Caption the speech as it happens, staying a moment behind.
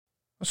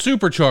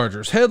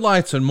Superchargers,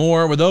 headlights, and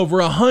more. With over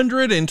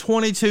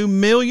 122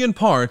 million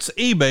parts,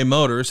 eBay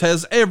Motors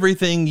has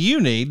everything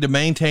you need to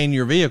maintain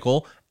your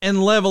vehicle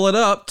and level it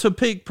up to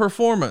peak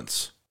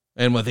performance.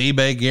 And with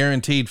eBay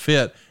Guaranteed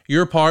Fit,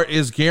 your part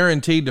is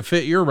guaranteed to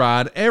fit your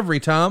ride every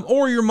time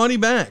or your money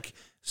back.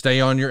 Stay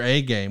on your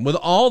A game with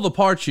all the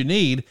parts you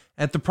need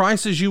at the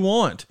prices you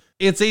want.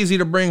 It's easy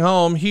to bring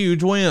home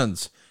huge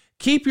wins.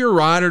 Keep your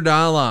ride or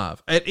die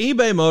alive at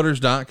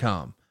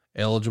ebaymotors.com.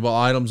 Eligible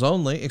items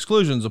only.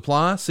 Exclusions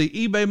apply. See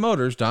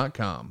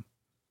ebaymotors.com.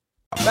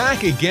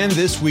 Back again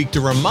this week to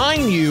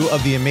remind you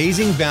of the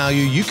amazing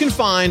value you can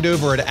find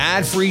over at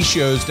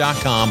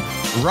adfreeshows.com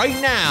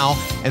right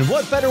now. And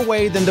what better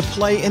way than to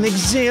play an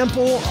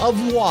example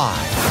of why?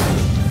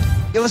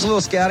 Give us a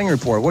little scouting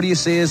report. What do you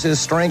see as his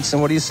strengths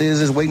and what do you see as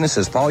his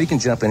weaknesses? Paul, you can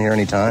jump in here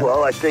anytime.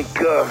 Well, I think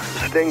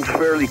Sting's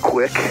fairly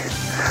quick.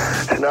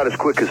 He's not as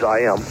quick as I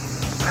am.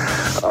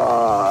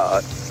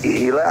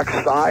 He lacks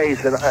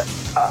size, and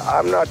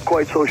I'm not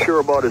quite so sure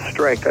about his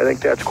strength. I think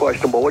that's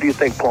questionable. What do you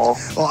think, Paul?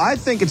 Well, I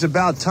think it's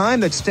about time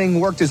that Sting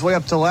worked his way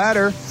up the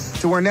ladder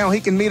to where now he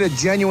can meet a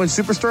genuine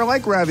superstar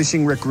like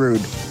Ravishing Rick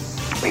Rude.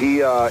 He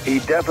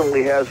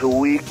definitely has a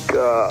weak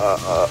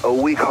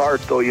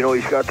heart, though. You know,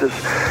 he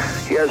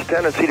has a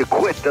tendency to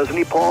quit, doesn't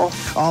he, Paul?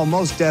 Oh,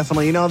 most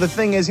definitely. You know, the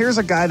thing is, here's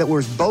a guy that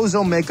wears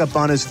bozo makeup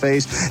on his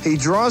face. He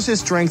draws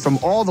his strength from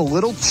all the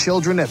little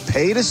children that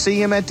pay to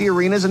see him at the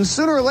arenas, and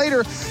sooner or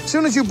later, as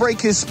soon as you break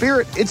his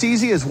spirit, it's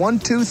easy as 1,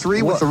 2,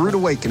 3 with the Rude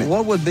Awakening.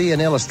 What would be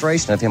an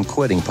illustration of him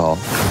quitting, Paul?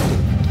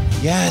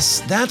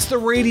 Yes, that's the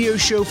radio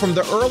show from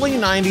the early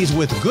 90s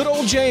with good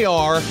old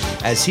JR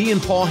as he and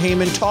Paul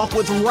Heyman talk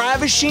with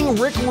Ravishing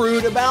Rick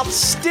Rude about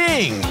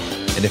Sting.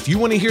 And if you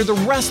want to hear the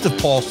rest of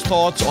Paul's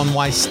thoughts on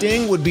why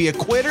Sting would be a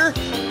quitter,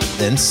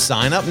 then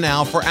sign up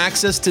now for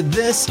access to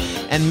this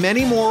and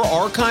many more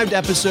archived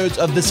episodes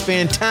of this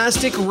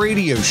fantastic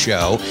radio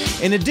show,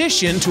 in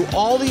addition to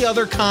all the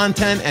other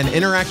content and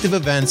interactive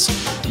events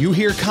you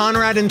hear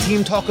Conrad and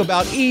team talk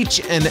about each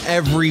and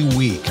every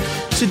week.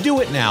 So do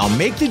it now.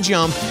 Make the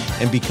jump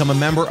and become a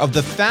member of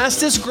the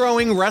fastest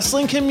growing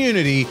wrestling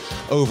community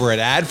over at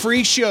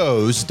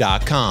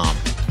adfreeshows.com.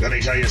 Let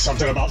me tell you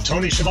something about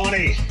Tony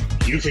Schiavone.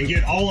 You can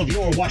get all of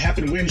your What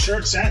Happened When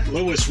shirts at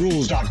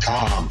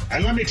lewisrules.com.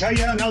 And let me tell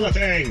you another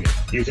thing.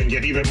 You can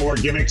get even more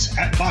gimmicks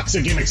at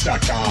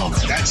boxofgimmicks.com.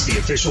 That's the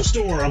official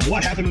store of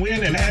What Happened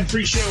When and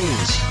ad-free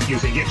shows. You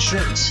can get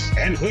shirts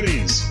and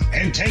hoodies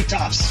and tank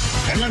tops.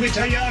 And let me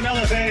tell you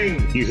another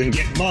thing. You can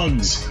get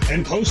mugs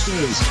and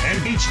posters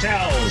and beach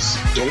towels.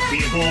 Don't be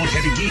a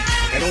bald-headed geek.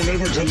 Head on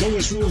over to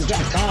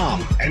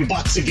lewisrules.com and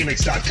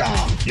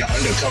boxofgimmicks.com. You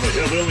undercover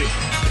hillbilly.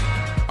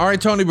 All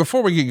right, Tony,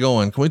 before we get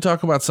going, can we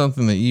talk about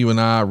something that you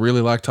and I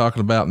really like talking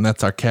about, and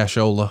that's our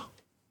cashola?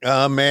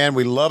 Man,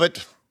 we love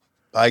it,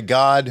 by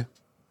God,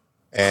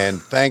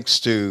 and thanks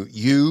to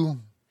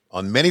you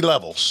on many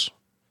levels,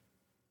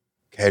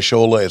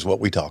 cashola is what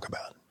we talk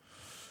about.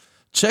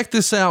 Check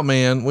this out,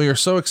 man. We are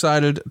so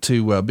excited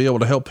to be able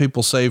to help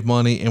people save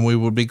money, and we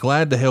would be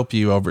glad to help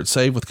you over at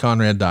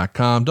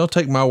savewithconrad.com. Don't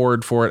take my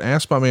word for it.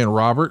 Ask my man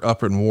Robert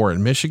up in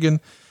Warren,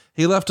 Michigan.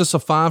 He left us a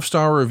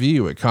 5-star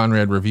review at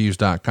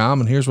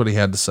conradreviews.com, and here's what he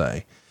had to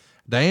say.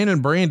 Diane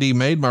and Brandy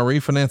made my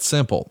refinance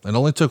simple. It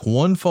only took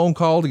one phone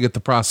call to get the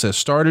process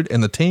started,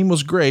 and the team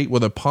was great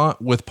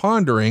with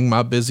pondering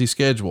my busy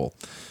schedule.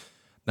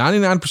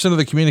 99% of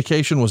the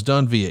communication was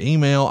done via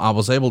email. I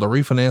was able to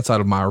refinance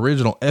out of my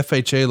original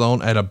FHA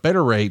loan at a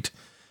better rate.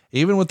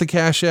 Even with the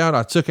cash out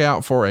I took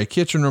out for a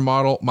kitchen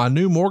remodel, my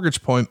new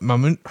mortgage point,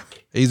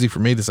 easy for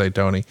me to say,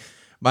 Tony,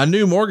 my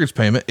new mortgage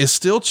payment is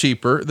still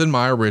cheaper than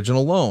my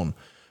original loan.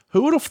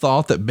 Who would have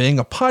thought that being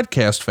a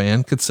podcast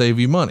fan could save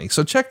you money?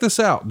 So check this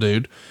out,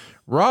 dude.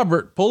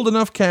 Robert pulled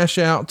enough cash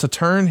out to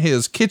turn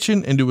his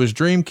kitchen into his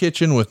dream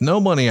kitchen with no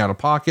money out of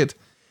pocket,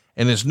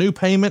 and his new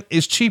payment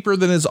is cheaper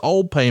than his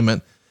old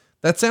payment.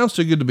 That sounds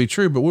too good to be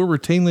true, but we're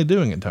routinely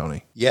doing it,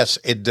 Tony. Yes,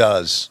 it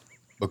does,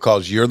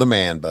 because you're the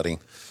man, buddy.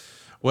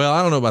 Well,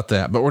 I don't know about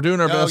that, but we're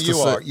doing our best. You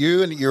are.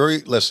 You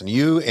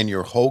and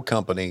your whole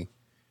company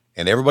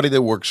and everybody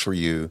that works for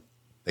you,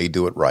 they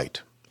do it right.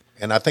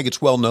 And I think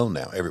it's well known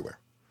now everywhere.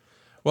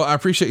 Well, I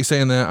appreciate you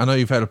saying that. I know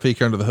you've had a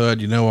peek under the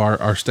hood. You know,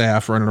 our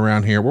staff running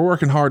around here, we're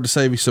working hard to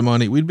save you some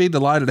money. We'd be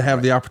delighted to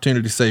have the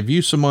opportunity to save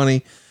you some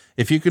money.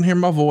 If you can hear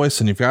my voice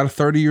and you've got a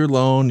 30-year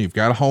loan, you've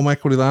got a home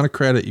equity line of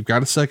credit, you've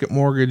got a second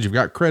mortgage, you've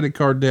got credit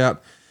card debt.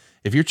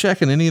 If you're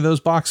checking any of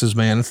those boxes,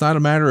 man, it's not a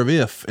matter of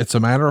if, it's a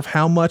matter of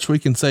how much we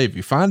can save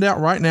you. Find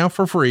out right now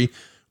for free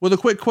with a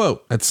quick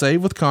quote at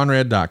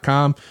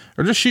savewithconrad.com,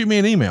 or just shoot me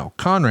an email,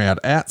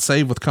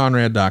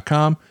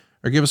 conrad@savewithconrad.com,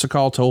 or give us a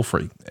call toll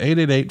free,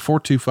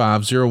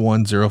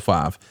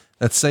 888-425-0105.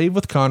 That's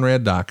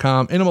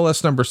savewithconrad.com,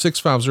 NMLS number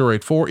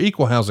 65084,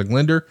 equal housing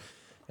lender.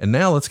 And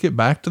now let's get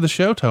back to the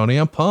show, Tony.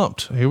 I'm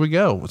pumped. Here we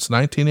go. It's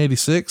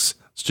 1986.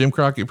 It's Jim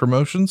Crockett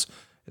Promotions.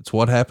 It's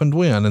What Happened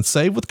When, and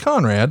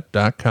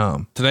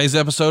savewithconrad.com. Today's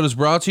episode is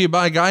brought to you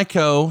by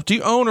Geico. Do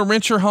you own or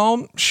rent your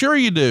home? Sure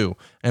you do.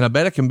 And I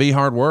bet it can be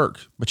hard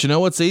work. But you know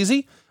what's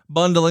easy?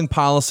 Bundling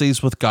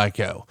policies with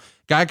Geico.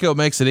 Geico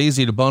makes it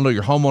easy to bundle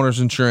your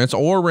homeowner's insurance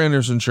or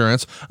renter's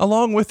insurance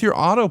along with your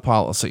auto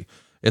policy.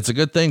 It's a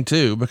good thing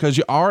too, because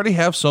you already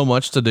have so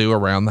much to do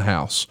around the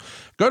house.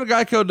 Go to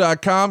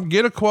geico.com,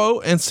 get a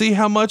quote, and see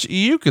how much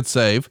you could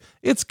save.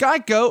 It's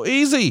Geico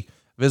easy.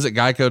 Visit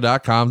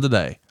geico.com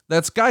today.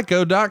 That's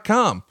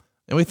geico.com.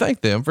 And we thank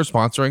them for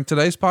sponsoring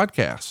today's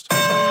podcast.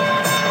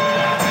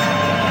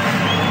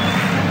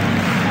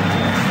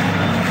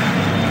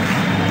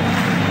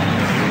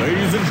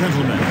 Ladies and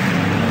gentlemen,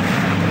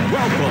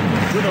 welcome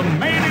to the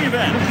main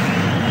event.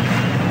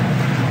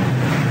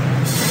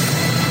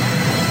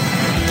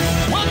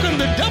 Welcome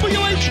to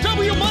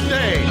WHW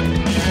Monday.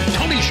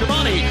 Tony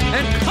Schiavone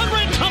and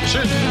Conrad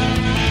Thompson.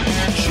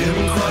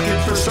 Jim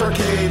Crockett First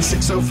Arcade,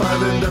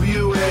 605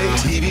 NWA.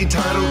 TV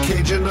title,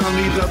 Cajun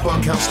Omni, Up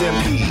on Count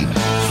Stampede.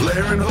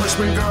 Flair and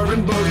Horseman,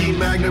 Garvin, Bogey,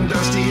 Magnum,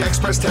 Dusty,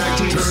 Express Tag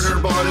Team.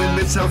 Turner, Bond,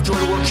 Mid-South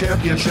Joint World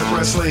Championship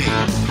Wrestling.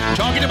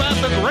 Talking about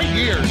the great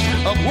years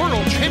of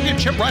World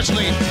Championship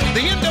Wrestling,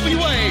 the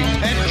NWA,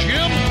 and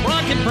Jim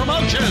Crockett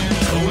Promotions.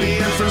 Tony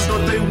and Friends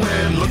North, they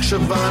win. Look,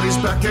 Schiavone's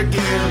back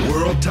again.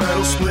 World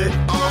title split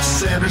off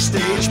center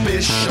stage.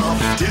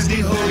 Bischoff,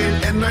 Disney,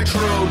 Hogan, and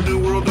Nitro. New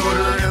World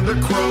Order and The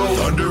Crow.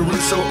 Thunder,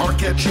 Russo,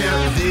 Arquette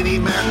Champ, Vinnie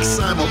Mac,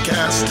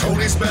 simulcast.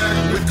 Tony's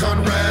back with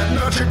Conrad,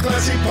 not your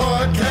classic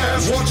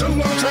podcast. Watch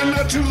along, try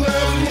not to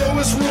laugh.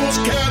 Lowest rules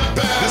can't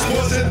pass. This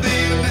wasn't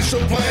the initial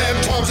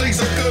plan. Tom Zigg's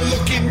a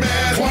good-looking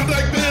man.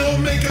 Klondike Bill,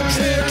 make a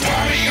chip.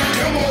 Tommy, you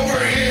come over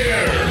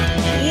here.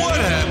 What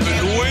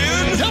happened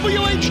when?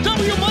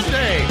 WHW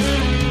Monday.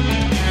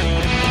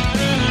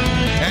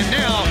 And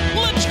now,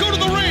 let's go to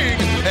the ring.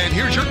 And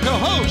here's your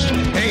co-host.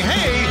 Hey,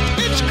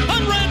 it's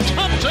Conrad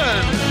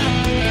Thompson.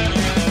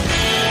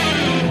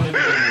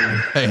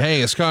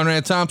 Hey, it's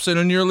Conrad Thompson,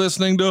 and you're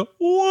listening to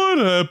What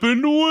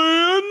Happened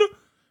When?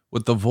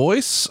 With the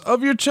voice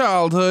of your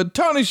childhood,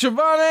 Tony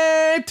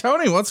Schiavone.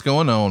 Tony, what's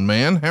going on,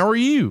 man? How are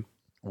you?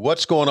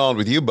 What's going on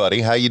with you,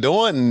 buddy? How you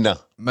doing?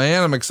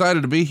 Man, I'm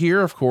excited to be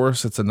here. Of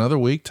course, it's another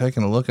week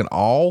taking a look at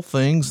all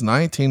things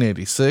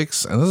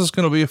 1986, and this is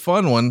going to be a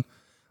fun one.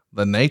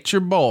 The Nature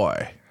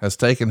Boy has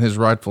taken his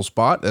rightful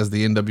spot as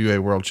the NWA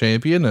World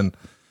Champion, and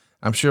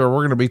I'm sure we're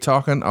going to be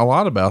talking a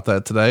lot about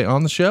that today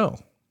on the show.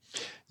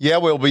 Yeah,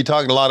 we'll be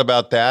talking a lot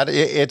about that.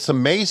 It's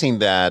amazing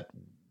that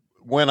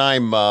when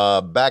I'm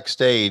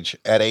backstage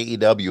at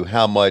AEW,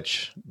 how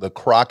much the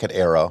Crockett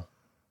era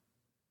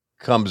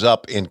comes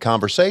up in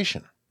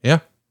conversation. Yeah.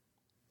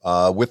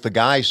 With the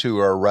guys who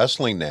are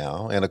wrestling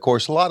now. And of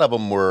course, a lot of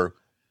them were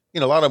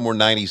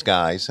 90s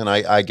guys. And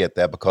I get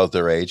that because of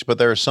their age, but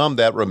there are some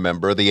that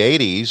remember the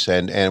 80s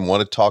and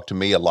want to talk to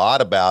me a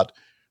lot about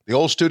the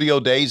old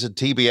studio days at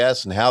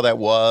TBS and how that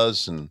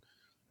was and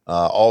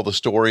all the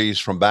stories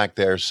from back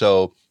there.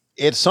 So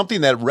it's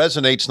something that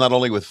resonates not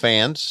only with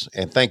fans,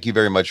 and thank you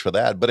very much for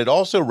that, but it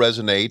also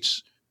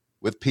resonates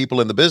with people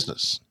in the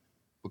business.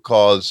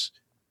 Because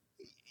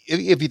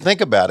if you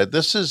think about it,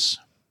 is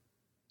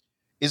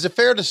it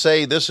fair to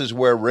say this is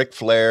where Ric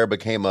Flair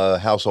became a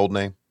household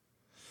name?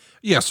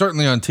 Yeah,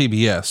 certainly on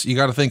TBS. You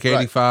got to think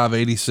 85,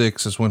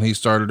 86 is when he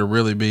started to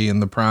really be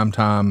in the prime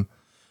time.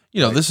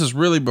 This is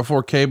really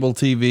before cable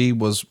TV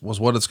was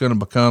what it's going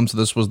to become. So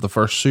this was the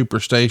first super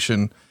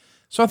station.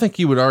 So I think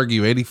you would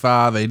argue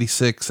 85,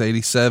 86,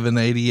 87,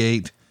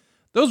 88.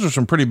 Those were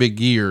some pretty big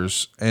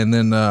years. And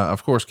then,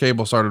 of course,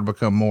 cable started to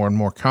become more and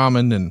more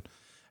common. And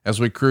as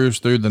we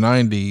cruised through the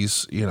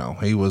 90s,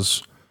 he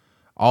was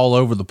all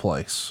over the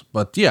place.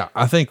 But yeah,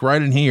 I think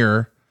right in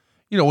here,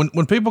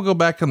 when people go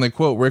back and they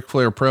quote Ric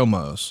Flair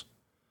promos,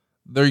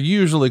 they're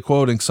usually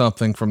quoting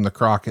something from the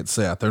Crockett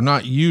set. They're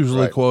not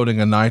usually quoting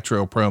a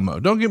Nitro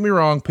promo. Don't get me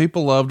wrong.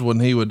 People loved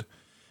when he would,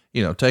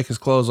 take his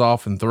clothes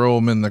off and throw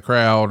them in the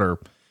crowd, or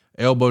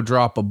elbow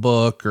drop a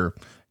book, or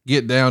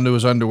get down to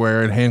his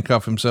underwear and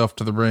handcuff himself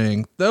to the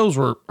ring. Those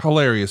were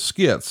hilarious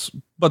skits,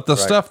 but the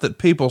stuff that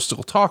people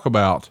still talk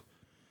about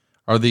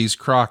are these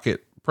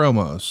Crockett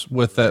promos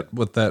with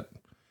that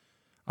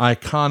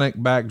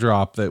iconic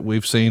backdrop that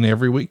we've seen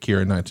every week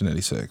here in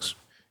 1986.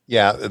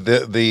 Yeah.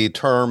 The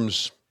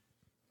terms,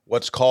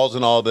 what's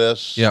causing all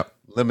this? Yep.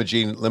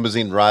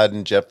 Limousine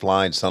riding, jet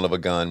flying, son of a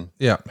gun.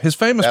 Yeah. His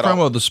famous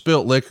promo, the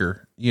spilt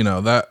liquor,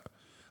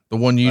 the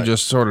one you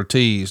just sort of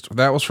teased,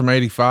 that was from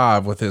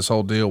 85 with his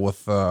whole deal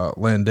with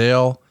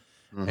Landell.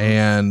 Mm-hmm.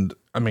 And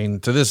I mean,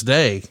 to this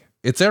day,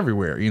 it's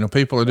everywhere.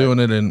 People are doing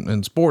it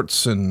in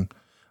sports and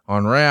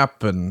on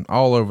rap and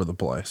all over the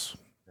place.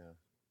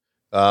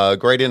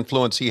 Great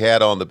influence he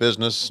had on the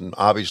business, and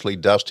obviously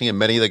Dusty and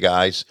many of the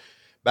guys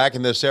back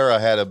in this era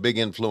had a big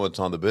influence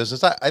on the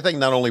business. I think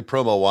not only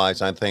promo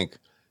wise, I think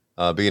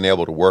being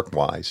able to work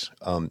wise.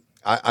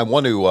 I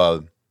want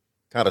to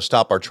kind of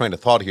stop our train of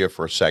thought here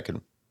for a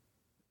second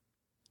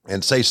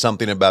and say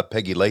something about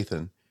Peggy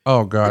Lathan.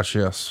 Oh gosh,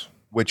 yes.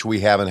 Which we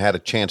haven't had a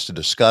chance to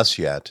discuss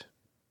yet.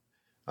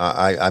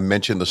 I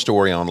mentioned the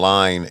story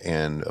online,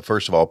 and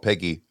first of all,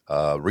 Peggy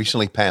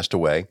recently passed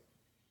away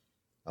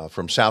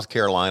from South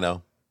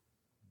Carolina,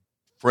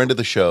 friend of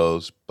the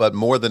shows, but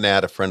more than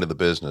that, a friend of the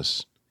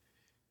business,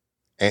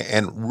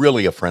 and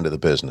really a friend of the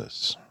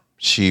business.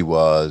 She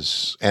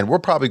was, and we're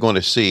probably going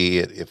to see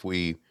it if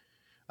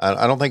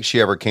I don't think she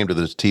ever came to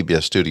the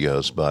TBS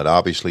studios, but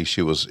obviously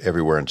she was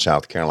everywhere in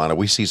South Carolina.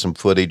 We see some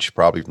footage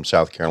probably from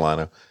South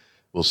Carolina.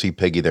 We'll see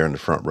Peggy there in the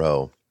front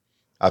row.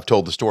 I've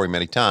told the story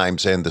many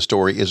times, and the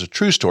story is a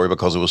true story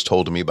because it was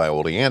told to me by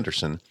Ole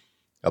Anderson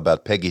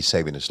about Peggy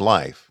saving his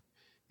life.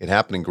 It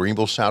happened in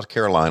Greenville, South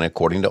Carolina,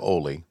 according to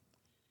Ole.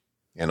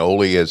 And Ole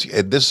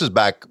this is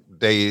back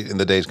in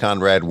the days,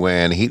 Conrad,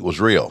 when heat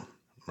was real,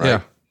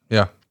 right?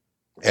 Yeah.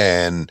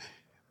 And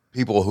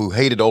people who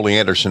hated Ole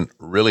Anderson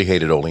really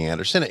hated Ole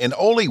Anderson. And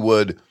Ole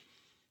would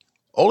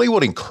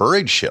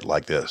encourage shit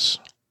like this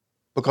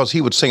because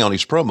he would say on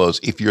his promos,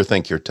 if you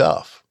think you're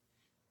tough,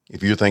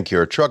 if you think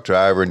you're a truck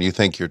driver and you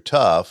think you're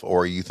tough,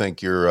 or you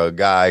think you're a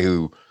guy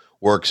who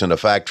works in a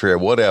factory or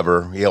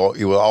whatever, he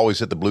will always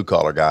hit the blue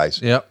collar guys.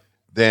 Yep.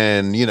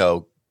 Then,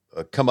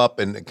 come up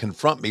and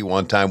confront me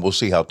one time. We'll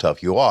see how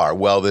tough you are.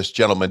 Well, this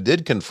gentleman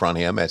did confront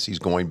him as he's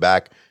going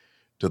back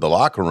to the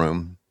locker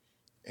room.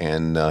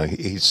 And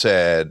he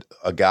said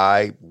a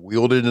guy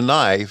wielded a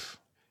knife.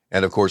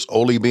 And, of course,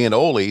 Ole being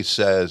Ole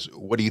says,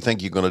 what do you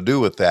think you're going to do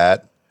with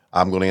that?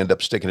 I'm going to end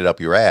up sticking it up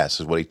your ass,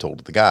 is what he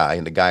told the guy.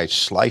 And the guy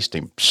sliced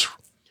him,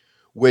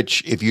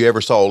 which if you ever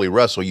saw Ole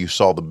wrestle, you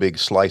saw the big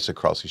slice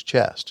across his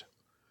chest.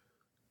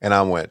 And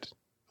I went,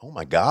 oh,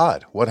 my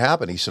God, what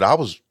happened? He said, I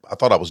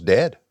thought I was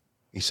dead.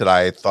 He said,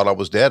 I thought I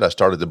was dead. I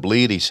started to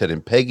bleed. He said,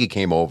 and Peggy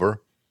came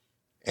over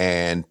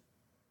and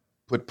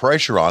put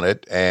pressure on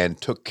it and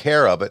took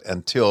care of it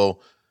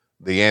until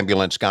the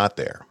ambulance got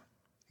there.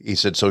 He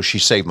said, so she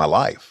saved my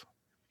life.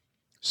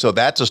 So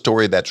that's a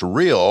story that's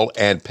real.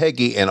 And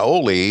Peggy and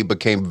Ole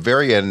became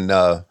and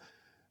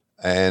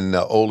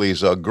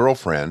Ole's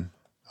girlfriend,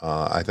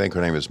 I think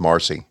her name is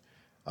Marcy,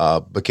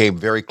 became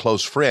very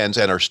close friends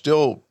and we're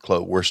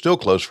still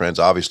close friends,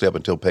 obviously, up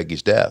until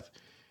Peggy's death.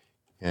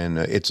 And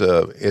it's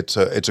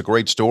a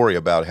great story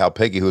about how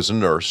Peggy, who was a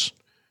nurse,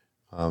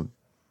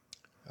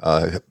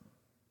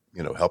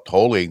 helped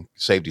Ole,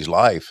 saved his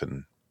life,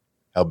 and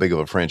how big of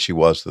a friend she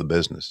was to the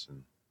business.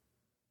 And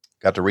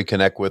got to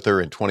reconnect with her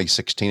in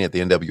 2016 at the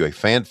NWA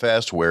Fan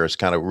Fest, where it's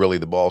kind of really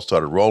the ball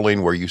started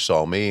rolling, where you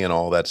saw me and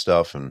all that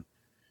stuff. And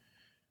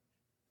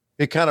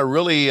it kind of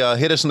really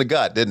hit us in the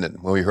gut, didn't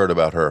it, when we heard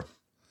about her?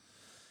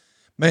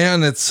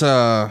 Man, it's,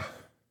 I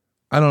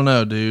don't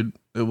know, dude.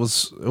 It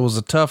was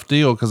a tough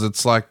deal because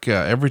it's like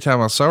every time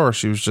I saw her,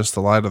 she was just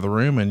the light of the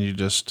room, and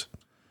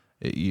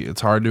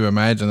it's hard to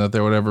imagine that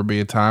there would ever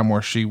be a time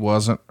where she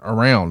wasn't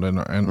around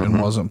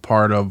and wasn't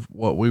part of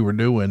what we were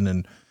doing.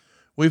 And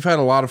we've had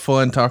a lot of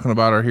fun talking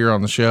about her here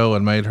on the show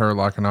and made her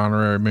like an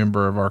honorary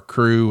member of our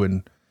crew.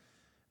 And,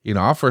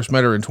 I first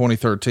met her in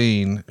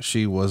 2013.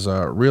 She was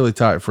really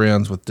tight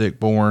friends with Dick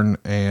Bourne,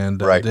 and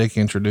Dick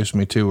introduced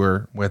me to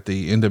her at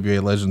the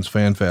NWA Legends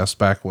Fan Fest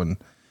back when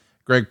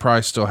Greg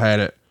Price still had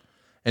it.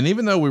 And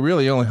even though we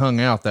really only hung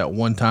out that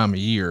one time a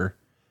year,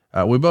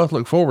 we both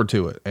looked forward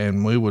to it,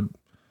 and we would,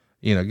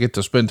 get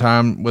to spend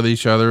time with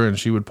each other, and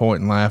she would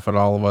point and laugh at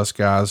all of us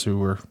guys who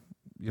were,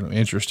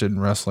 interested in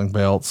wrestling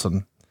belts.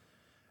 And,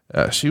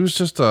 she was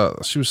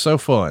so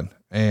fun.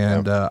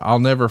 And, I'll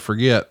never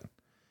forget,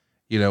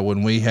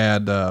 when we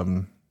had, I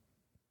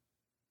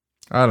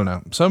don't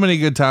know, so many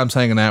good times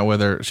hanging out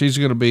with her. She's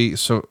going to be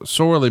so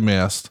sorely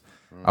missed.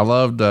 I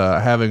loved,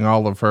 having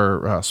all of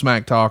her,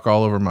 smack talk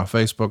all over my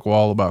Facebook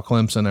wall about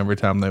Clemson every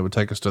time they would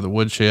take us to the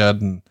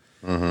woodshed. And,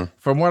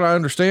 from what I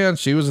understand,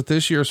 she was at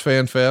this year's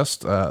Fan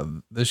Fest.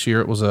 This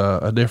year it was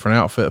a different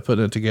outfit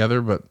putting it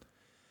together, but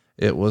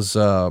it was,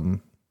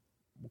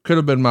 could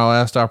have been my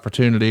last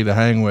opportunity to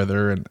hang with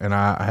her. And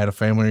I had a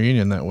family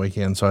reunion that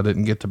weekend, so I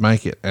didn't get to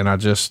make it. And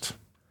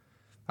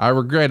I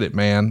regret it,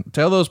 man.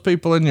 Tell those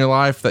people in your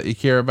life that you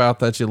care about,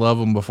 that you love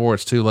them before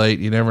it's too late.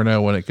 You never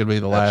know when it could be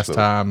the last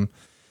time.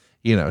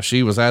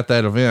 She was at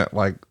that event,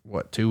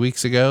 3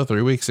 weeks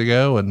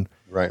ago, and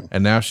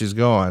now she's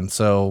gone.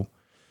 So,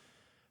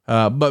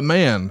 but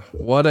man,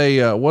 what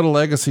a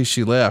legacy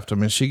she left. I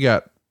mean, she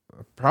got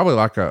probably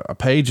like a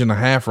page and a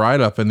half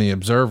write-up in the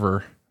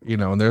Observer,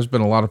 and there's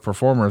been a lot of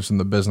performers in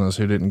the business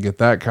who didn't get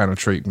that kind of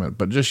treatment,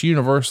 but just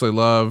universally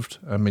loved.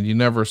 I mean, you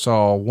never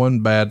saw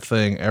one bad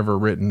thing ever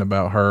written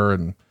about her.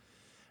 And,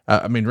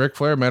 Ric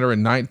Flair met her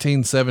in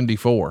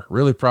 1974,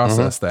 really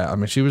processed that. I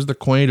mean, she was the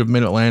queen of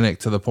Mid-Atlantic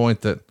to the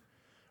point that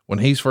when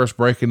he's first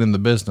breaking in the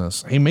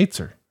business, he meets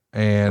her.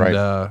 And,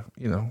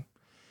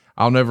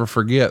 I'll never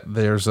forget,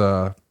 there's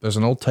an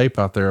old tape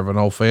out there of an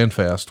old Fan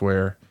Fest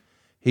where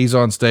he's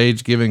on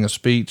stage giving a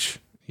speech,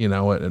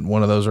 at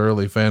one of those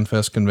early Fan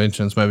Fest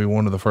conventions, maybe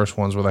one of the first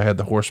ones where they had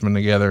the Horsemen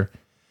together.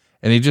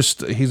 And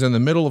he's in the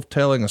middle of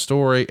telling a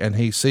story, and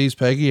he sees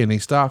Peggy, and he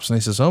stops and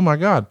he says, "Oh my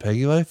God,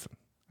 Peggy Latham."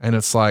 And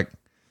it's like,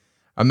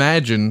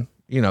 imagine,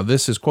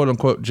 this is quote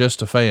unquote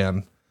just a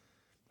fan,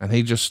 and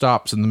he just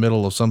stops in the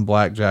middle of some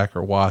blackjack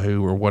or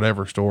wahoo or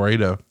whatever story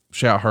to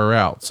shout her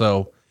out.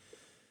 So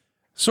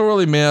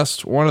sorely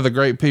missed. One of the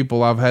great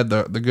people I've had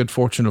the good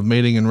fortune of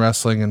meeting in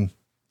wrestling.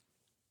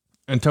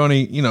 And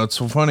Tony, it's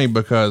so funny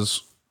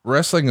because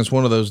wrestling is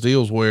one of those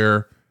deals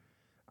where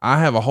I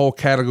have a whole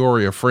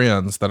category of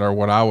friends that are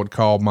what I would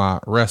call my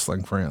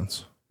wrestling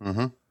friends,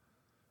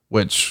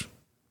 which,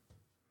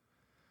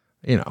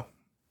 you know,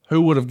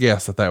 who would have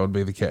guessed that that would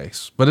be the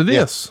case, but it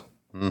is.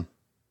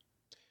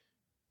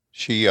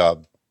 She,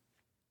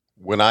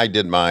 when I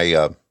did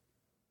my,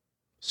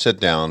 sit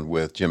down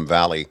with Jim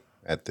Valley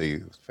at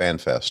the Fan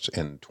Fest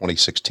in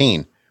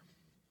 2016.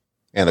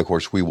 And of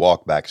course we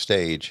walk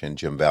backstage and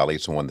Jim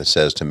Valley's the one that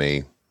says to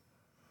me,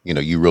 you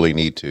know, you really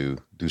need to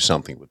do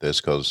something with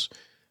this, because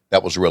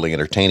that was really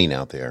entertaining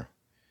out there.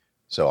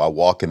 So I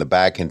walk in the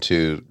back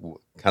into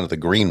kind of the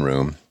green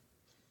room,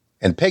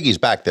 and Peggy's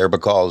back there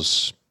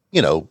because,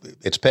 you know,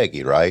 it's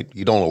Peggy, right?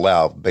 You don't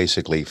allow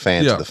basically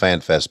fans of the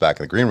Fan Fest back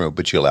in the green room,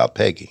 but you allow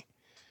Peggy.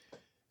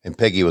 And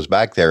Peggy was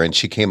back there, and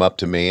she came up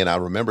to me, and I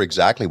remember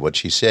exactly what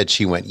she said.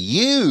 She went,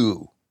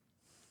 "You."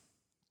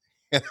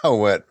 And I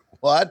went,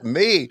 "What,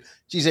 me?"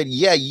 She said,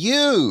 "Yeah,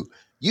 you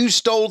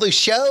stole the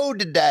show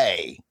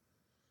today."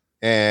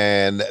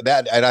 And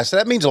I said,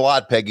 "That means a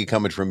lot, Peggy,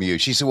 coming from you."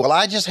 She said, "Well,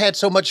 I just had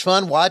so much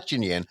fun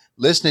watching you and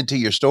listening to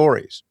your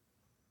stories."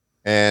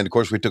 And of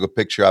course we took a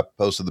picture. I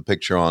posted the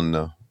picture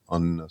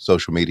on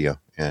social media,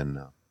 and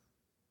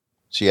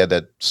she had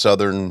that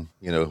Southern,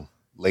 you know,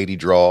 lady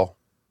drawl,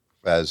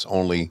 as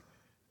only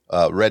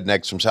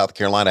rednecks from South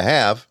Carolina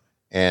have.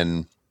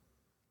 And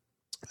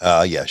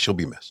yeah, she'll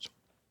be missed.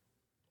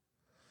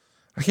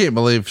 I can't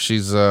believe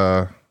she's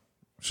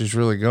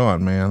really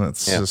gone, man.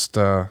 It's just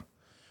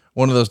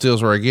one of those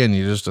deals where, again,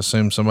 you just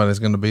assume somebody's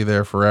going to be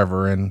there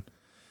forever. And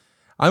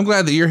I'm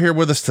glad that you're here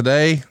with us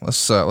today.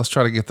 Let's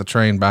try to get the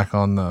train back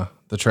on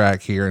the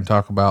track here and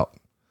talk about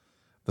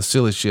the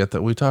silly shit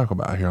that we talk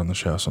about here on the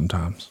show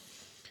sometimes.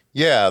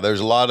 Yeah, there's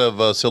a lot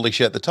of silly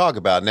shit to talk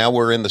about. Now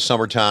we're in the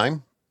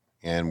summertime,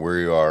 and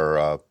we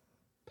are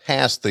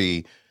past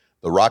the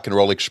Rock and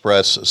Roll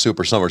Express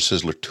Super Summer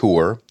Sizzler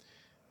Tour.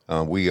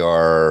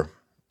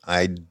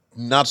 I'm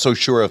not so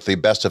sure if the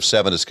best of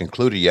 7 is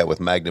concluded yet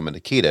with Magnum and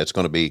Nikita. It's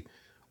going to be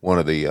one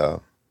of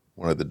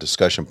the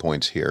discussion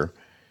points here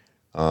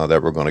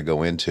that we're going to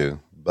go into.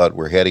 But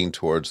we're heading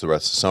towards the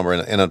rest of the summer,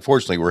 and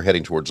unfortunately, we're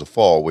heading towards the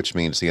fall, which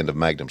means the end of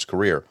Magnum's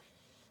career,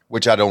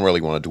 which I don't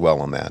really want to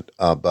dwell on that.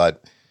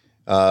 But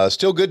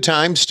still good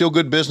times, still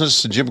good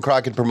business, Jim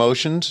Crockett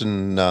Promotions,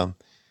 and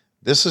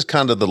this is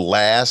kind of the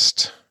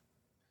last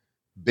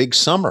big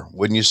summer,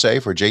 wouldn't you say,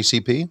 for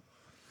JCP?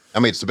 I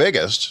mean, it's the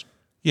biggest.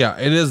 Yeah,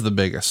 it is the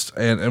biggest.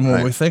 And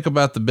when we think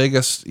about the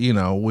biggest, you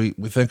know, we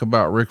think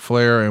about Ric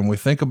Flair, and we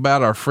think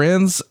about our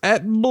friends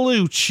at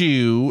Blue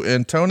Chew.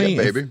 And Tony,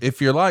 if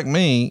you're like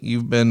me,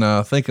 you've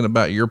been thinking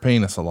about your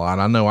penis a lot.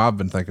 I know I've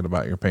been thinking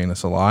about your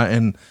penis a lot.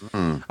 And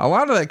a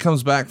lot of that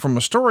comes back from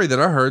a story that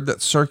I heard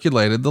that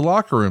circulated the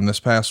locker room this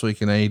past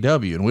week in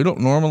AEW. And we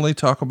don't normally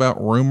talk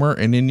about rumor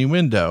and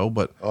innuendo,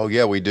 but oh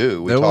yeah, we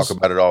do. We talk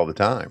about it all the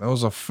time. There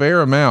was a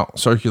fair amount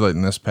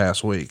circulating this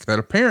past week that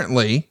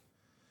apparently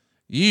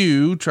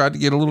you tried to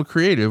get a little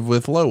creative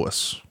with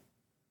Lois.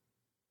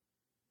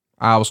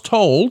 I was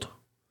told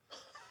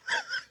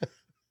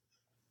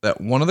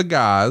that one of the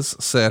guys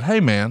said, "Hey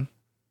man,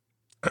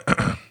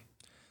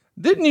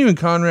 didn't you and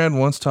Conrad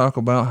once talk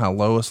about how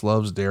Lois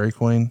loves Dairy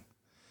Queen?"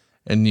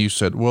 And you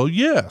said, "Well,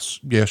 yes,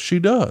 she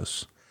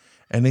does."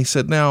 And he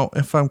said, "Now,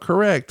 if I'm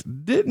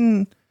correct,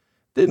 didn't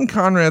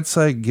Conrad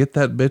say, 'Get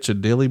that bitch a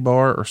dilly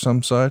bar' or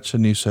some such?"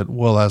 And you said,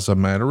 "Well, as a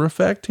matter of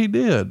fact, he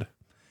did."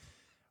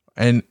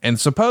 And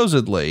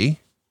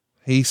supposedly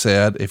he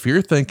said, "If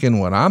you're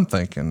thinking what I'm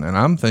thinking, and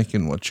I'm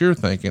thinking what you're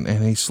thinking,"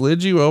 and he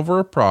slid you over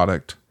a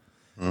product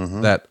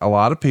that a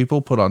lot of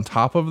people put on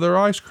top of their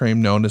ice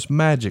cream known as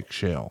Magic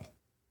Shell.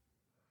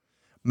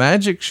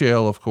 Magic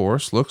Shell, of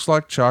course, looks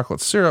like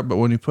chocolate syrup, but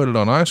when you put it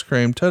on ice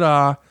cream,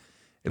 ta-da,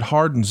 it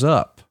hardens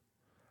up,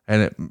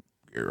 and it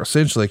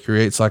essentially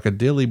creates like a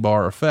dilly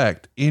bar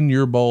effect in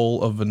your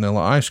bowl of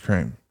vanilla ice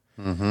cream.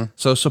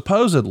 So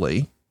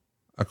supposedly,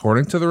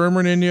 according to the rumor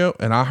and innuendo,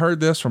 and I heard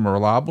this from a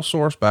reliable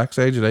source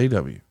backstage at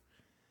AEW,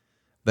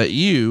 that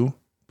you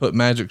put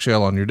Magic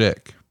Shell on your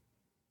dick.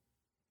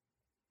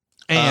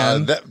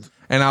 And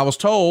I was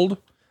told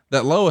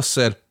that Lois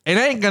said, "It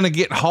ain't going to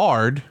get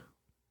hard."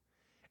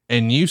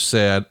 And you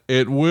said,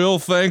 "It will,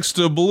 thanks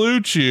to Blue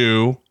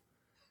Chew."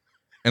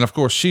 And of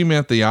course she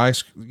meant the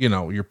ice, you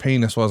know, your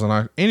penis wasn't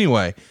ice.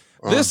 Anyway,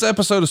 this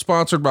episode is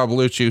sponsored by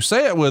Blue Chew.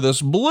 Say it with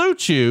us. Blue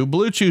Chew.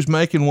 Blue Chew's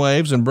making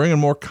waves and bringing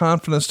more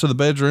confidence to the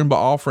bedroom by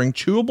offering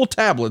chewable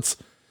tablets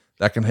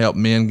that can help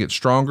men get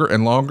stronger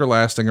and longer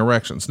lasting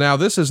erections. Now,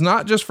 this is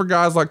not just for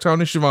guys like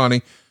Tony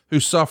Schiavone who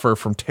suffer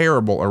from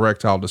terrible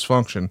erectile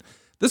dysfunction.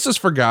 This is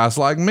for guys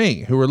like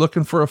me who are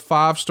looking for a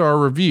 5-star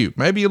review,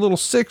 maybe a little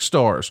 6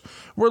 stars.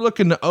 We're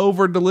looking to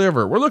over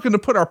deliver. We're looking to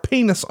put our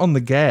penis on the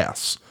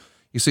gas.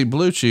 You see,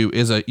 Blue Chew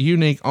is a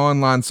unique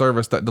online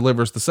service that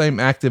delivers the same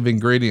active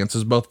ingredients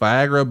as both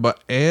Viagra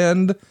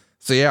and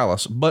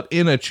Cialis, but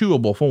in a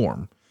chewable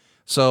form.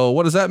 So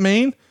what does that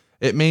mean?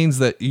 It means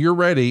that you're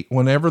ready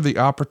whenever the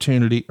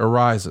opportunity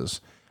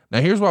arises. Now,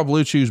 here's why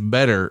Blue Chew's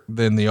better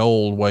than the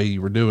old way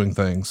you were doing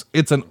things.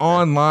 It's an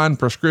online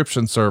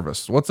prescription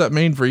service. What's that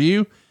mean for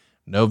you?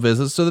 No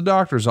visits to the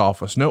doctor's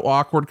office, no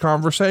awkward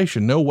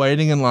conversation, no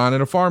waiting in line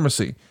at a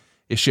pharmacy.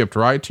 It's shipped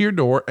right to your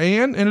door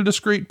and in a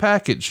discreet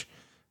package.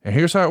 And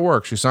here's how it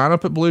works. You sign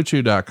up at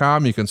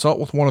BlueChew.com. You consult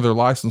with one of their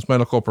licensed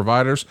medical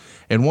providers.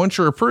 And once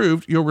you're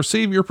approved, you'll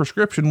receive your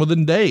prescription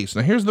within days.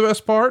 Now, here's the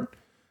best part.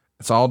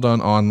 It's all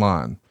done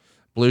online.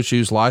 Blue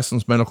Chew's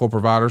licensed medical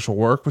providers will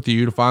work with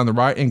you to find the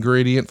right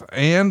ingredient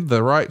and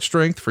the right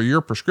strength for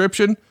your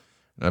prescription.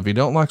 Now, if you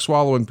don't like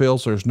swallowing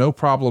pills, there's no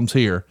problems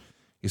here.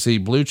 You see,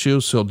 Blue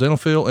Chew's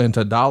sildenafil and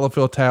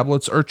tadalafil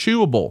tablets are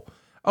chewable.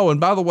 Oh,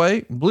 and by the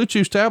way, Blue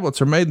Chew's tablets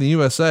are made in the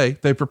USA.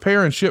 They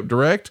prepare and ship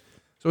direct,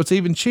 so it's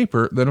even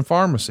cheaper than a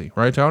pharmacy.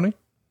 Right, Tony?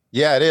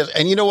 Yeah, it is.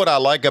 And you know what I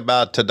like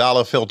about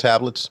tadalafil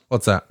tablets?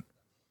 What's that?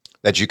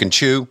 That you can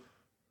chew.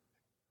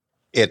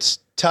 It's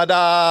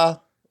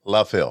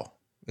tadalafil.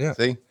 Yeah.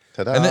 See?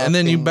 Ta-da. And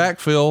then you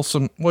backfill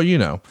some, well, you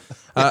know.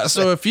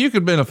 So if you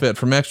could benefit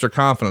from extra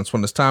confidence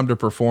when it's time to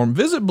perform,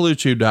 visit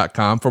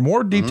BlueChew.com for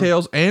more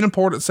details and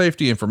important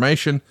safety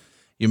information.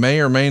 You may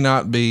or may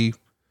not be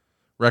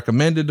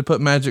recommended to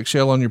put magic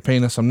shell on your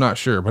penis. I'm not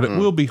sure, but it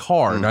will be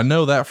hard. I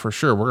know that for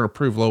sure. We're going to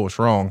prove Lois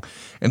wrong.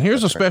 And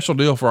here's a special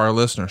deal for our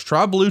listeners.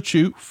 Try Blue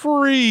Chew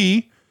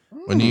free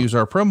when you use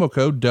our promo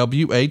code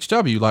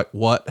WHW, like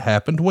what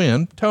happened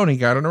when Tony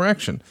got an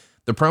erection.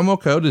 The promo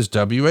code is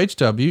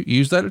WHW.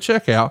 Use that at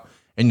checkout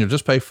and you'll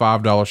just pay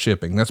 $5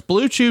 shipping. That's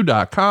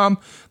BlueChew.com.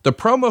 The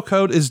promo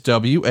code is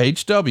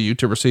WHW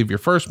to receive your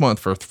first month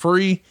for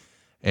free.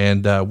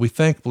 And we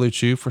thank Blue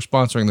Chew for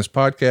sponsoring this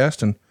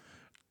podcast. And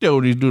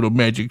Tony's little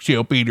magic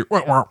shell Peter.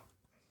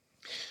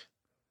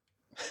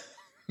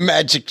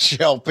 Magic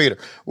shell Peter.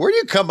 Where do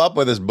you come up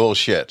with this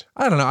bullshit?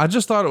 I don't know. I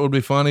just thought it would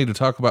be funny to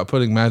talk about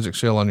putting magic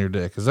shell on your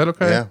dick. Is that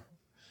okay? Yeah.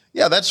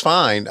 Yeah, that's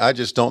fine. I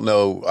just don't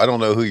know. I don't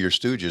know who your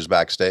stooge is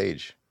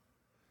backstage.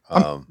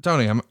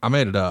 Tony, I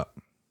made it up.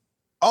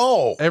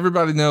 Oh,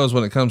 everybody knows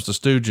when it comes to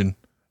stooging,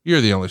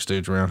 you're the only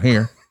stooge around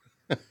here.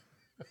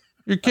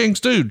 You're King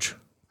Stooge.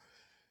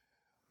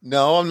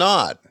 No, I'm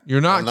not.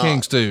 You're not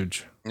King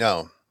Stooge.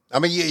 No. I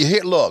mean,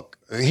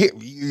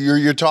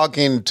 you're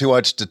talking too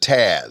much to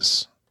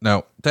Taz.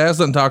 No, Taz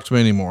doesn't talk to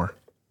me anymore.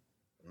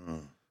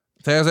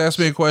 Taz asked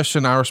me a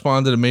question. I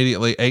responded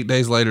immediately. 8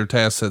 days later,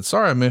 Taz said,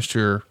 sorry, I missed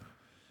your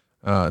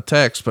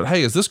text, but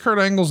hey, is this Kurt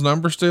Angle's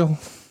number still?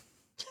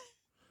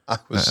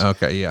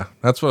 Okay. Yeah.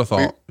 That's what I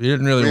thought. You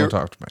didn't really want to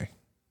talk to me.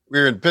 We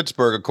were in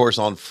Pittsburgh, of course,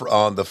 on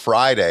the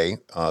Friday,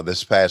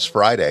 this past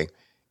Friday,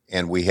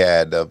 and we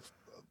had the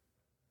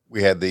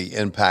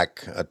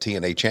Impact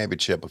TNA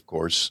Championship, of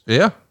course.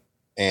 Yeah.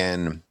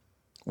 And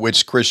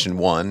which Christian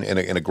won in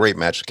a great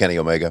match with Kenny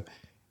Omega.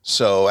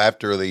 So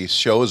after the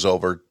show is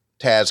over,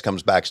 Taz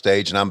comes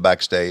backstage and I'm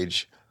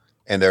backstage,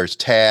 and there's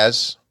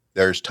Taz,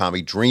 there's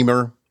Tommy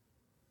Dreamer,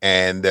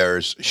 and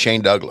there's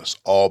Shane Douglas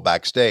all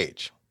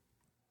backstage.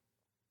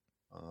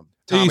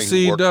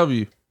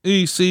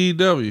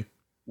 ECW.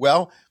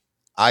 Well,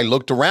 I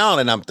looked around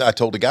and I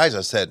told the guys,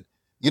 I said,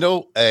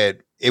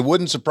 it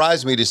wouldn't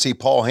surprise me to see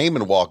Paul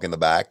Heyman walk in the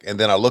back. And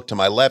then I looked to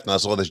my left and I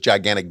saw this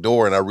gigantic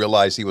door and I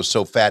realized he was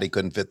so fat he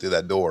couldn't fit through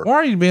that door. Why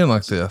are you being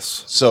like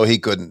this? So he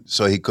couldn't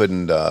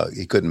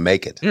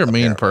make it. You're a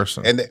mean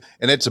person. And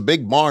it's a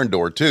big barn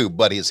door too,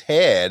 but his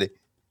head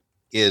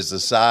is the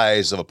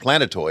size of a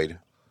planetoid.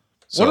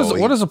 So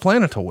what is a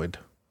planetoid?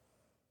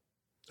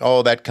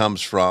 Oh, that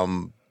comes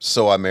from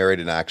So I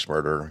Married an Axe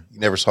Murderer. You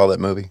never saw that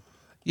movie?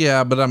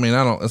 Yeah, but I mean,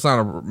 it's not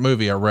a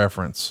movie I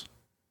reference.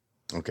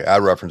 Okay. I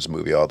reference the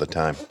movie all the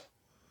time.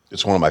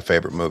 It's one of my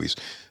favorite movies.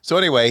 So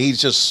anyway,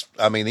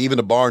 even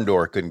the barn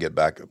door couldn't get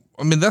back.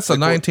 I mean, that's a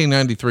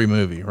 1993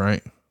 movie,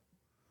 right?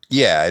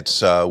 Yeah. It's,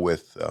 so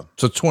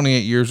 28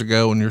 years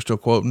ago and you're still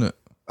quoting it.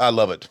 I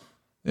love it.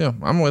 Yeah,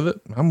 I'm with it.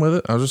 I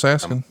was just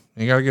asking.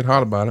 You got to get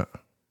hot about it.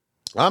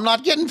 I'm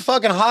not getting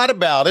fucking hot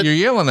about it. You're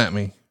yelling at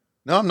me.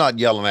 No, I'm not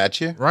yelling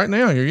at you. Right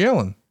now, you're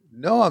yelling.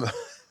 No,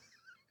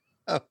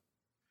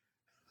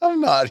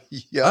 I'm not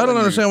yelling. I don't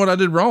understand what I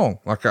did wrong.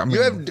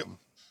 You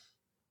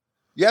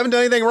haven't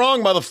done anything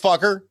wrong,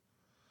 motherfucker.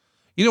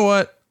 You know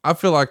what? I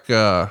feel like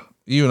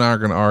you and I are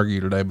going to argue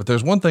today, but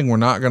there's one thing we're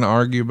not going to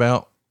argue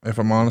about, if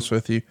I'm honest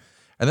with you,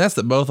 and that's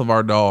that both of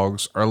our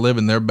dogs are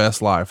living their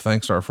best life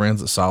thanks to our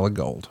friends at Solid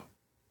Gold.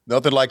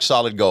 Nothing like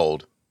Solid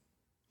Gold.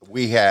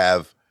 We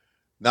have,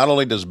 not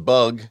only does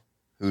Bug,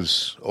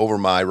 who's over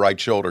my right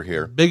shoulder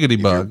here.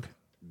 Biggity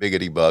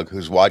Bug,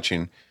 who's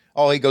watching.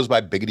 Oh, he goes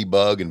by Biggity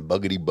Bug and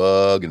Buggity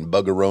Bug and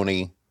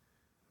Buggeroni.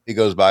 He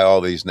goes by all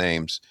these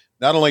names.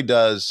 Not only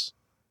does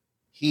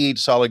he eat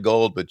Solid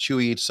Gold, but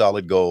Chewy eats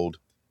Solid Gold.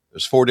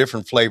 There's 4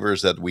 different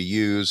flavors that we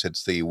use.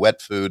 It's the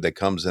wet food that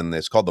comes in.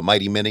 It's called the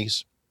Mighty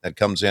Minis that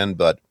comes in,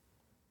 but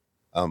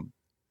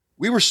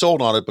we were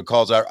sold on it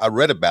because I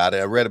read about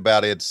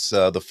it. It's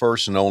the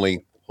first and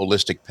only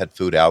holistic pet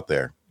food out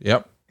there.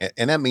 Yep.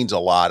 And that means a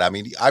lot. I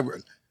mean,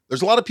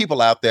 there's a lot of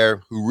people out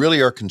there who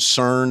really are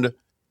concerned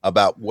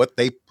about what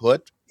they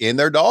put in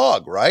their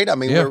dog, right? I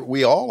mean,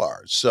 we all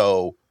are.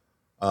 So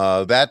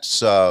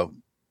that's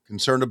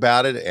concerned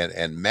about it.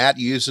 And Matt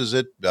uses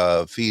it,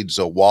 feeds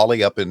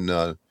Wally up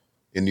in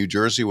New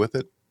Jersey with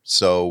it.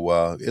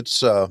 So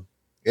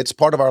it's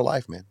part of our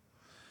life, man.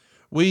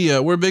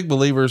 We're big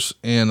believers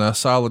in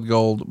Solid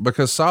Gold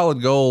because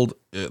Solid Gold,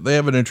 they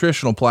have a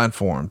nutritional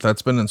platform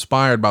that's been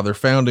inspired by their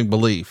founding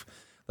belief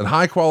that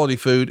high quality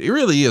food, it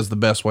really is the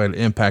best way to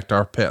impact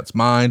our pets'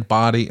 mind,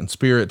 body, and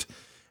spirit.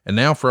 And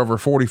now for over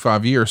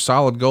 45 years,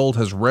 Solid Gold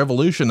has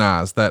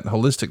revolutionized that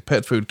holistic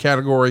pet food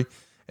category.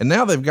 And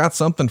now they've got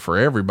something for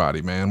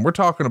everybody, man. We're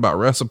talking about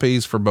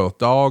recipes for both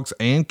dogs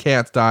and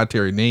cats'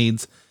 dietary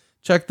needs.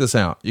 Check this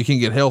out. You can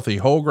get healthy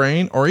whole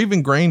grain or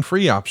even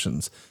grain-free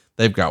options.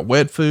 They've got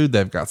wet food.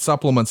 They've got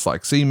supplements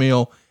like sea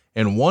meal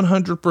and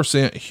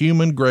 100%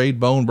 human grade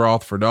bone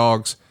broth for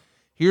dogs.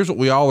 Here's what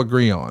we all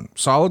agree on.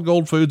 Solid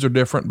Gold foods are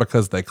different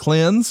because they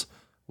cleanse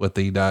with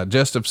the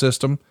digestive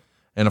system.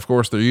 And of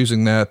course, they're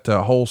using that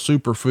whole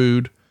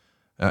superfood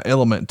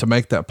element to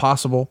make that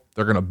possible.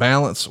 They're going to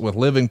balance with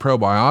living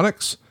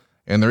probiotics,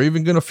 and they're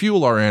even going to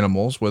fuel our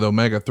animals with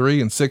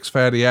omega-3 and 6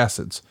 fatty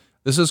acids.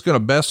 This is going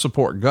to best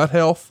support gut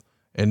health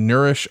and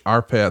nourish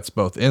our pets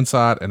both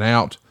inside and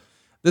out.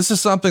 This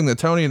is something that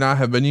Tony and I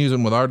have been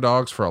using with our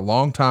dogs for a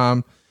long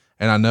time.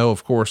 And I know,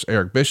 of course,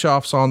 Eric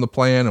Bischoff's on the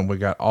plan, and we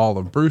got all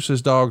of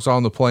Bruce's dogs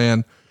on the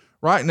plan.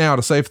 Right now,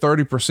 to save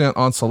 30%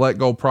 on Select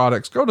Gold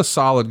products, go to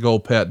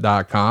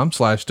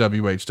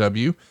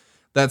solidgoldpet.com/WHW.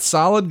 That's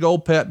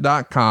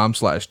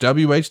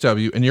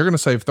solidgoldpet.com/WHW. And you're going to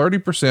save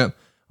 30%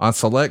 on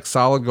select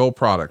Solid Gold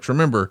products.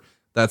 Remember,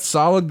 that's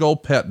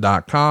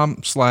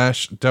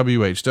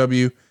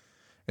solidgoldpet.com/WHW.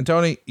 And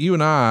Tony, you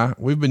and I,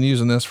 we've been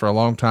using this for a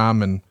long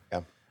time, and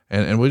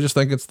we just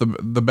think it's the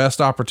best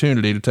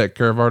opportunity to take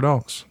care of our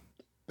dogs.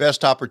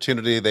 Best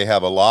opportunity. They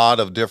have a lot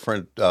of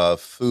different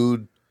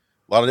food.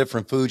 A lot of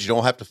different foods. You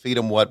don't have to feed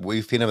them what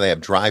we feed them. They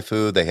have dry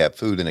food. They have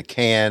food in a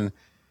can.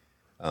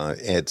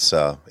 It's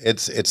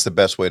the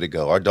best way to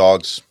go. Our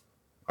dogs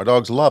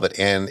love it.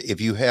 And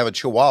if you have a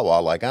Chihuahua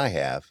like I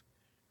have,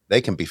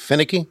 they can be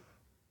finicky.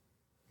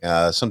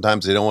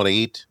 Sometimes they don't want to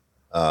eat.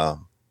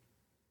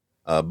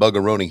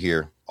 Buggeroni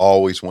here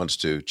always wants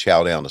to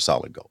chow down to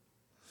Solid Gold.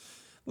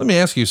 Let me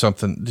ask you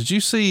something. Did you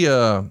see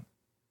all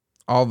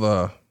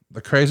the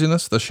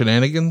craziness, the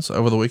shenanigans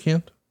over the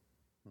weekend?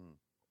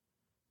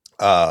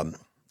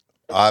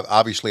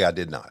 Obviously I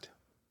did not.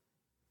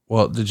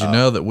 Well, did you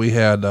know that we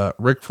had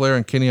Ric Flair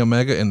and Kenny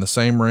Omega in the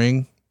same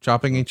ring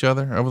chopping each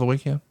other over the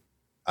weekend?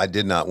 I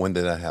did not. When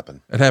did that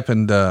happen? It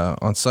happened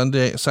on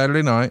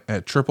Saturday night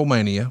at Triple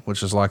Mania,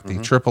 which is like the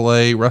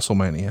AAA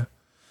WrestleMania.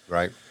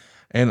 Right.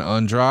 And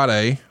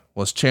Andrade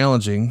was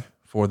challenging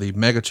for the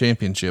Mega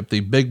Championship,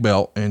 the big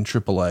belt in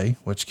AAA,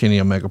 which Kenny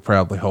Omega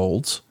proudly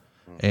holds.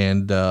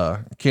 And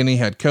Kenny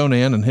had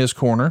Conan in his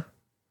corner.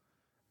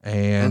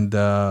 And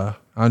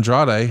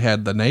Andrade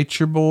had the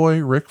Nature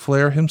Boy, Ric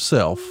Flair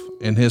himself,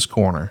 in his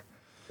corner.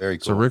 Very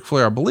cool. So Ric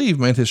Flair, I believe,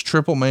 made his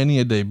Triple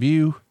Mania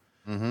debut.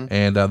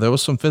 And there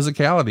was some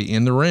physicality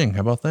in the ring.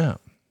 How about that?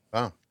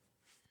 Wow.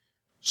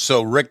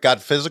 So Rick got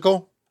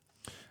physical?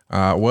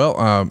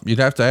 You'd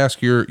have to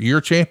ask your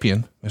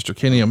champion, Mr.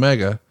 Kenny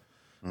Omega,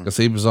 because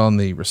he was on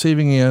the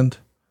receiving end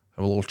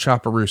of a little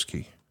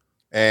chopperooski.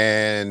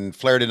 And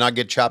Flair did not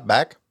get chopped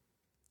back?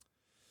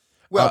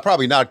 Well,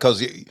 probably not,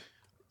 because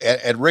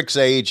at Rick's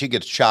age, he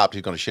gets chopped,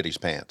 he's going to shit his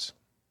pants.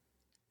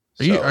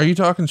 Are you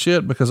talking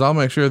shit? Because I'll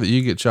make sure that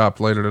you get chopped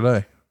later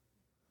today.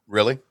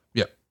 Really?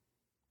 Yep.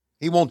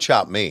 He won't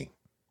chop me.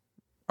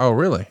 Oh,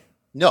 really?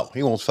 No,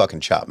 he won't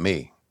fucking chop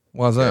me.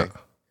 Why's that?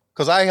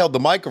 Because I held the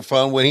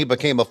microphone when he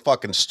became a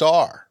fucking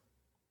star.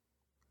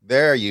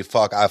 There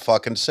I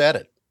fucking said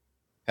it.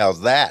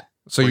 How's that?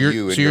 So you're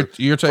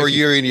taking for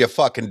you and your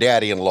fucking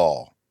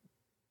daddy-in-law.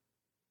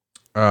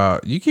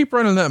 You keep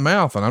running that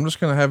mouth, and I'm just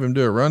going to have him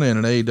do a run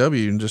in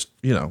AEW, and just,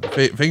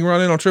 if he can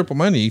run in on Triple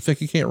Mania, you think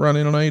he can't run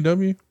in on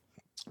AEW?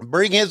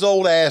 Bring his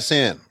old ass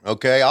in.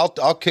 Okay.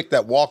 I'll kick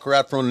that walker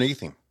out from underneath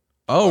him.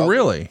 Oh,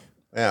 really?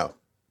 Yeah.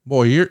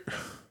 Boy, you're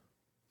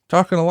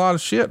talking a lot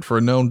of shit for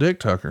a known dick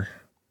tucker.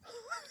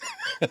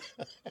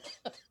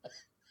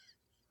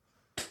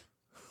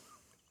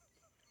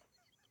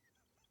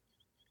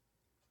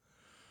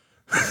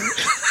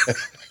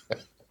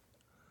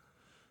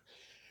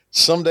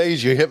 Some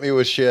days you hit me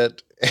with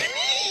shit.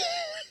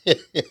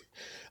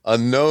 A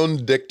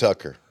known dick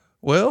tucker.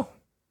 Well,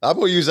 I'm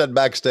going to use that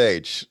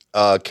backstage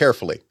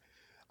carefully.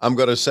 I'm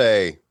going to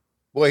say,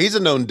 boy, he's a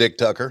known dick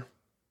tucker.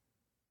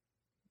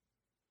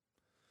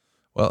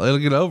 Well, it'll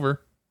get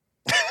over.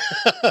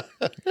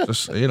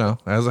 Just,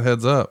 as a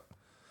heads up.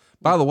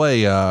 By the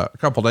way, a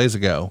couple days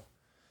ago,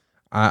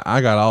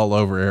 I got all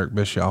over Eric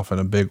Bischoff in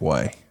a big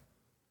way.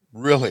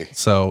 Really?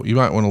 So you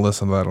might want to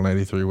listen to that on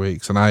 83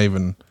 Weeks. And I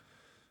even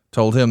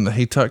told him that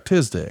he tucked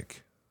his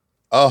dick.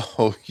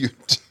 Oh, you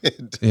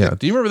did? Yeah.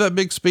 Do you remember that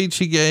big speech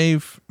he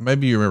gave?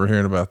 Maybe you remember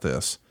hearing about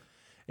this.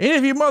 Any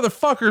of you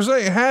motherfuckers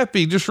ain't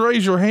happy, just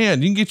raise your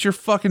hand. You can get your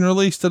fucking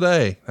release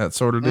today. That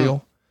sort of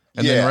deal.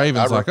 And then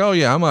Raven's like, oh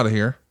yeah, I'm out of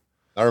here.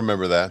 I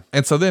remember that.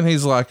 And so then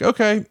he's like,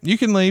 okay, you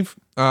can leave,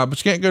 but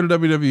you can't go to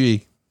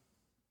WWE.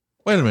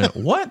 Wait a minute.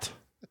 What?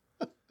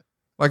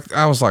 Like,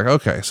 I was like,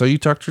 okay, so you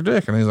tucked your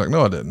dick. And he's like,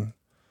 no, I didn't.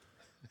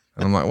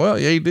 And I'm like, well,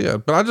 yeah, he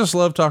did. But I just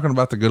love talking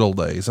about the good old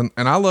days. And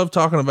I love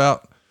talking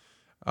about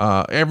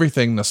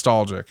everything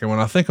nostalgic. And when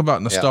I think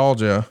about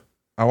nostalgia,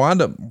 I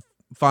wind up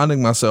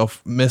finding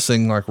myself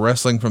missing like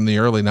wrestling from the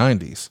early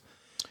 90s.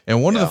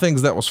 And one of the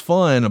things that was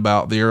fun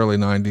about the early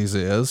 90s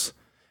is,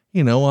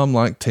 you know, I'm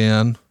like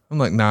 10, I'm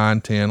like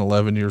 9, 10,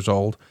 11 years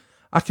old.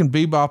 I can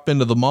bebop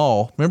into the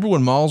mall. Remember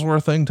when malls were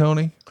a thing,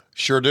 Tony?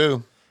 Sure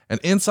do. And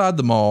inside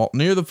the mall,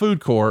 near the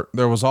food court,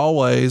 there was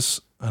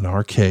always an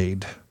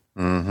arcade.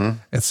 Mm-hmm.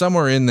 And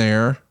somewhere in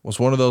there was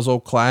one of those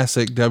old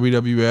classic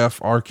WWF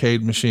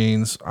arcade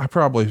machines. I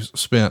probably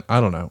spent,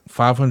 I don't know,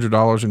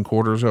 $500 in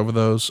quarters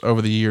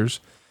over the years.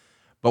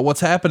 But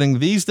what's happening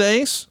these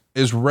days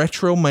is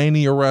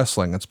Retromania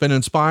Wrestling. It's been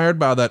inspired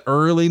by that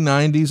early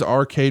 90s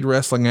arcade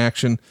wrestling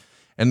action.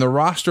 And the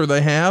roster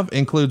they have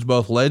includes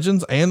both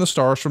legends and the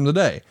stars from the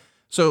day.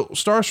 So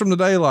stars from the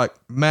day like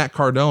Matt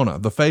Cardona,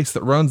 the face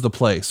that runs the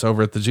place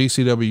over at the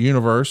GCW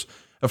universe.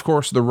 Of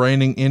course, the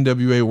reigning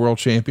NWA world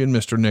champion,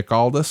 Mr. Nick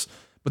Aldis.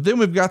 But then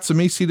we've got some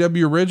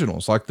ECW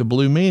originals like the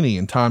Blue Meanie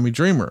and Tommy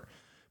Dreamer.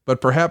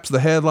 But perhaps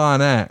the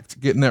headline act,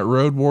 getting that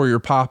Road Warrior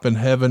pop in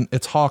heaven,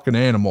 it's Hawk and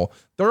Animal.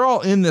 They're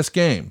all in this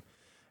game.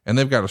 And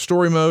they've got a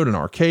story mode, an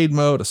arcade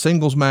mode, a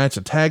singles match,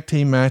 a tag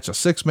team match, a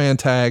 6-man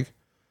tag.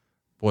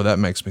 Boy, that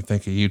makes me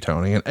think of you,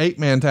 Tony. An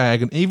 8-man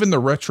tag, and even the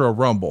Retro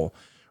Rumble.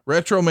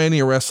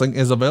 Retromania Wrestling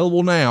is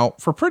available now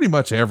for pretty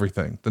much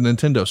everything. The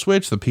Nintendo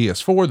Switch, the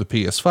PS4, the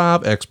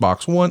PS5,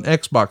 Xbox One,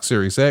 Xbox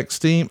Series X,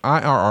 Steam,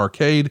 IR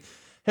Arcade.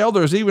 Hell,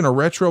 there's even a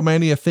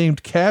Retromania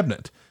themed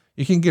cabinet.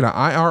 You can get an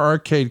IR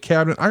Arcade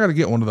cabinet. I got to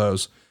get one of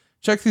those.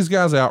 Check these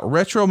guys out,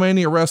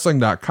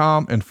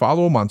 retromaniawrestling.com, and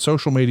follow them on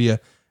social media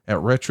at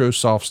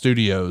RetroSoft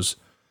Studios.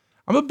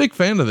 I'm a big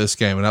fan of this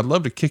game, and I'd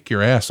love to kick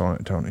your ass on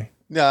it, Tony.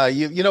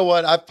 You know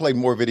what? I've played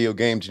more video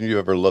games than you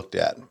ever looked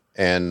at.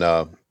 And,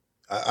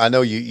 I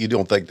know you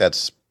don't think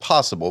that's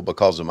possible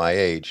because of my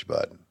age,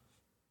 but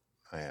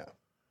I am.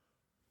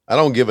 I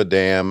don't give a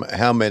damn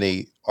how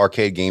many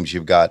arcade games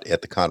you've got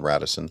at the Con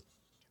Radisson.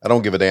 I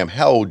don't give a damn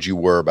how old you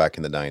were back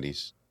in the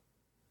 90s.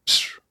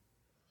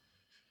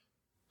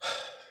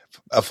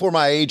 For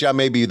my age, I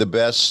may be the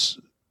best.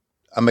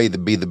 I may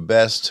be the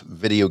best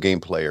video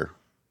game player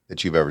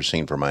that you've ever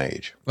seen for my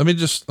age. Let me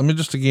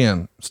just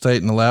again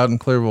state in a loud and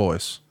clear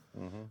voice,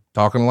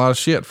 talking a lot of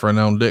shit for a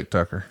known Dick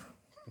Tucker.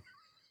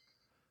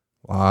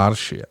 A lot of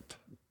shit.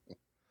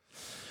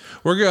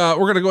 We're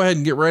going to go ahead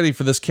and get ready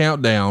for this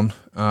countdown.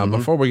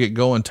 Before we get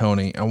going,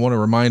 Tony, I want to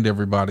remind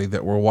everybody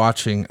that we're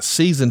watching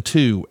season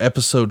 2,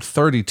 episode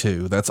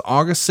 32. That's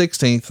August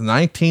 16th,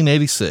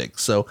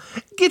 1986. So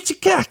get your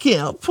cock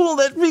out, pull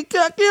that big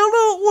cock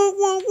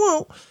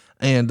out.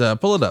 And,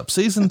 pull it up.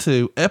 Season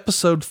 2,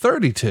 episode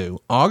 32,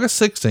 August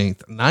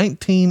 16th,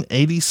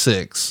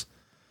 1986.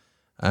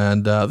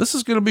 And, this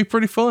is going to be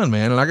pretty fun,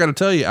 man. And I got to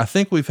tell you, I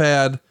think we've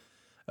had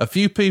a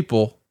few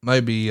people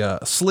maybe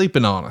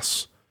sleeping on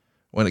us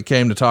when it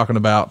came to talking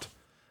about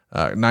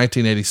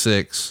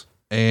 1986.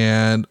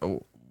 And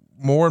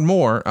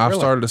more, I've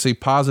started to see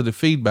positive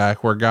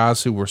feedback where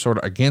guys who were sort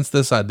of against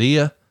this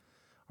idea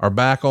are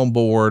back on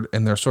board,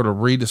 and they're sort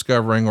of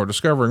rediscovering or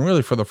discovering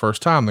really for the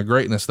first time the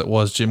greatness that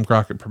was Jim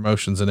Crockett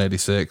Promotions in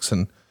 86.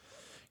 And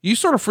you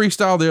sort of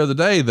freestyled the other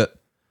day that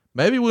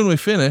maybe when we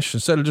finish,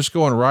 instead of just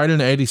going right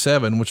into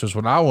 87, which is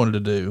what I wanted to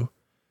do,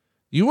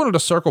 you wanted to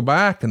circle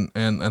back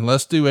and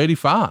let's do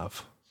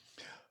 85.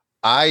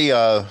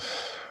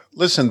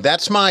 Listen,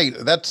 that's my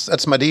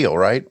deal,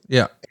 right?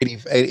 Yeah.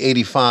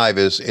 85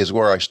 is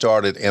where I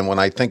started. And when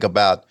I think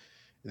about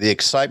the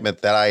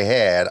excitement that I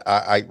had,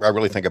 I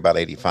really think about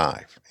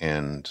 85.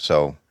 And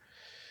so,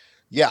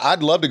 yeah,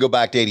 I'd love to go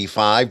back to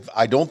 85.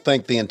 I don't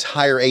think the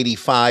entire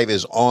 85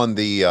 is on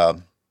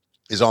the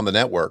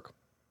network.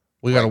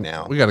 We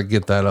gotta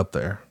get that up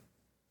there.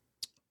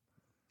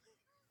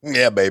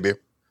 Yeah, baby.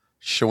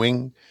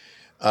 Shwing.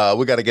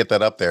 We got to get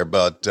that up there,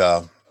 but,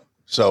 yeah,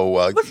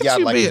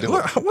 I'd like to do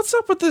it. What's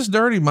up with this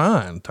dirty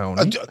mind,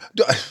 Tony?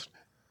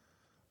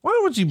 Why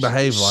would you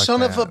behave like that?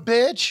 Son of a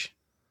bitch.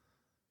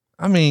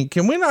 I mean,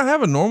 can we not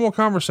have a normal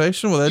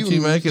conversation without you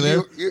making it?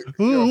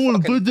 I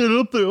want to put that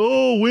up there.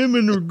 Oh,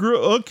 women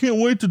are I can't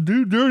wait to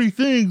do dirty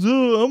things.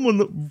 Oh, I'm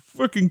a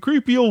fucking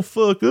creepy old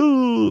fuck.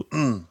 Oh,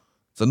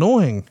 It's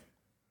annoying.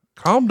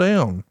 Calm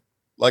down.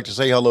 Like to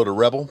say hello to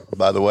Rebel,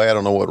 by the way. I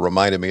don't know what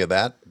reminded me of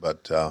that,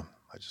 but I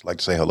just like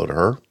to say hello to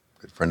her.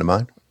 Good friend of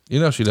mine. You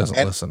know she doesn't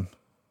listen.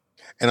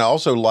 And I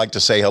also like to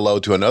say hello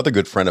to another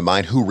good friend of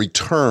mine who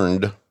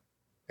returned,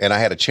 and I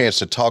had a chance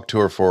to talk to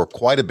her for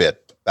quite a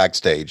bit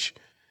backstage,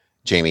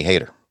 Jamie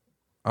Hayter.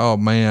 Oh,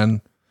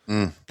 man.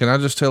 Can I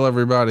just tell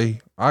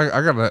everybody, I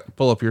got to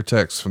pull up your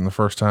texts from the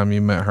first time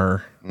you met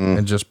her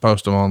and just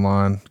post them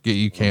online, get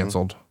you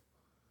canceled.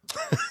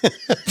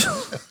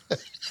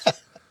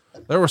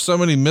 There were so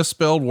many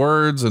misspelled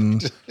words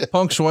and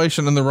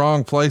punctuation in the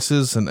wrong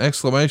places and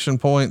exclamation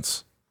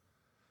points.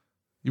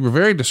 You were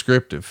very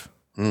descriptive.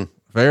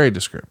 Very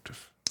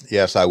descriptive.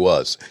 Yes, I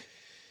was.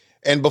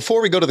 And before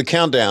we go to the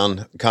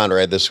countdown,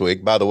 Conrad, this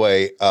week, by the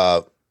way,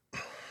 I'm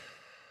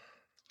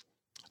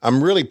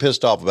really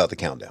pissed off about the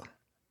countdown.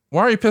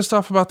 Why are you pissed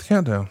off about the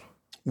countdown?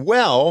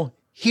 Well,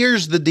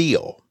 here's the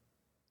deal.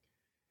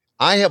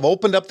 I have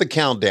opened up the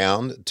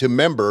countdown to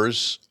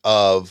members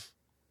of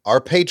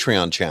our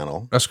Patreon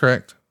channel. That's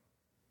correct.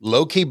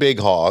 Low Key Big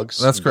Hogs.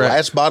 That's correct.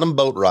 Glass Bottom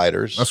Boat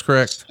Riders. That's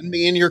correct. Send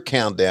me in your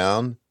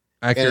countdown.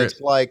 Accurate. And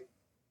it's like,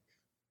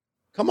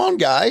 come on,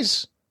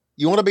 guys.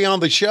 You want to be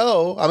on the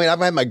show? I mean, I've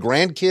had my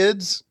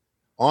grandkids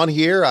on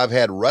here. I've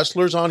had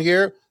wrestlers on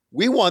here.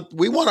 We want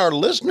our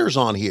listeners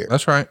on here.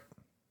 That's right.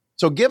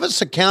 So give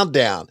us a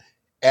countdown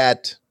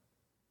at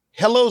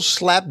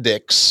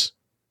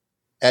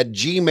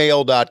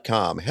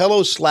helloslapdicks@gmail.com.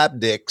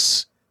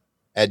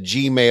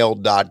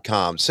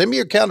 helloslapdicks@gmail.com. Send me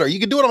your calendar. You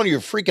can do it on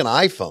your freaking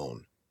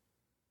iPhone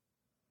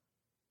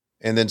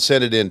and then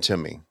send it in to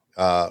me.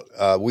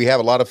 We have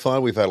a lot of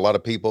fun. We've had a lot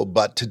of people,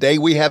 but today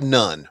we have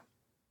none.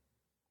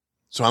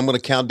 So I'm going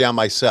to count down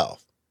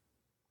myself.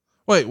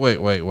 Wait.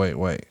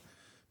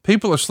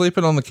 People are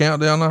sleeping on the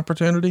countdown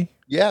opportunity?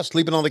 Yeah,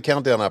 sleeping on the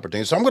countdown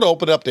opportunity. So I'm going to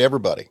open it up to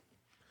everybody.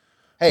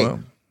 Hey,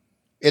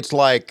 it's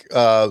like,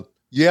 I'm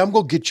going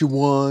to get you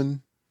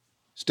one.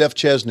 Steph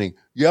Chesney.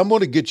 Yeah, I'm going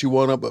to get you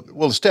one up.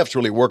 Well, Steph's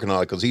really working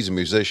on it because he's a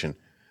musician.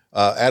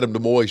 Adam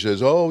DeMoy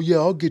says, oh, yeah,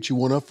 I'll get you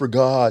one. I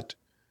forgot.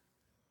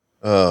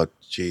 Oh,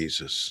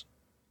 Jesus.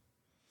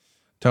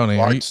 Tony.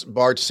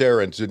 Bart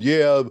Sarin said,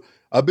 yeah,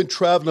 I've been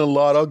traveling a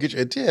lot. I'll get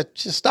you.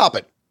 Just stop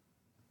it.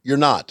 You're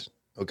not.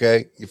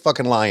 Okay. You're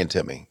fucking lying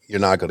to me.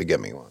 You're not going to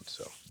get me one.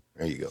 So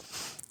there you go.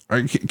 All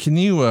right. Can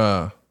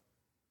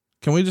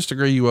we just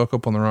agree you woke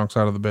up on the wrong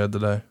side of the bed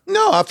today?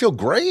 No, I feel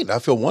great. I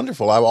feel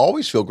wonderful. I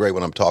always feel great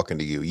when I'm talking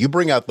to you. You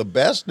bring out the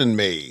best in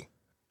me.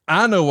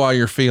 I know why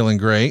you're feeling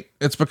great.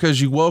 It's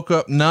because you woke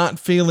up not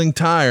feeling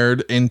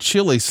tired and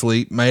chilly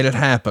sleep made it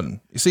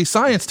happen. You see,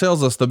 science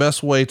tells us the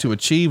best way to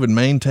achieve and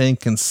maintain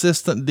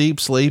consistent deep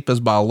sleep is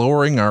by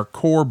lowering our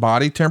core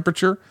body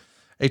temperature.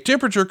 A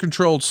temperature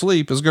controlled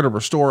sleep is going to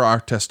restore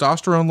our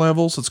testosterone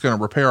levels. It's going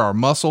to repair our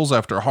muscles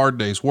after a hard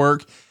day's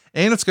work,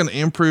 and it's going to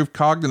improve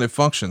cognitive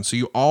function. So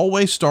you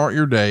always start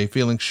your day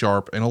feeling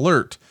sharp and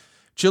alert.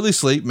 Chili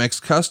Sleep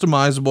makes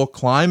customizable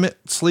climate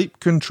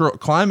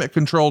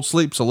controlled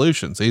sleep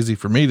solutions, easy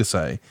for me to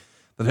say,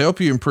 that help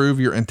you improve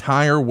your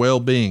entire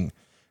well-being.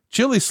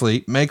 Chili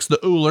Sleep makes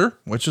the Ooler,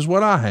 which is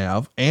what I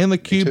have, and the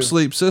Cube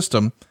Sleep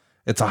system.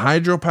 It's a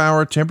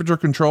hydro-powered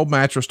temperature-controlled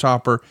mattress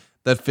topper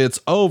that fits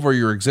over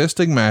your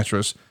existing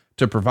mattress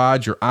to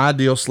provide your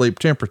ideal sleep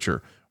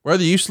temperature.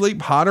 Whether you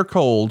sleep hot or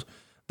cold,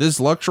 this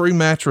luxury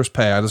mattress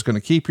pad is going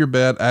to keep your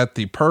bed at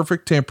the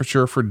perfect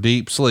temperature for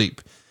deep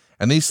sleep.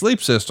 And these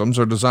sleep systems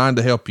are designed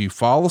to help you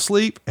fall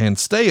asleep and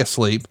stay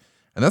asleep.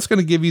 And that's going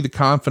to give you the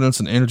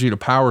confidence and energy to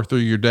power through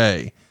your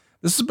day.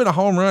 This has been a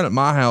home run at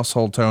my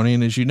household, Tony.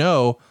 And as you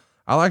know,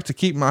 I like to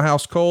keep my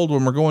house cold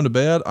when we're going to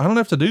bed. I don't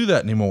have to do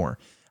that anymore.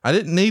 I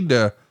didn't need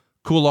to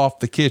cool off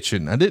the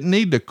kitchen. I didn't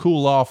need to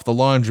cool off the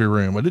laundry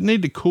room. I didn't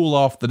need to cool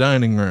off the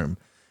dining room.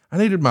 I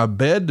needed my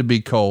bed to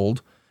be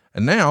cold.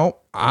 And now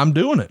I'm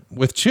doing it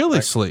with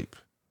Chili Sleep.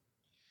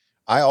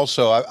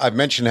 I've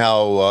mentioned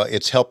how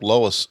it's helped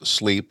Lois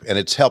sleep and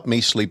it's helped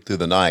me sleep through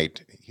the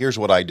night. Here's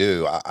what I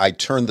do. I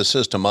turn the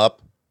system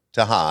up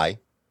to high,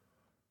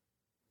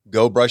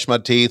 go brush my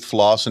teeth,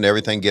 floss and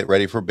everything, get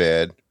ready for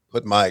bed,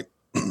 put my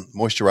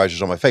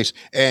moisturizers on my face.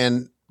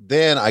 And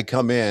then I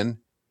come in,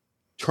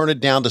 turn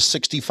it down to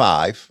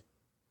 65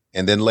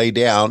 and then lay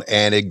down,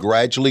 and it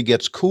gradually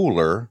gets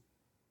cooler,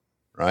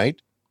 right?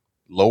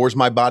 Lowers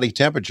my body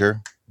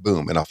temperature,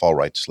 boom, and I fall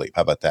right to sleep.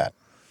 How about that?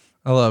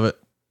 I love it.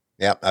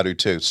 Yeah, I do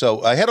too.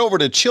 So head over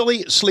to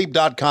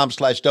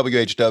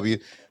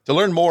chilisleep.com/WHW to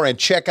learn more and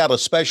check out a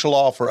special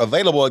offer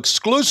available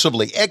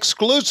exclusively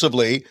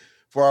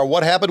for our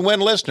What Happened When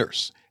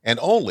listeners, and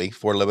only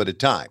for a limited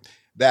time.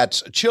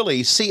 That's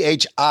Chili,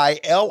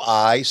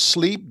 CHILI,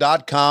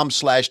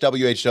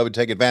 sleep.com/WHW.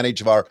 Take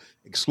advantage of our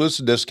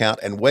exclusive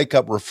discount and wake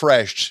up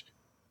refreshed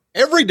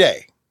every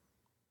day.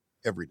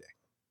 Every day.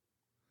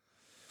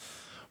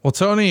 Well,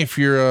 Tony, if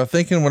you're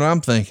thinking what I'm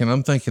thinking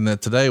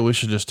that today we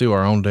should just do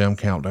our own damn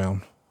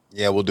countdown.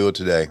 Yeah, we'll do it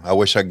today. I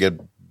wish I could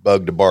get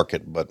Bug to bark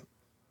it, but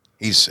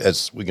he's,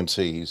 as we can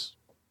see, he's.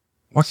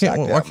 Why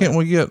can't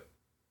we get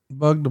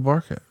Bug to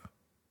bark it?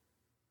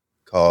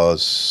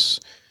 Because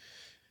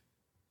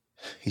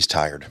he's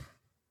tired.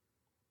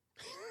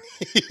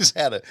 He's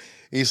had a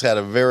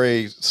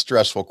very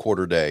stressful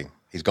quarter day.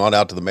 He's gone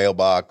out to the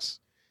mailbox.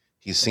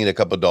 He's seen a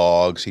couple of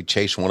dogs. He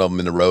chased one of them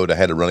in the road. I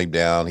had to run him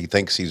down. He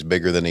thinks he's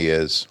bigger than he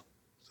is.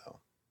 So,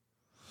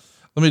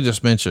 let me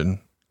just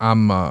mention,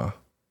 I'm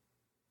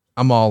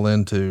all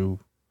into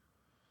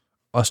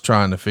us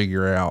trying to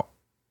figure out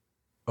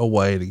a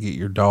way to get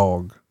your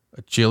dog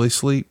a Chili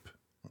Sleep.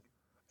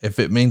 If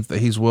it means that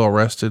he's well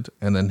rested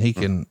and then he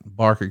can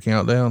bark a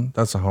countdown,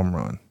 that's a home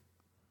run.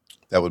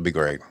 That would be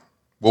great.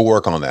 We'll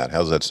work on that.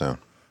 How's that sound?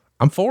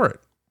 I'm for it.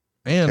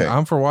 And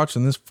I'm for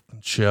watching this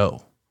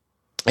show.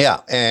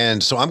 Yeah.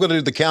 And so I'm going to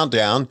do the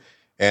countdown,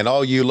 and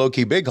all you Low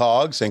Key Big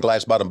Hogs and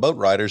Glass Bottom Boat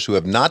Riders who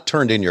have not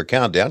turned in your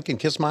countdown can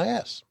kiss my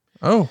ass.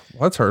 Oh,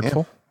 that's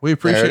hurtful. Yeah. We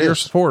appreciate your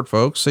support,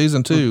 folks.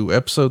 Season 2,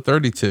 episode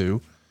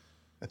 32.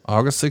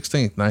 August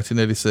 16th,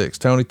 1986.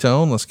 Tony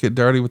Tone, let's get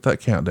dirty with that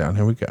countdown.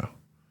 Here we go.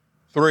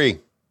 3,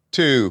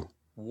 2,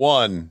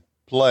 1,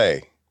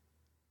 play.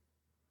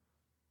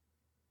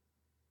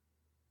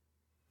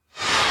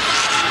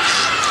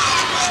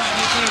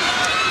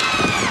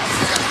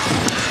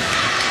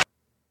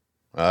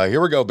 Here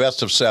we go.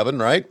 Best of 7,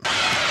 right?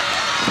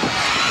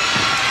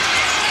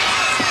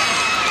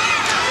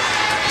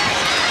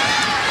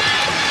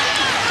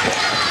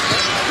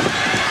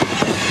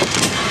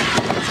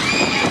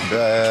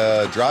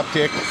 Drop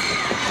kick.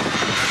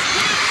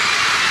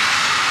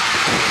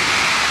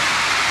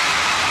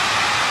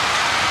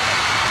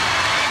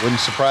 Wouldn't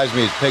surprise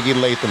me if Peggy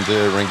Latham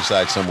to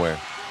ringside somewhere.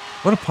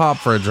 What a pop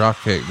for a drop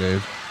kick,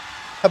 dude.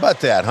 How about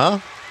that, huh?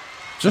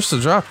 Just a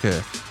drop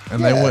kick.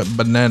 And they went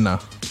banana.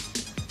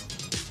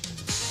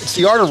 It's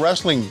the art of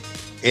wrestling.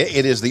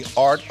 It is the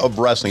art of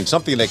wrestling.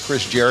 Something that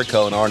Chris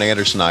Jericho and Arn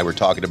Anderson and I were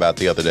talking about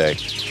the other day.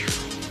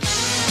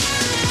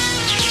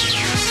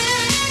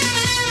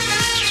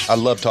 I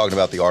love talking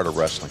about the art of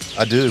wrestling.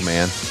 I do,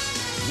 man.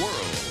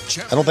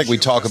 I don't think we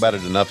talk about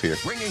it enough here.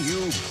 Bringing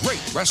you great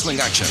wrestling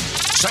action.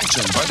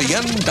 Sanctioned by the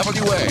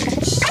NWA,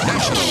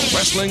 National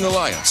Wrestling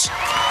Alliance.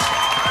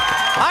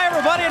 Hi,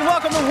 everybody, and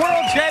welcome to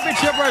World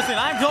Championship Wrestling.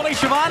 I'm Tony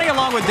Schiavone,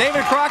 along with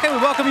David Crockett. We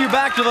welcome you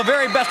back to the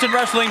very best in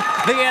wrestling,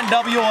 the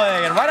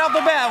NWA. And right off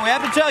the bat, we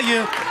have to tell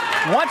you,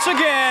 once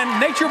again,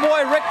 Nature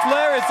Boy Ric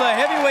Flair is the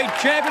heavyweight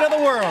champion of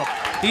the world.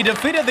 He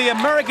defeated the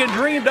American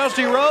Dream,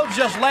 Dusty Rhodes,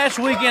 just last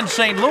week in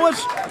St. Louis.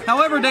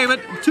 However,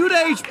 David, 2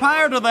 days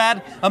prior to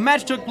that, a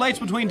match took place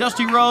between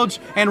Dusty Rhodes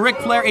and Ric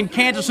Flair in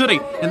Kansas City,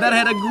 and that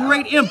had a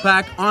great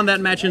impact on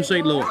that match in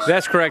St. Louis.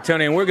 That's correct,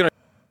 Tony, and we're going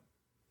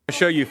to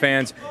show you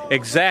fans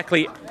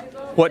exactly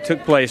what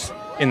took place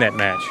in that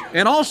match.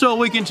 And also,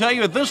 we can tell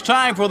you at this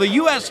time for the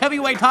U.S.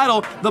 heavyweight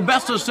title, the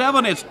best of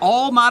 7, it's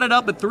all knotted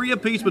up at 3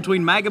 apiece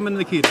between Magnum and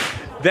Nikita.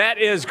 That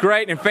is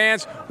great, and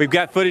fans, we've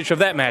got footage of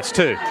that match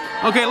too.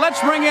 Okay, let's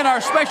bring in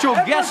our special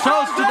guest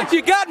host.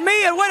 You got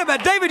me, and wait a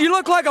minute, David, you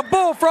look like a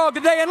bullfrog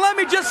today, and let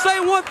me just say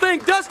one thing,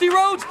 Dusty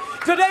Rhodes,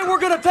 today we're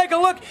going to take a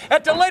look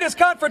at the latest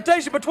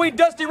confrontation between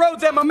Dusty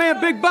Rhodes and my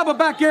man Big Bubba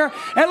back here,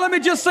 and let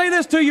me just say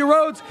this to you,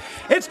 Rhodes,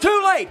 it's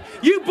too late,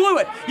 you blew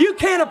it, you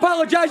can't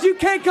apologize, you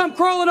can't come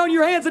crawling on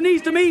your hands and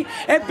knees to me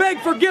and beg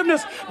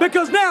forgiveness,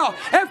 because now,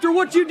 after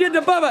what you did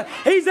to Bubba,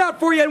 he's out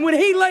for you, and when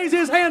he lays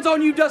his hands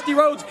on you, Dusty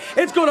Rhodes,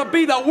 it's going to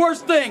be the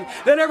worst thing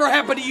that ever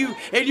happened to you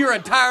in your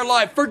entire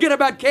life. Forget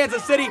about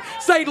Kansas City,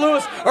 St.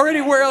 Louis, or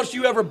anywhere else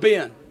you ever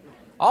been.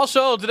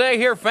 Also today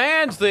here,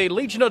 fans, the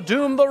Legion of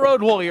Doom, the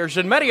Road Warriors,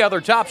 and many other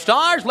top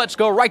stars. Let's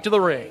go right to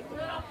the ring.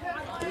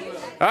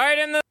 All right,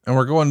 and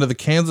we're going to the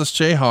Kansas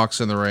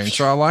Jayhawks in the ring.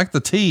 So I like the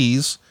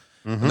tease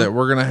that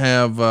we're going to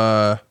have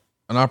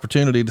an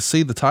opportunity to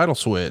see the title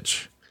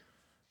switch.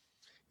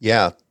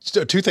 Yeah.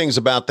 So 2 things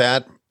about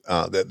that.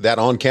 That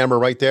on camera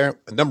right there.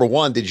 Number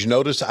 1, did you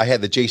notice I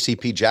had the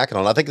JCP jacket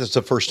on? I think it's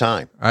the first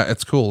time.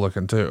 It's cool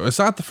looking too. It's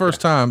not the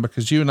first time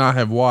because you and I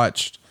have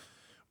watched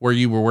where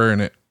you were wearing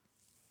it.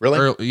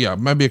 Really? Yeah,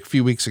 maybe a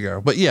few weeks ago.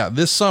 But yeah,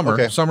 this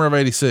summer, summer of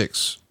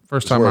 86,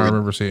 first time I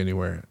remember seeing you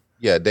wear it.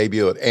 Yeah,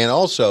 debut it. And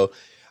also,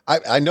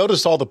 I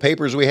noticed all the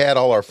papers we had,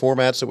 all our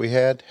formats that we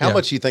had. How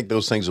much do you think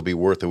those things would be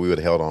worth that we would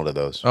have held on to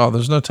those? Oh,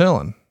 there's no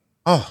telling.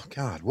 Oh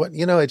God, what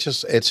it's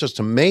just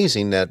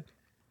amazing that.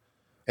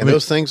 And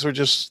those things were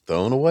just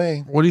thrown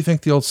away. What do you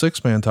think the old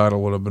 6-man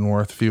title would have been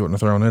worth if you wouldn't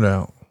have thrown it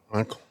out?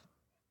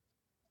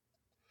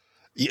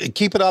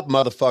 Keep it up,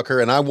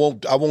 motherfucker, and I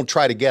won't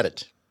try to get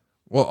it.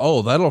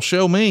 Well, that'll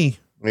show me.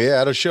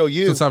 Yeah, it'll show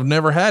you. Since I've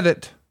never had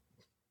it.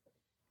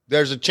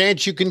 There's a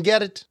chance you can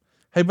get it.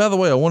 Hey, by the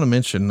way, I want to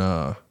mention,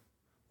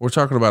 we're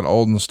talking about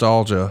old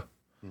nostalgia,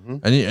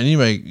 and you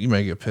may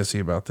get pissy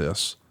about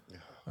this.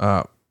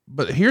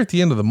 But here at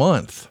the end of the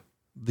month,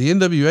 the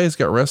NWA's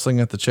got Wrestling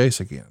at the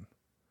Chase again.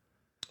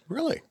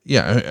 Really?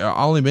 Yeah.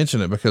 I only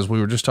mention it because we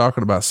were just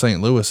talking about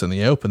St. Louis in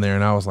the open there.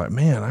 And I was like,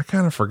 man, I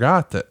kind of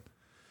forgot that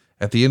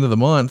at the end of the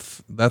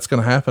month, that's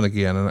going to happen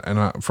again.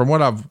 And from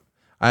what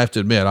I have to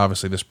admit,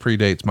 obviously this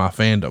predates my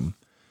fandom,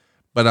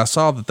 but I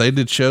saw that they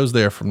did shows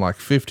there from like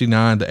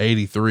 59 to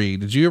 83.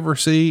 Did you ever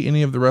see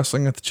any of the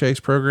Wrestling at the Chase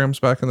programs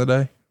back in the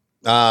day?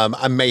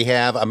 I may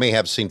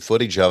have seen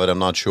footage of it. I'm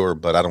not sure,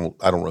 but I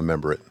don't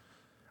remember it.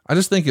 I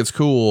just think it's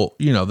cool,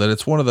 that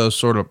it's one of those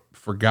sort of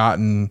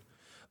forgotten.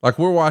 Like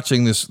we're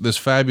watching this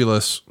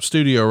fabulous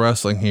studio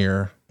wrestling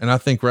here. And I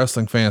think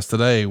wrestling fans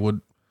today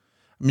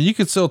you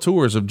could sell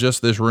tours of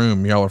just this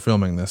room y'all are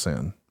filming this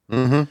in.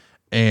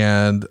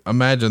 And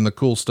imagine the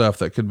cool stuff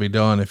that could be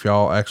done if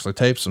y'all actually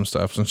tape some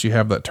stuff, since you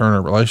have that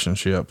Turner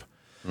relationship.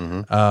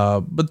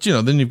 But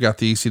then you've got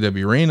the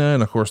ECW arena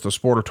and of course the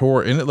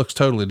Sportatorium, and it looks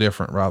totally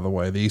different, by the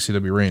way, the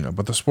ECW arena,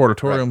 but the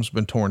Sportatorium's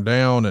been torn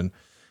down and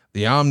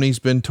the Omni's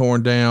been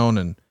torn down.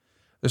 And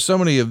there's so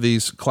many of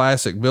these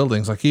classic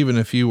buildings. Like even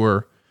if you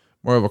were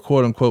more of a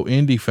quote unquote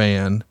indie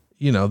fan,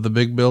 the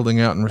big building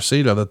out in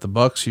Reseda that the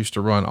Bucks used to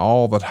run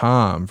all the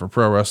time for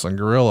Pro Wrestling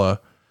Guerrilla,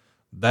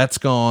 that's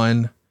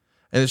gone.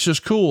 And it's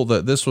just cool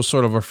that this was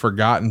sort of a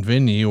forgotten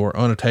venue or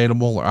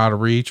unattainable or out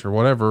of reach or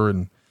whatever.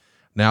 And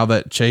now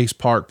that Chase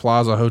Park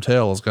Plaza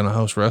Hotel is going to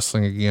host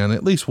wrestling again,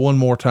 at least one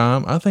more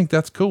time. I think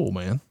that's cool,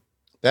 man.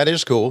 That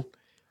is cool.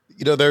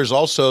 You know, there's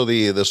also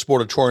the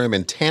Sportatorium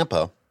in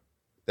Tampa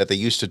that they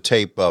used to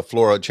tape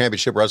Florida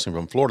Championship Wrestling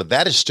from Florida.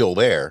 That is still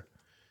there,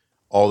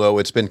 although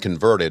it's been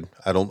converted.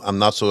 I'm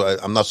not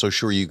so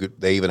sure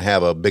they even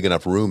have a big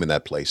enough room in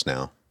that place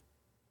now.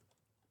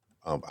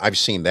 I've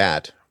seen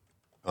that.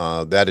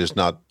 That is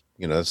not,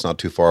 that's not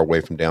too far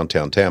away from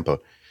downtown Tampa.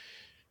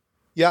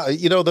 Yeah,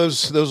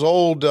 those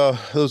old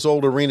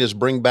arenas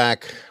bring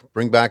back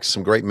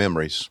some great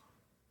memories.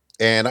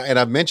 And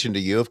I've mentioned to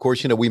you, of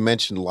course, we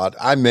mentioned a lot.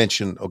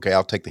 Okay,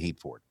 I'll take the heat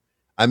for it.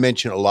 I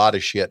mentioned a lot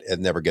of shit that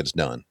never gets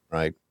done,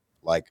 right?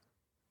 Like,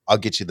 I'll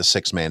get you the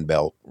 6-man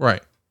belt.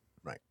 Right.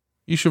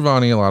 You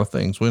Schiavone a lot of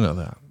things. We know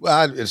that.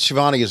 Well,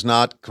 Schiavone is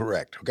not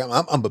correct. Okay,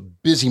 I'm a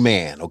busy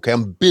man. Okay,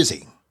 I'm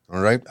busy.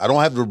 All right. I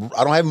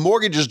don't have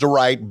mortgages to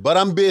write, but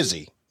I'm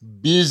busy.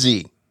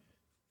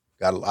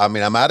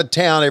 I'm out of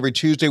town every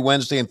Tuesday,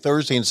 Wednesday, and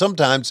Thursday, and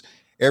sometimes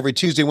every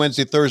Tuesday,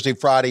 Wednesday, Thursday,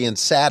 Friday, and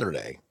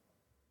Saturday.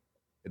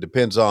 It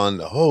depends on,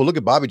 look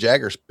at Bobby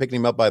Jagger's picking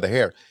him up by the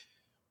hair.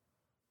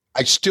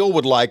 I still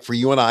would like for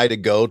you and I to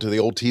go to the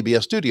old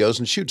TBS studios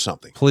and shoot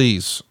something.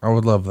 Please. I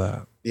would love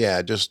that.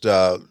 Yeah, just,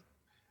 I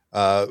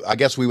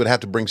guess we would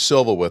have to bring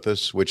Silva with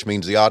us, which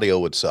means the audio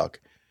would suck.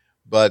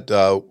 But,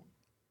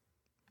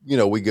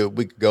 we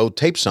could go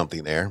tape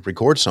something there,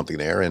 record something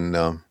there, and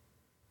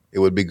it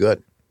would be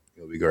good.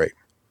 It would be great.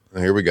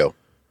 Here we go.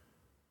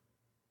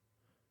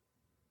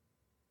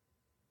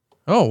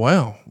 Oh,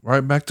 wow.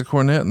 Right back to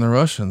Cornette and the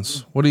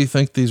Russians. What do you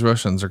think these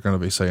Russians are going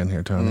to be saying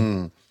here,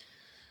 Tony?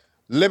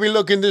 Let me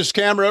look in this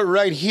camera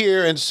right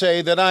here and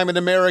say that I'm an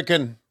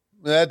American.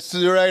 That's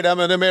right. I'm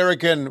an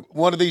American.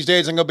 One of these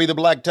days I'm going to be the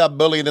blacktop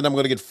bully, and then I'm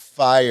going to get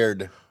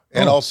fired.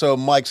 And also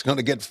Mike's going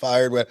to get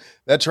fired.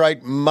 That's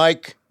right.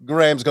 Mike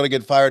Graham's going to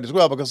get fired as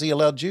well because he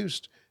allowed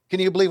juice. Can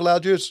you believe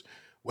allowed juice?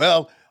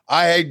 Well,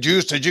 I hate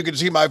juice. As you can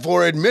see my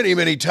forehead many,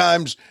 many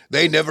times.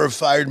 They never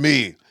fired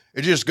me.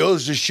 It just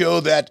goes to show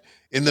that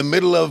in the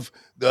middle of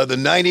the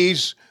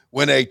 90s,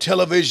 when a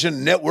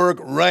television network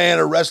ran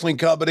a wrestling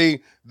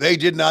company, they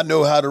did not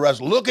know how to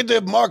wrestle. Look at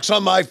the marks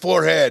on my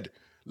forehead.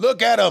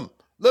 Look at them.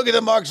 Look at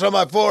the marks on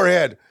my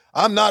forehead.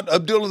 I'm not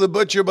Abdullah the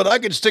Butcher, but I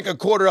could stick a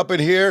quarter up in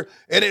here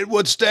and it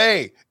would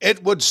stay.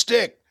 It would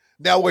stick.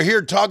 Now we're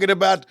here talking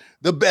about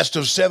the best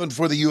of 7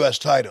 for the U.S.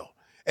 title.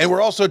 And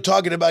we're also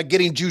talking about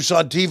getting juice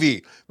on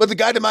TV. But the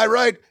guy to my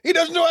right, he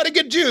doesn't know how to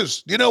get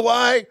juice. You know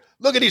why?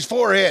 Look at his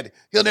forehead.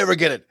 He'll never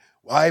get it.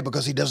 Why?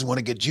 Because he doesn't want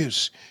to get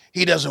juice.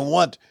 He doesn't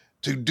want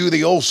to do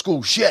the old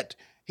school shit.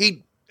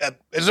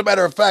 As a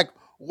matter of fact,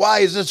 why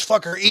is this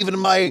fucker even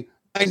my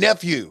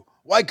nephew?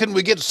 Why couldn't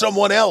we get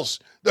someone else?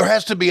 There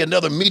has to be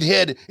another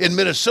meathead in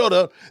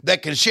Minnesota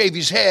that can shave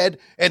his head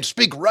and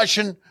speak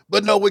Russian.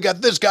 But no, we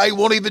got this guy who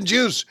won't even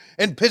juice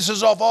and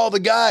pisses off all the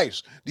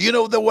guys. Do you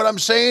know what I'm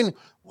saying?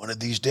 One of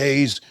these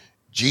days,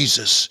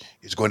 Jesus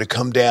is going to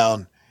come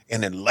down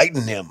and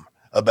enlighten him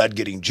about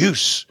getting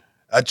juice.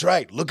 That's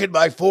right. Look at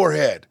my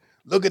forehead.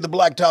 Look at the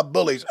blacktop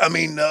bullies.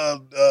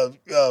 The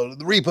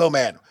Repo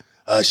Man.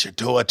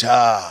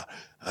 Shatoata.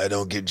 I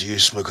don't get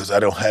juice because I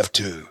don't have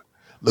to.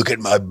 Look at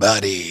my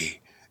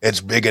body.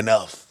 It's big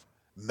enough.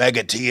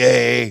 Mega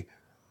TA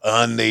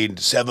on the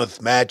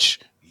 7th match,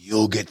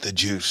 you'll get the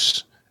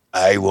juice.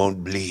 I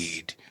won't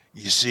bleed.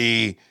 You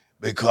see,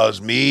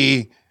 because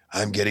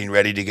I'm getting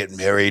ready to get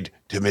married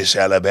to Miss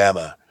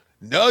Alabama.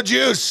 No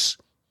juice.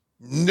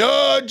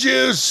 No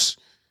juice.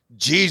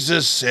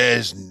 Jesus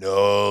says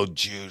no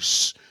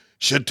juice.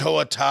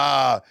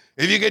 Shatoata.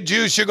 If you get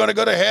juice, you're going to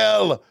go to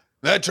hell.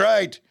 That's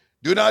right.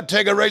 Do not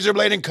take a razor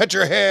blade and cut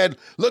your head.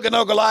 Look at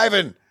Uncle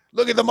Ivan.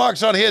 Look at the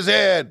marks on his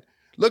head.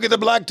 Look at the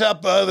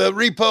blacktop, the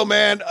Repo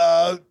Man,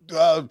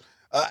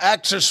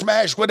 Axe or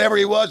Smash, whatever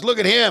he was. Look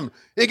at him.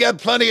 He got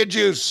plenty of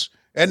juice.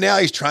 And now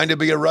he's trying to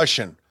be a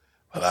Russian.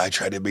 Well, I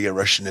try to be a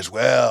Russian as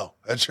well.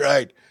 That's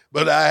right.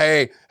 But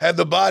I have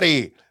the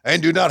body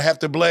and do not have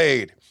the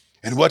blade.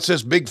 And what's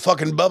this big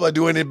fucking Bubba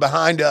doing in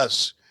behind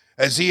us?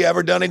 Has he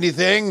ever done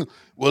anything?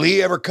 Will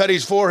he ever cut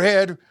his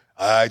forehead?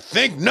 I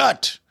think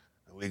not.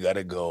 We got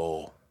to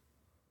go.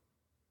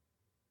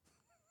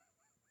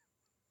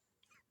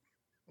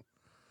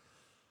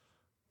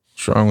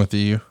 What's wrong with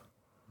you?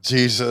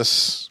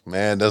 Jesus,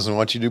 man, doesn't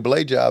want you to do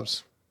blade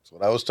jobs. That's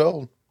what I was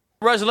told.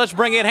 Let's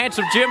bring in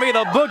handsome Jimmy,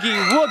 the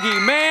Boogie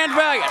Woogie Man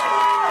Valiant.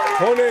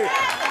 Tony,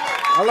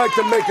 I'd like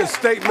to make a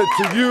statement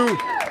to you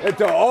and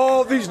to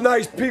all these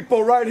nice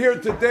people right here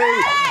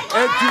today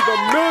and to the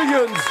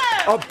millions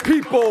of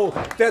people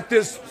that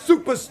this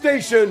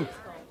superstation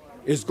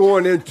is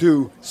going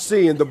into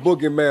seeing the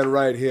boogeyman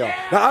right here.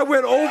 Now, I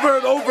went over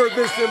and over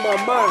this in my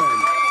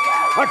mind.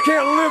 I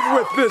can't live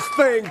with this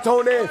thing,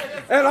 Tony,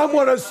 and I'm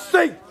going to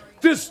state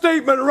this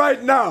statement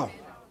right now.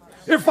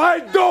 If I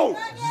don't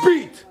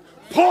beat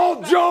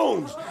Paul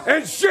Jones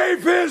and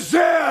shave his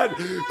head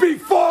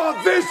before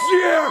this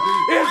year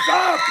is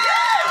up,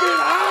 then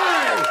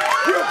I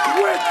will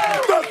quit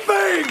the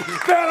thing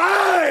that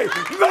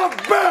the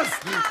best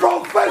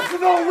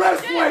professional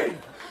wrestling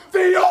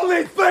the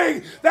only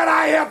thing that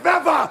I have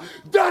ever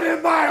done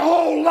in my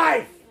whole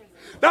life.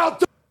 Now,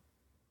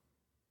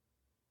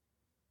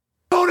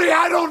 Tony,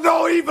 I don't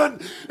know even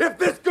if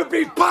this could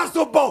be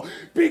possible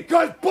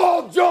because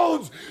Paul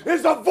Jones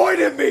is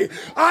avoiding me.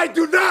 I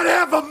do not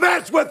have a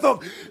match with him.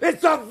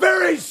 It's a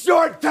very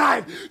short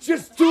time,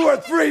 just 2 or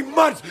 3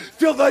 months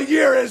till the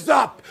year is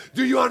up.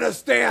 Do you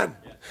understand?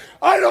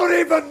 I don't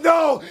even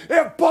know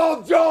if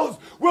Paul Jones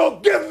will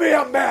give me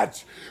a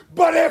match.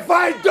 But if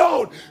I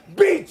don't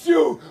beat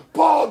you,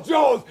 Paul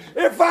Jones,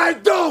 if I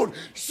don't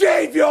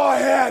shave your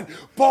head,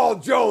 Paul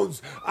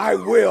Jones, I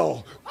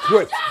will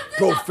quit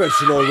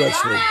professional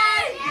wrestling.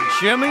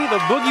 Jimmy, the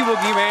Boogie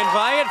Woogie Man,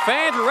 Viant.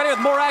 Fans, we're ready with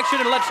more action,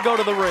 and let's go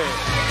to the ring.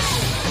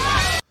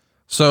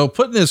 So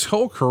putting his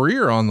whole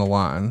career on the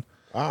line.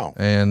 Wow.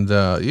 And,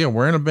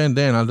 wearing a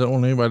bandana. I don't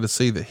want anybody to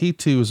see that he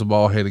too is a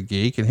bald-headed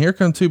geek. And here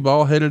come 2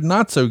 bald-headed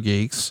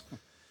not-so-geeks.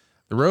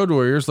 The Road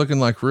Warriors, looking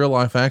like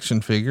real-life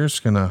action figures,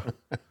 gonna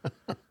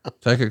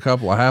take a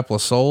couple of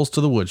hapless souls to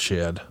the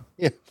woodshed.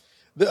 Yeah.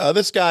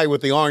 This guy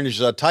with the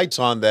orange tights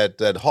on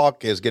that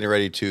Hawk is getting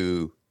ready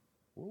to,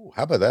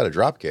 how about that? A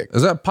drop kick.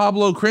 Is that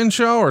Pablo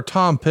Crenshaw or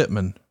Tom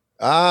Pittman?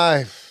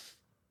 I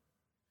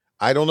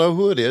don't know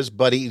who it is,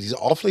 but he's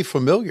awfully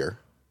familiar.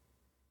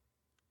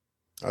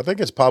 I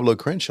think it's Pablo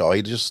Crenshaw.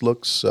 He just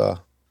looks,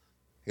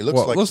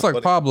 looks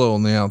like Pablo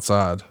on the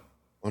outside.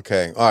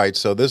 Okay. All right.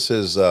 So this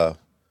is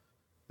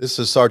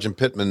Sergeant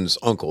Pittman's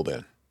uncle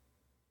then.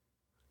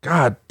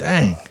 God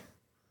dang.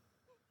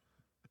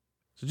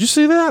 Did you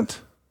see that?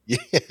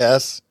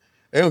 Yes.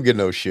 They don't get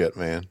no shit,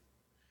 man.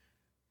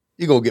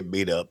 You're going to get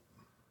beat up.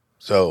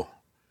 So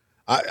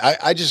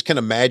I just can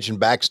imagine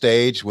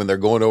backstage when they're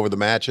going over the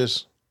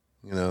matches,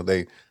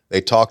 they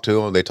talk to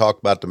him, they talk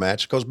about the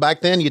match. Because back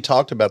then you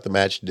talked about the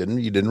match,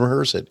 you didn't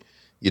rehearse it.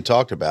 You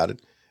talked about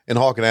it. And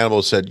Hawk and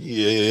Animal said,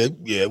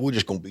 yeah, we're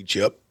just going to beat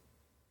you up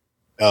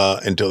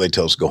until they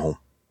tell us to go home.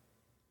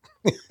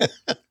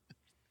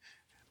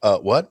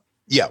 What?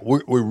 Yeah,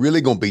 we're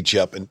really going to beat you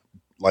up and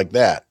like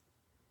that.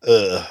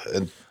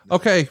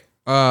 Okay.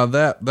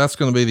 That's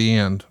going to be the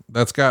end.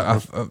 That's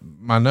got,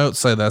 my notes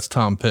say that's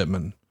Tom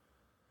Pittman.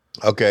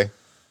 Okay.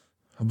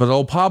 But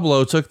old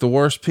Pablo took the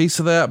worst piece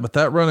of that, but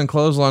that running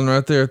clothesline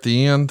right there at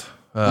the end,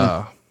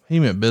 he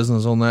meant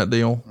business on that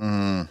deal.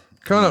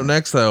 Coming up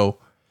next though,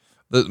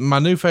 my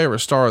new favorite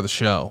star of the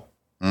show,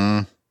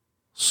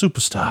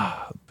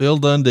 superstar Bill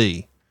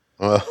Dundee,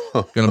 going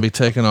to be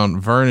taking on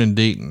Vernon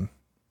Deaton.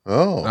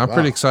 I'm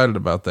pretty excited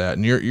about that.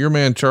 And your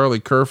man, Charlie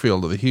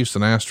Kerfield of the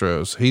Houston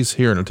Astros, he's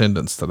here in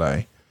attendance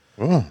today.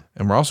 And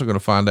we're also going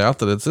to find out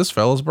that it's this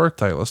fella's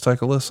birthday. Let's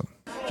take a listen.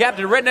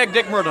 Captain Redneck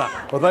Dick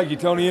Murdoch. Well, thank you,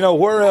 Tony.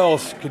 Where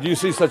else could you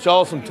see such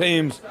awesome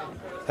teams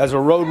as the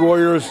Road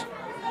Warriors?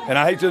 And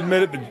I hate to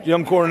admit it, but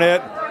Jim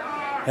Cornette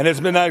and his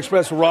Midnight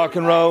Express Rock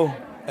and Roll,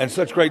 and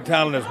such great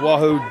talent as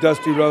Wahoo,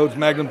 Dusty Rhodes,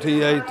 Magnum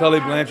TA, Tully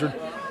Blanchard.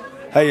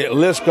 Hey,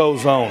 list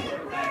goes on.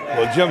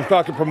 Well, Jim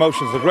Crockett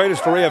Promotions, the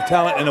greatest array of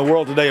talent in the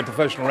world today in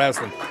professional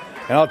wrestling.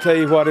 And I'll tell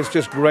you what, it's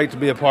just great to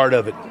be a part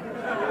of it.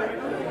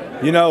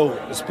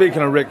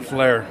 Speaking of Ric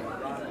Flair,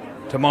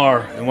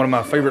 tomorrow in one of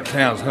my favorite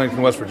towns,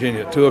 Huntington, West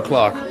Virginia, at 2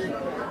 o'clock,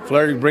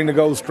 Flair, you bring the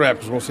gold strap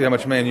because we're going to see how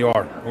much man you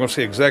are. We're going to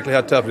see exactly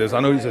how tough it is. I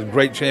know he's a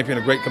great champion,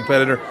 a great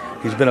competitor.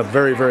 He's been a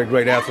very, very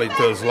great athlete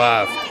to his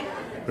life.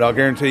 But I'll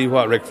guarantee you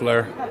what, Ric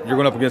Flair, you're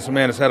going up against a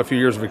man that's had a few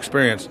years of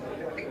experience.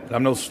 And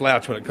I'm no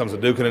slouch when it comes to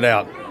duking it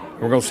out.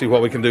 We're going to see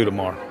what we can do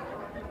tomorrow.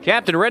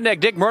 Captain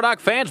Redneck Dick Murdoch,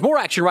 fans, more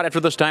action right after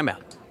this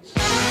timeout.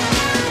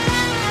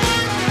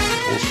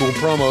 Old school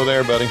promo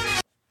there, buddy.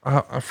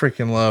 I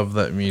freaking love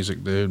that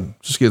music, dude.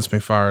 Just gets me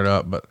fired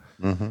up, but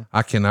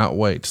I cannot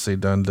wait to see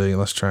Dundee.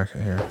 Let's track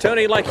it here.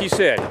 Tony, like you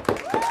said,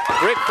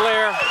 Ric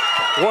Flair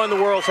won the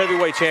World's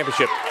Heavyweight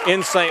Championship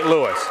in St.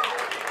 Louis,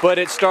 but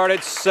it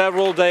started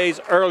several days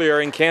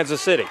earlier in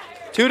Kansas City.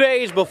 2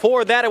 days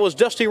before that, it was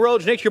Dusty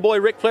Rhodes, Nature Boy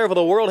Ric Flair for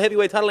the World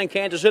Heavyweight title in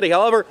Kansas City.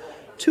 However,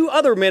 2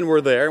 other men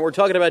were there, and we're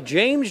talking about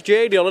James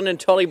J. Dillon and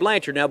Tully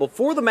Blanchard. Now,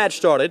 before the match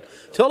started,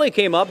 Tully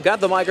came up, got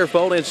the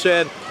microphone, and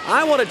said,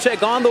 I want to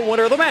take on the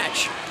winner of the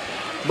match.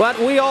 But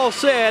we all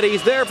said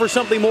he's there for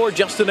something more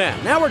just than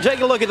that. Now we're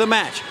taking a look at the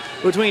match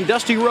between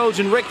Dusty Rhodes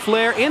and Ric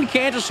Flair in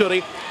Kansas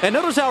City. And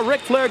notice how Ric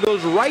Flair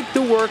goes right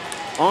to work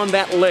on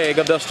that leg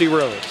of Dusty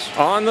Rhodes.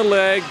 On the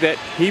leg that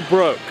he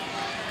broke.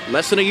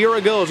 Less than a year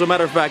ago, as a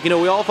matter of fact.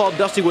 We all thought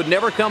Dusty would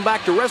never come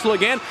back to wrestle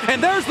again.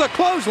 And there's the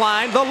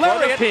clothesline, the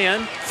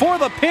lariat for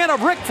the pin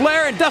of Ric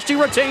Flair, and Dusty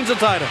retains the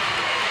title.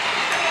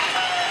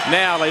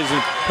 Now, ladies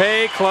and gentlemen,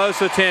 pay close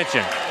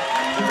attention.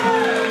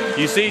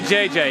 You see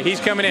JJ, he's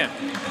coming in,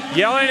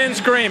 yelling and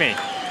screaming.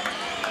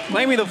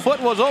 Claiming the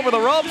foot was over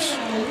the ropes.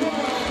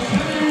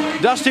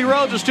 Dusty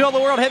Rhodes is still the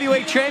World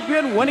Heavyweight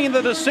Champion, winning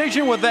the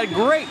decision with that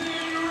great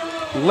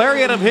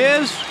lariat of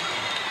his.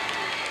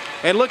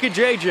 And look at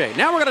JJ.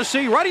 Now we're going to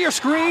see right on your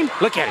screen.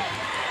 Look at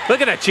it.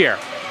 Look at that chair.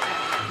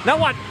 Now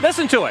what?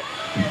 Listen to it.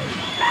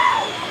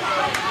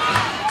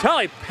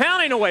 Tully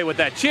pounding away with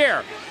that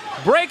chair.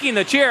 Breaking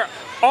the chair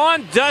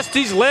on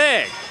Dusty's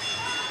leg.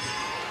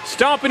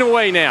 Stomping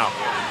away now.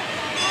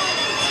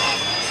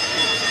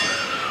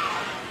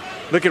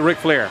 Look at Ric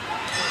Flair.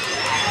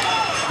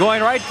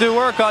 Going right to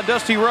work on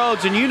Dusty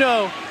Rhodes. And you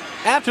know,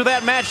 after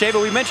that match,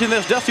 David, we mentioned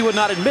this, Dusty would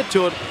not admit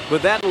to it,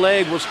 but that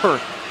leg was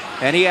hurt.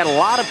 And he had a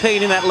lot of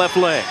pain in that left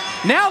leg.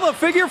 Now the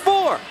figure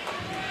 4.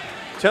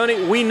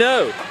 Tony, we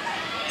know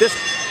this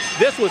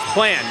was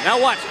planned.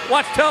 Now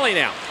watch Tully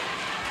now.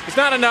 It's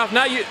not enough.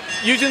 Now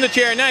using the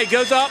chair. Now he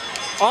goes up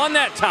on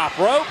that top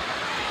rope.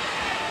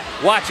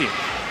 Watch him.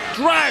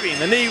 Driving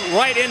the knee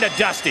right into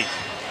Dusty.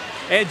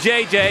 And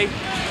JJ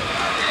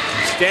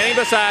standing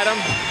beside him,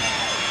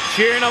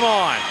 cheering him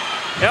on.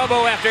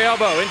 Elbow after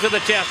elbow into the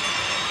chest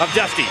of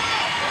Dusty.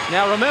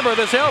 Now remember,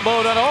 this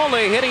elbow not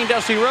only hitting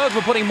Dusty Rhodes,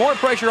 but putting more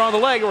pressure on the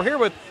leg. We're here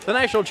with the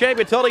national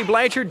champion, Tully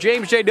Blanchard,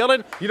 James J.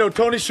 Dillon. You know,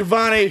 Tony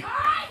Schiavone,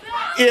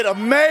 it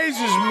amazes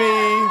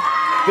me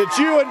that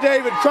you and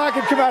David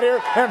Crockett come out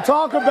here and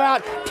talk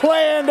about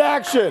planned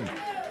action.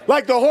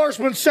 Like the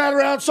Horsemen sat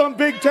around some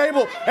big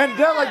table and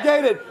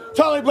delegated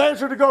Tully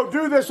Blanchard to go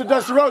do this to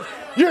Dusty Rhodes.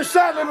 You're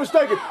sadly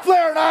mistaken.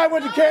 Flair and I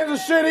went to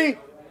Kansas City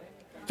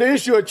to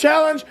issue a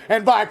challenge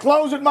and buy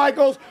clothes at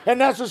Michael's,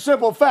 and that's a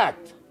simple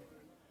fact.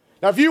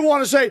 Now, if you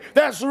want to say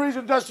that's the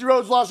reason Dusty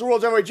Rhodes lost the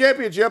World Heavyweight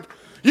Championship,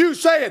 you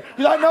say it,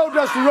 because I know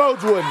Dusty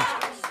Rhodes wouldn't.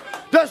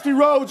 Dusty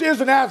Rhodes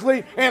is an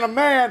athlete and a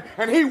man,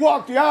 and he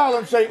walked the aisle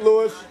in St.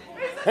 Louis,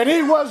 and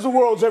he was the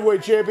World's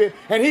Heavyweight Champion,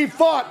 and he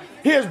fought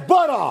his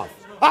butt off.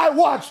 I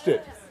watched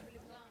it.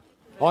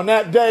 On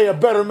that day, a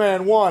better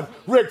man won.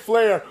 Ric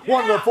Flair,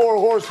 one of the 4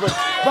 horsemen,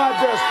 my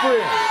best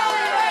friend.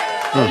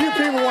 Now, you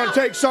people want to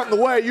take something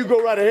away, you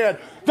go right ahead.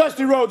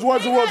 Dusty Rhodes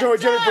was the World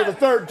Heavyweight Champion for the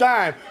 3rd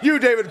time. You,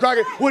 David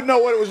Crockett, wouldn't know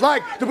what it was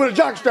like to put a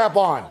jockstrap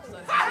on.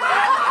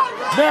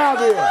 Now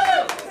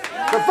then,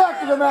 the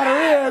fact of the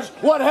matter is,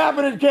 what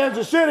happened in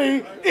Kansas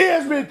City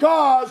is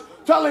because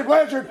Tully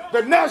Blanchard,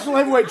 the National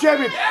Heavyweight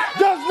Champion,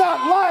 does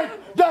not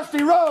like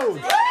Dusty Rhodes.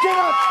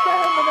 Cannot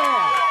stand the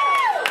man.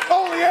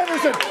 Ole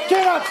Anderson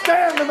cannot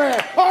stand the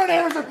man. Arn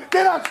Anderson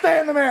cannot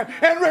stand the man.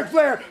 And Ric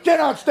Flair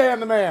cannot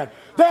stand the man.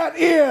 That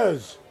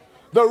is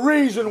the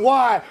reason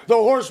why the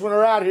Horsemen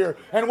are out here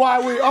and why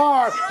we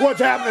are what's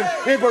happening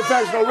in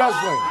professional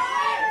wrestling.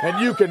 And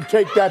you can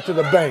take that to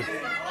the bank.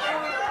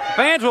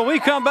 Fans, when we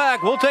come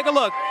back, we'll take a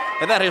look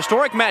at that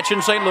historic match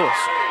in St.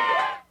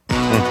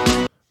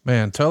 Louis.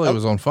 Man, Tully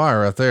was on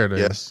fire right there, dude.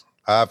 Yes,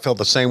 I felt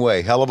the same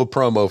way. Hell of a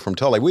promo from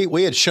Tully.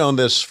 We had shown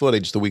this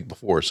footage the week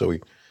before, so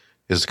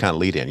this is kind of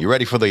lead in. You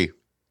ready for the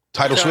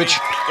title switch?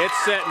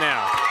 It's set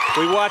now.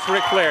 We watched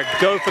Ric Flair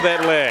go for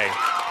that leg.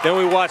 Then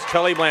we watched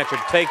Tully Blanchard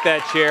take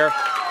that chair.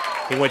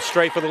 He went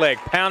straight for the leg,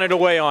 pounded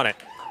away on it.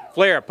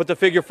 Flair put the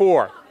figure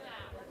 4.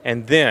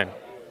 And then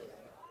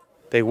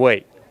they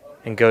wait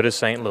and go to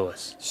St.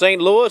 Louis.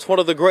 St. Louis, one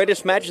of the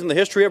greatest matches in the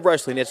history of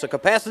wrestling. It's a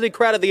capacity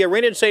crowd at the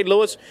arena in St.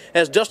 Louis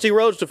as Dusty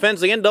Rhodes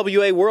defends the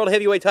NWA World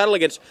Heavyweight title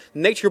against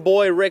Nature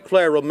Boy Ric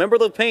Flair. Remember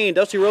the pain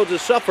Dusty Rhodes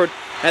has suffered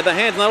at the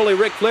hands of not only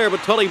Ric Flair but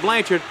Tully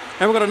Blanchard.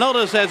 And we're going to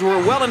notice as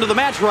we're well into the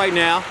match right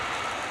now,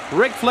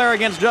 Ric Flair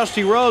against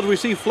Dusty Rhodes. We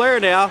see Flair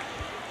now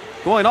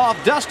going off.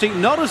 Dusty,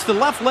 notice the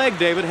left leg,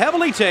 David,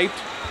 heavily taped.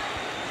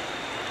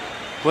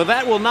 But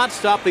that will not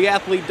stop the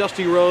athlete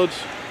Dusty Rhodes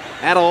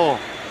at all.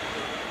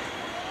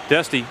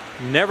 Dusty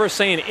never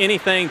saying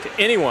anything to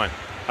anyone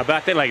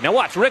about that leg. Now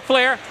watch, Ric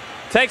Flair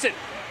takes it,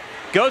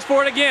 goes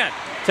for it again,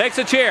 takes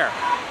a chair.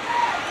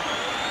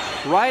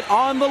 Right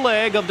on the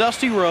leg of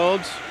Dusty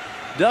Rhodes.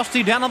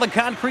 Dusty down on the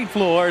concrete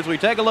floor as we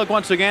take a look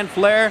once again.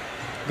 Flair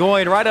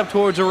going right up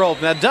towards the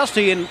rope. Now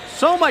Dusty in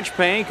so much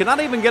pain, could not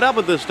even get up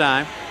at this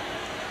time.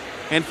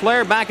 And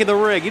Flair back in the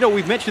ring. You know,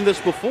 we've mentioned this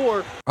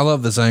before. I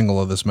love this angle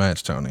of this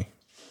match, Tony.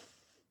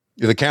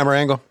 The camera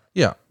angle?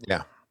 Yeah.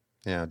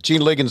 Yeah.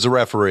 Gene Ligon's the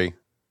referee.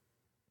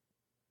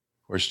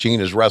 Of course, Gene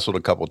has wrestled a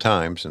couple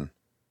times. And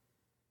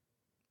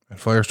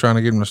Flair's trying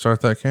to get him to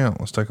start that count.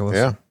 Let's take a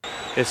listen. Yeah.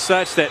 It's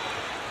such that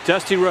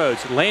Dusty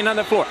Rhodes, laying on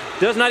the floor,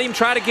 does not even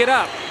try to get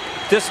up,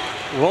 just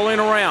rolling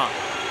around.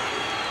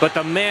 But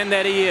the man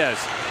that he is,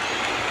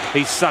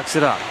 he sucks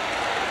it up.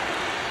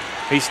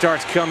 He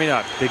starts coming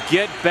up to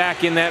get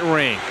back in that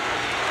ring.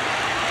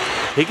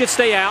 He could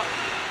stay out,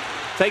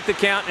 take the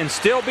count, and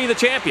still be the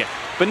champion.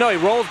 But no, he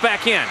rolls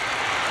back in.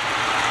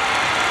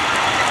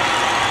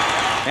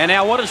 And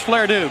now what does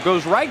Flair do?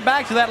 Goes right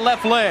back to that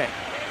left leg.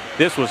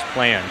 This was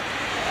planned.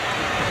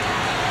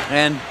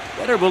 And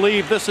better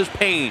believe this is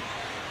pain.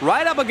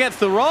 Right up against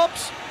the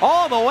ropes,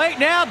 all the way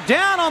now,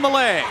 down on the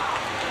leg.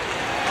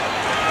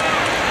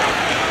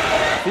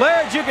 Flair,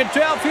 as you can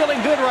tell, feeling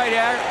good right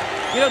here.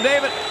 You know,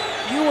 David,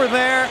 you were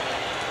there,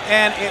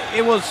 and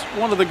it was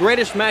one of the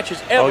greatest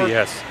matches ever. Oh,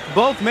 yes.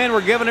 Both men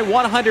were giving it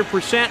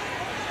 100%,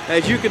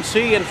 as you can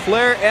see, and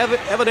Flair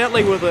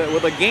evidently with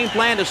a game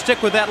plan to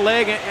stick with that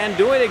leg and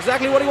doing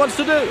exactly what he wants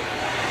to do.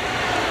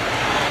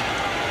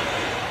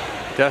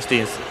 Dusty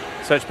is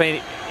such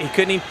pain, he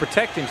couldn't even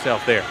protect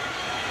himself there.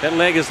 That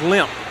leg is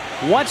limp.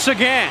 Once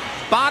again,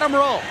 bottom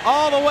roll,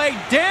 all the way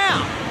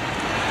down.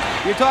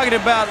 You're talking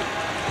about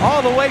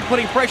all the way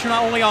putting pressure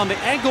not only on the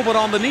ankle but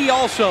on the knee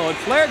also. And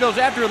Flair goes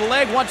after the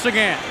leg once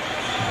again.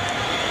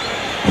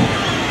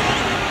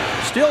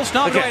 Still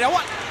stomping right now.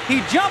 What?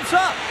 He jumps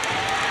up.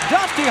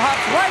 Dusty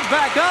hops right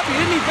back up. He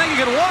didn't even think he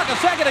could walk a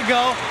second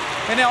ago.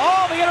 And now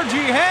all the energy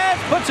he has,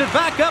 puts it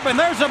back up, and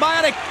there's the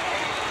Bionic.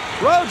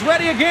 Rhodes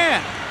ready again.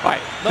 All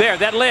right, there,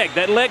 that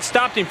leg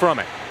stopped him from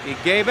it. He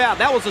gave out.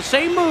 That was the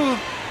same move,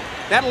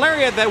 that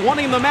lariat that won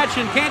him the match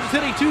in Kansas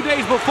City 2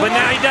 days before. But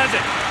now he does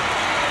it.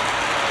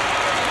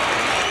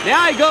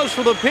 Now he goes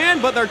for the pin,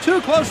 but they're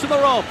too close to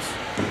the ropes.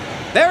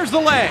 There's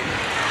the leg.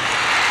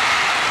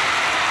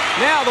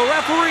 Now the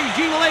referee,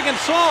 Gene Ligon,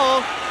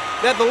 saw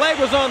that the leg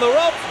was on the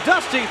ropes.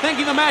 Dusty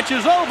thinking the match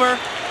is over.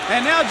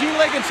 And now Gene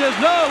Ligon says,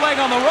 no, leg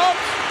on the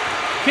ropes.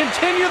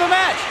 Continue the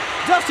match.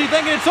 Dusty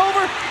thinking it's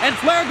over, and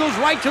Flair goes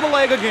right to the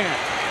leg again.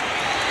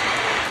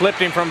 Flipped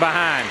him from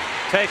behind.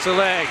 Takes the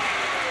leg,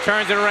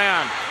 turns it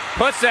around,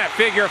 puts that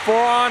figure 4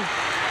 on,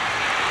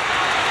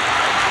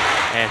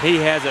 and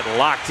he has it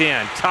locked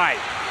in,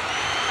 tight.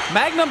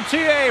 Magnum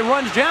TA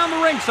runs down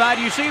the ringside.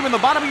 You see him in the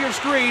bottom of your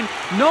screen,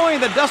 knowing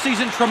that Dusty's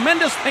in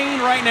tremendous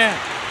pain right now.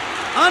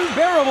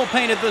 Unbearable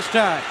pain at this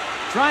time.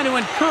 Trying to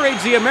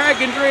encourage the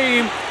American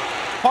Dream,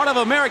 part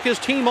of America's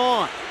Team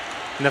On.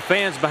 And the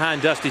fans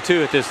behind Dusty,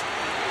 too, at this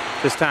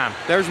time.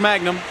 There's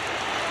Magnum.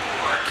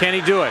 Can he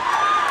do it?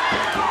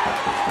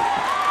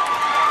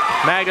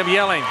 Magnum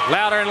yelling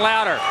louder and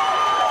louder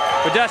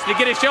for Dusty to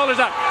get his shoulders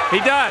up. He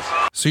does.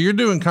 So you're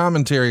doing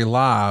commentary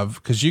live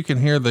because you can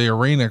hear the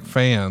arena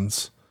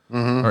fans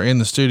are in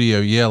the studio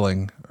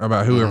yelling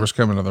about whoever's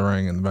coming to the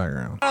ring in the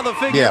background. The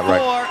figure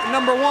 4,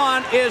 number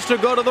 1 is to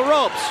go to the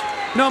ropes.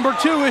 Number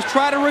 2 is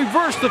try to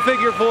reverse the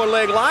figure 4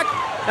 leg lock.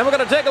 And we're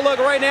going to take a look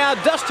right now.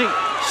 Dusty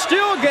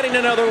still getting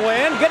another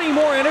win, getting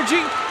more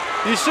energy.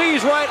 You see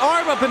his right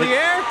arm up in the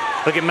air.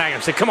 Look at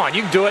Magnum. Say, come on,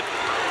 you can do it.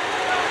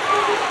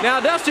 Now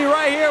Dusty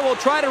right here will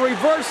try to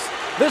reverse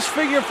this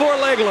figure 4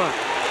 leg lock.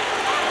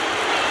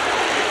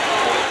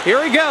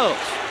 Here he goes.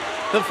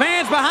 The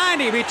fans behind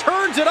him. He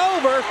turns it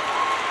over.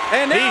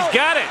 And now, he's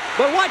got it.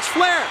 But watch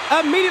Flair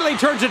immediately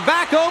turns it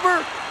back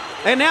over.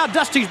 And now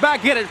Dusty's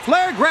back in it.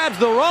 Flair grabs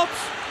the ropes.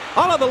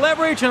 All of the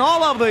leverage and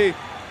all of the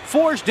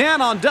force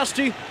down on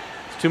Dusty.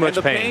 It's too much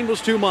pain. The pain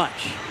was too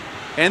much.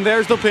 And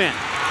there's the pin.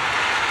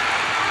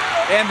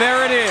 And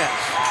there it is.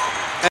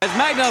 As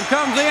Magnum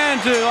comes in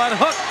to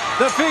unhook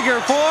the figure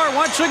 4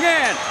 once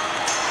again.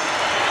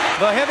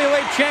 The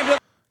heavyweight champion.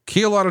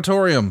 Kiel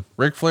Auditorium.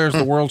 Ric Flair's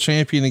the world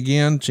champion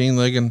again. Gene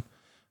Ligon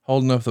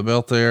holding up the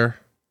belt there.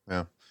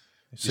 Yeah.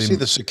 You see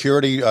the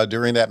security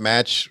during that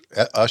match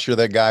usher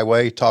that guy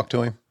away, talk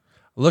to him?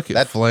 Look at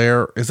that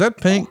Flair. Is that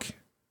pink?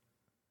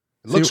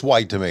 It looks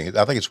white to me.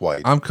 I think it's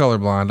white. I'm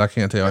colorblind. I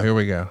can't tell. Here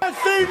we go.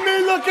 See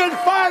me looking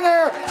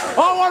finer.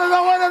 I want to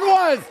know what it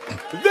was.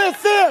 This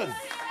is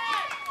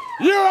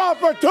your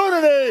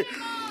opportunity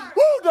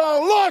to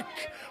look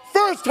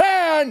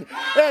firsthand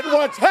at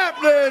what's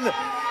happening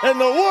in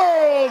the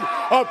world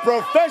of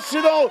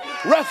professional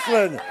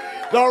wrestling.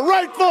 The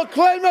rightful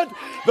claimant,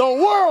 the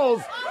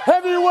world's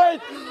heavyweight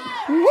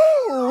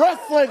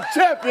wrestling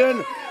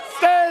champion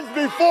stands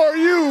before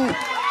you.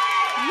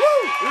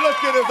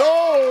 Look at it,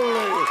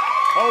 only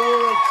a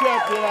world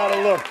champion ought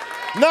to look.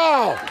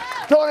 Now,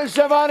 Tony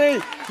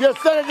Schiavone, you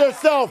said it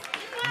yourself,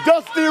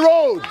 Dusty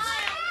Rhodes,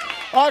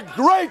 a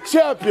great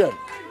champion.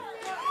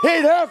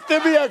 He'd have to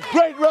be a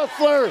great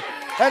wrestler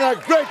and a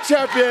great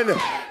champion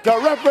to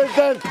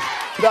represent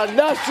the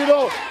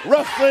National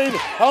Wrestling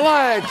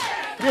Alliance.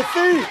 You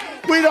see,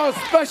 we don't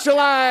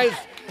specialize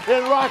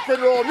in rock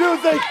and roll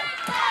music.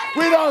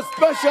 We don't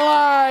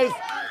specialize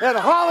in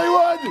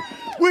Hollywood.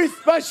 We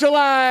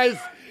specialize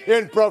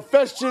in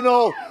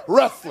professional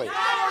wrestling.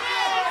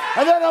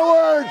 In other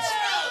words,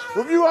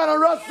 if you want to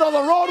wrestle the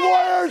Road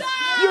Warriors,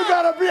 you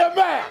got to be a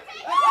man.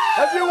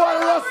 If you want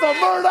to wrestle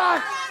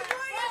Murdoch,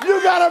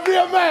 you got to be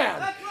a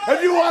man.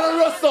 If you want to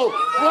wrestle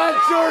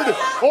Blanchard,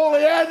 Ole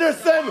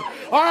Anderson,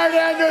 Arn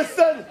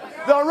Anderson,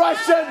 the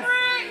Russian,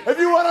 if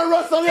you want to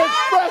wrestle the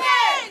Express,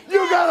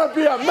 you got to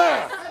be a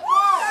man.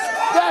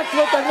 That's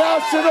what the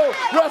National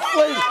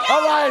Wrestling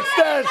Alliance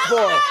stands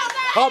for.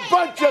 A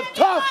bunch of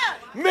tough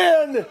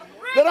men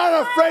that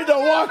aren't afraid to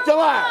walk the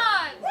line.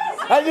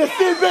 And you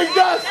see, Big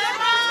Dust,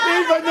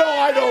 even though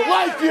I don't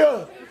like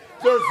you,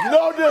 there's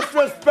no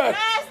disrespect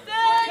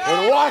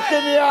in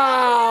walking the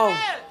aisle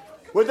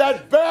with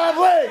that bad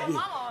leg,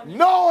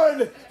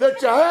 knowing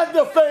that you had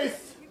to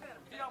face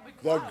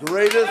the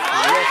greatest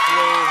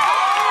wrestler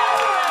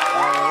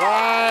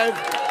alive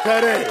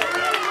today.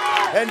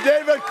 And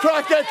David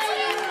Crockett,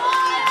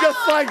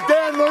 just like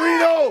Dan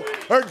Marino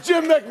or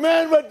Jim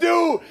McMahon would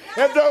do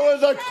if there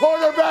was a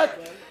quarterback,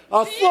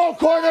 a slow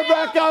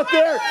quarterback out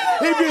there,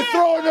 he'd be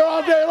throwing there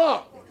all day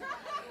long.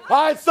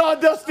 I saw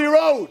Dusty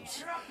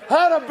Rhodes,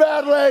 had a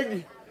bad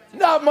leg.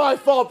 Not my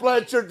fault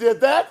Blanchard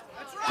did that,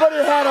 but he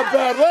had a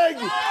bad leg.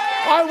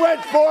 I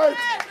went for it,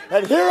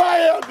 and here I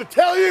am to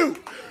tell you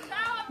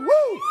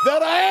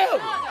that I am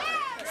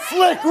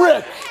Slick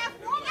Rick.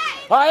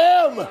 I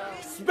am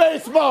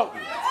Space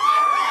Mountain.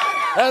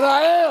 And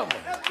I am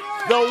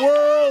the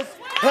world's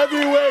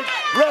heavyweight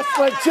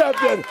wrestling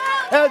champion.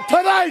 And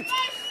tonight,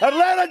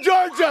 Atlanta,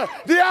 Georgia,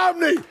 the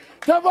Omni,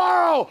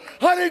 tomorrow,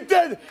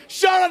 Huntington,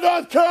 Charlotte,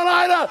 North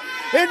Carolina,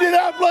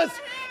 Indianapolis,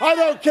 I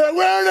don't care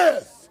where it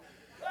is.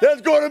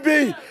 There's going to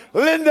be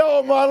Linda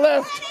on my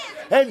left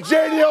and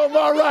JD on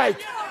my right.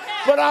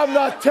 But I'm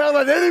not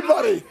telling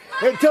anybody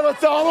until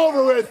it's all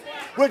over with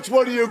which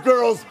one of you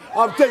girls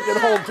I'm taking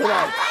home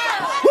tonight.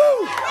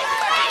 Woo!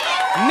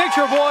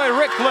 Nature Boy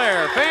Ric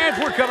Flair.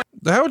 Fans, we're coming.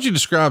 How would you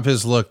describe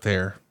his look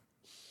there?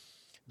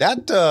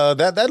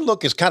 That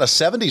look is kind of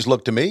 70s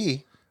look to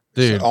me.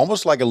 Dude. It's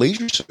almost like a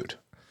leisure suit.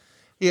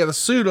 He had a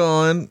suit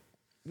on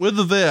with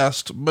the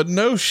vest, but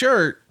no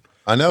shirt.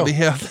 I know. But he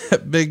had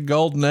that big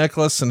gold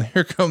necklace, and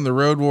here come the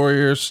Road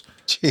Warriors.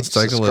 Jesus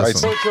Let's take a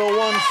listen. Churchill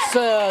once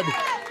said,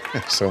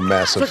 so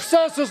massive.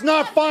 success is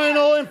not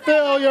final and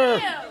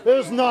failure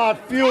is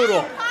not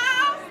futile.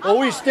 Well,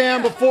 we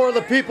stand before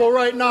the people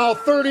right now,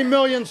 30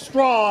 million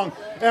strong,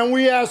 and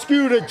we ask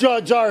you to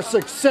judge our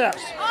success.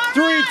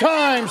 3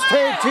 times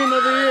Tag Team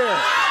of the Year,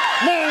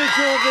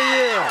 Manager of the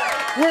Year,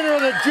 winner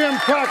of the Jim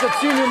Crockett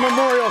Senior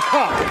Memorial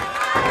Cup,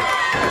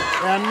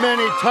 and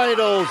many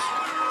titles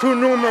too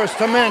numerous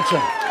to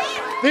mention.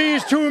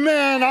 These 2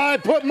 men, I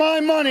put my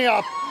money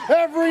up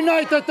every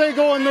night that they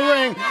go in the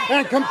ring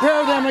and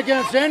compare them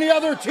against any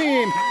other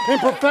team in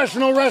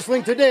professional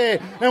wrestling today.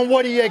 And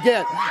what do you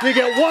get? You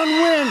get 1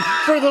 win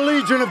for the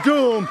Legion of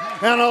Doom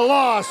and a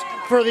loss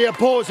for the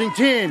opposing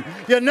team.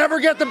 You never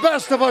get the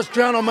best of us,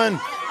 gentlemen.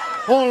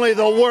 Only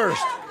the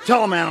worst.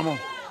 Tell them, Animal.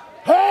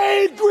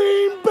 Hey,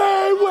 Green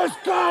Bay,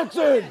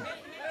 Wisconsin!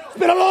 It's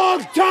been a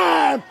long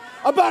time,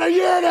 about 1.5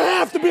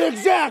 years to be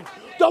exact.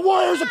 The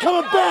Warriors are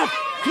coming back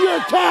to your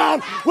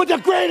town with the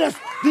greatest,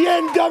 the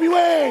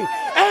NWA,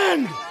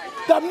 and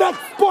the Met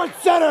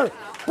Sports Center,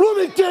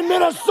 Bloomington,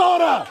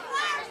 Minnesota.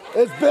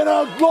 It's been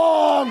a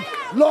long,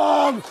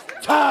 long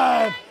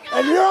time,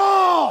 and you're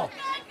all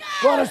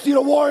going to see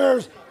the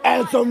Warriors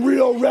and some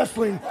real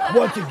wrestling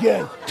once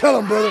again. Tell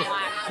them, brother.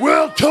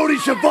 Well, Tony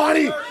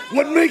Schiavone,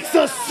 what makes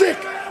us sick,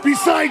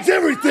 besides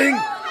everything,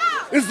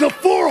 is the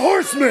 4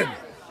 Horsemen.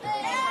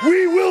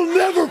 We will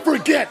never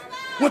forget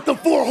what the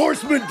 4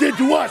 Horsemen did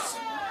to us.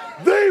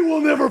 They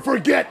will never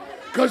forget,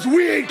 because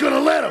we ain't going to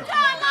let them.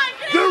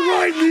 They're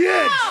riding the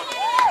edge.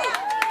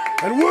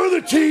 And we're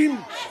the team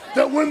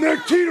that when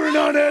they're teetering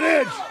on that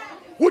edge,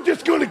 we're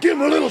just going to give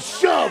them a little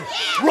shove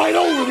right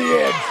over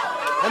the edge.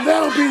 And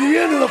that'll be the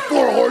end of the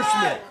 4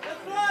 Horsemen.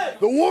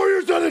 The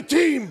Warriors are the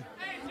team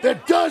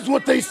that does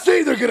what they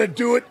say they're going to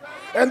do it,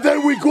 and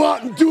then we go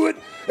out and do it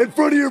in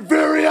front of your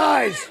very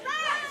eyes.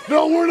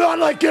 No, we're not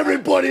like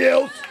everybody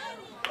else.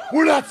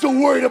 We're not so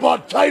worried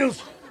about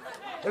titles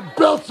and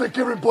belts like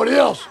everybody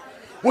else.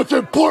 What's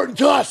important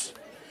to us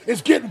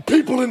is getting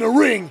people in the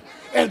ring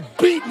and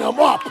beating them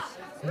up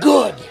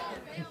good.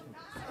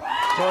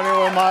 Tony,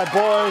 when my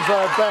boys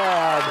are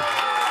bad,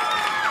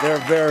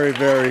 they're very,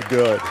 very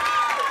good.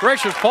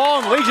 Gracious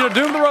Paul and Legion of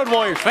Doom, the Road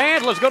Warriors.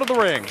 Fans, let's go to the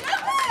ring.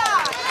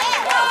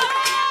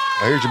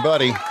 Here's your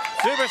buddy.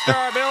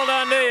 Superstar Bill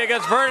Dundee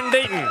against Vernon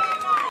Deaton.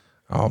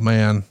 Oh,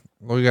 man.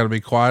 We got to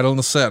be quiet on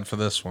the set for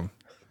this one.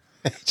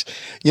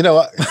 You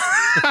know,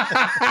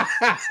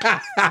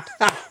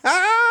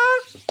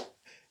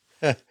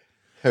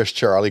 there's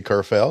Charlie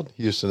Kerfeld,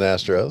 Houston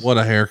Astros. What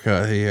a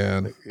haircut he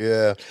had.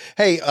 Yeah.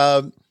 Hey,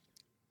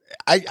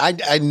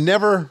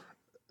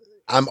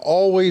 I'm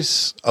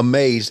always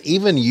amazed,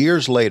 even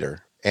years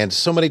later, and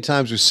so many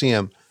times we see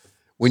him,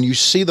 when you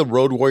see the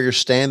Road Warriors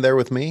stand there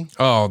with me.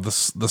 Oh, the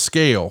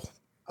scale.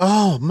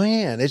 Oh,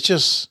 man, it's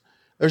just,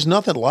 there's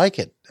nothing like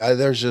it.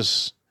 There's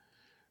just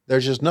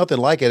nothing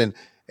like it.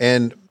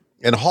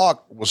 And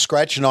Hawk was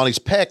scratching on his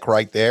pec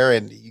right there,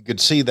 and you could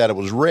see that it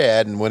was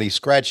red. And when he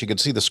scratched, you could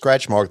see the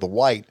scratch mark, the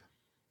white.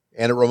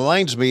 And it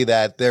reminds me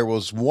that there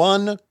was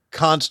one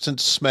constant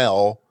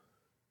smell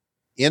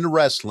in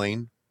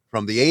wrestling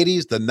from the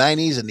 80s, the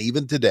 90s, and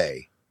even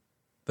today.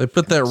 They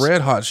put that red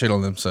hot shit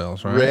on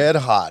themselves, right? Red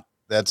hot.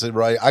 That's it,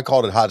 right? I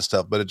called it hot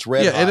stuff, but it's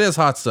red hot. Yeah, it is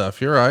hot stuff.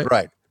 You're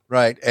right.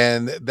 Right.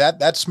 And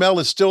that smell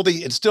is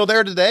it's still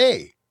there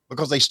today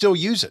because they still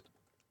use it.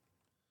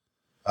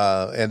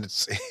 And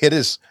it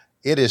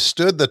has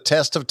stood the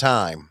test of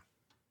time.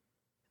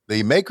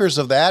 The makers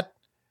of that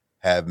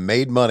have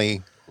made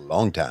money a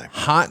long time.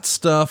 Hot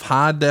stuff,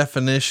 high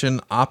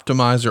definition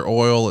optimizer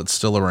oil. It's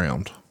still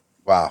around.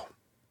 Wow,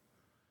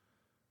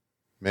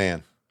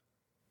 man.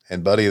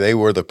 And buddy, they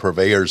were the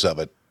purveyors of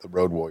it, the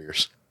Road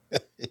Warriors.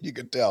 You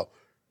could tell.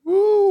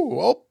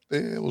 Woo, oh,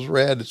 it was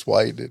red. It's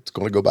white. It's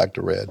going to go back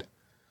to red.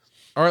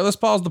 All right, let's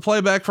pause the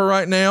playback for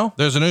right now.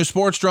 There's a new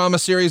sports drama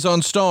series on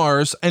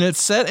Starz, and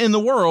it's set in the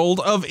world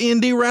of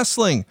indie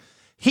wrestling.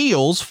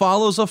 Heels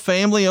follows a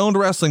family-owned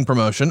wrestling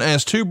promotion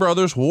as 2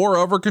 brothers war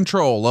over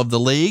control of the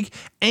league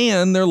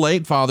and their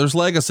late father's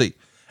legacy.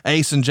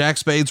 Ace and Jack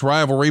Spade's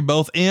rivalry,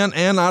 both in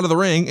and out of the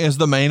ring, is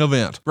the main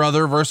event.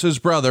 Brother versus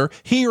brother,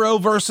 hero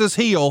versus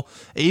heel.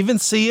 Even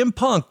CM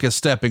Punk is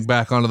stepping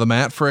back onto the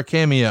mat for a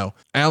cameo.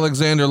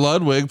 Alexander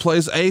Ludwig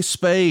plays Ace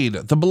Spade,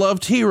 the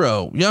beloved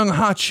hero, young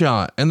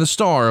hotshot, and the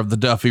star of the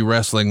Duffy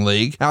Wrestling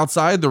League.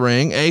 Outside the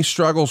ring, Ace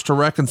struggles to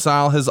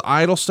reconcile his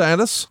idol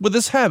status with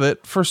his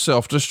habit for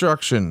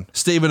self-destruction.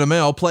 Stephen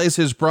Amell plays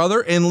his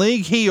brother and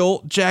league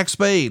heel, Jack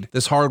Spade.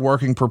 This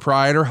hard-working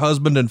proprietor,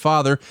 husband, and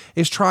father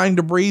is trying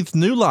to breathe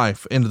new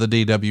life into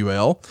the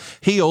DWL.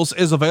 Heels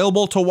is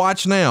available to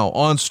watch now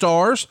on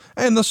Starz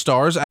and the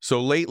Starz app. So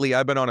lately,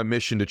 I've been on a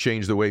mission to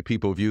change the way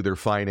people view their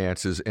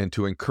finances and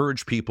to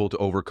encourage people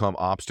to overcome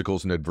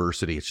obstacles and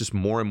adversity. It's just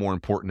more and more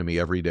important to me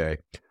every day.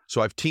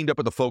 So I've teamed up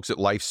with the folks at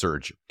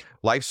LifeSurge.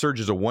 LifeSurge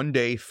is a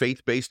one-day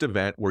faith-based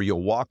event where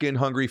you'll walk in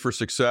hungry for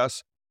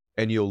success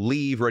and you'll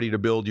leave ready to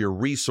build your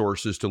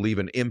resources to leave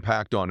an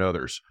impact on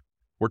others.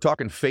 We're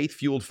talking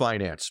faith-fueled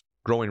finance,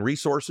 growing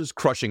resources,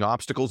 crushing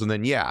obstacles, and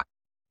then,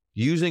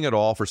 using it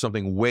all for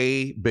something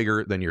way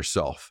bigger than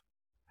yourself.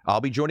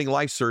 I'll be joining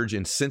LifeSurge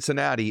in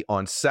Cincinnati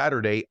on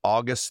Saturday,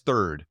 August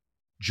 3rd.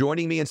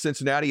 Joining me in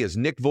Cincinnati is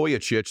Nick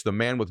Vujicic, the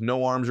man with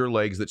no arms or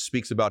legs that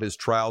speaks about his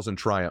trials and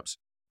triumphs.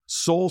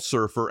 Soul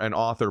surfer and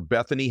author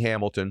Bethany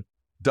Hamilton,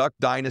 Duck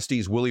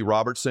Dynasty's Willie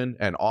Robertson,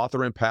 and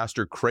author and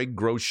pastor Craig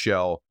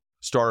Groeschel,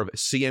 star of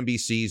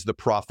CNBC's The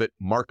Prophet,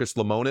 Marcus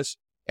Lemonis,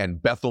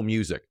 and Bethel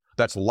Music.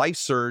 That's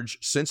LifeSurge,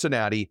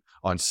 Cincinnati,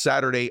 on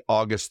Saturday,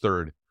 August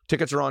 3rd.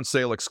 Tickets are on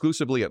sale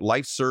exclusively at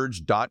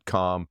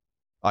lifesurge.com.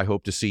 I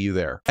hope to see you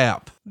there.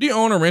 App. Do you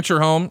own or rent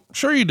your home?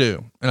 Sure you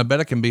do, and I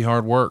bet it can be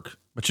hard work.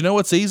 But you know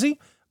what's easy?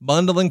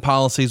 Bundling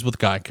policies with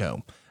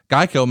Geico.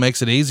 Geico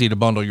makes it easy to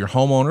bundle your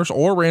homeowners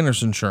or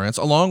renters insurance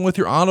along with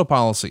your auto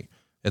policy.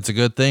 It's a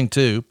good thing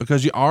too,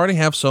 because you already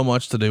have so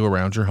much to do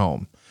around your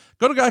home.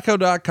 Go to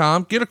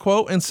geico.com, get a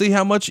quote, and see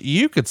how much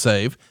you could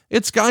save.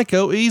 It's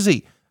Geico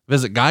easy.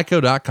 Visit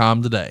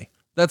geico.com today.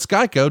 That's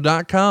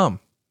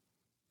geico.com.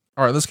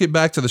 All right, let's get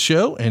back to the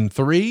show in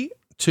 3,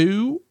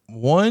 2,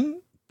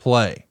 1,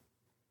 play.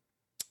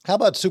 How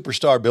about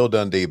superstar Bill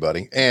Dundee,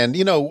 buddy? And,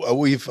 you know,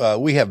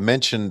 we have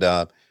mentioned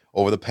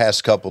over the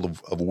past couple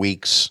of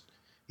weeks,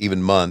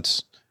 even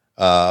months,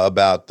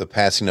 about the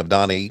passing of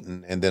Donna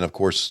Eaton, and then, of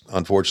course,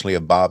 unfortunately,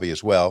 of Bobby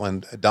as well.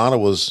 And Donna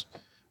was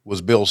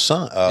Bill's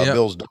son. Yep.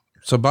 Bill's daughter.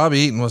 So Bobby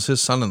Eaton was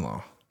his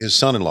son-in-law. His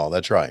son-in-law,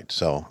 that's right.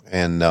 So,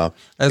 and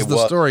as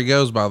the story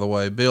goes, by the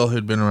way, Bill,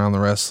 who'd been around the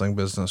wrestling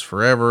business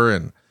forever,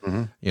 and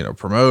you know,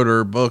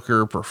 promoter,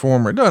 booker,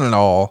 performer, done it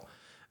all.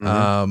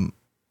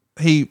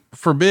 He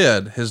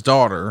forbid his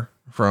daughter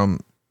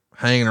from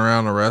hanging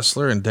around a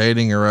wrestler and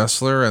dating a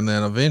wrestler. And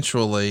then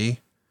eventually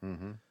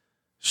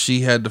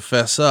she had to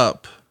fess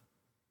up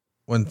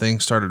when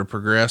things started to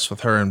progress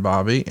with her and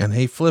Bobby, and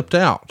he flipped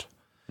out.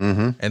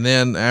 And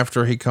then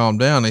after he calmed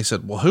down, he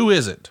said, well, who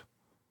is it?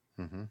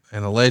 And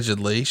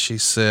allegedly she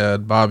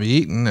said, Bobby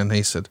Eaton. And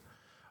he said,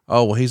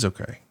 oh, well, he's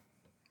okay.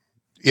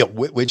 Yeah,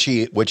 which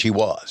he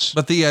was.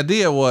 But the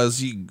idea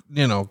was, you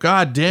know,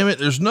 God damn it,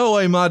 there's no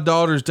way my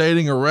daughter's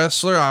dating a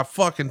wrestler. I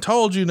fucking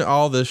told you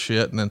all this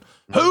shit. And then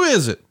who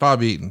is it?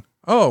 Bobby Eaton.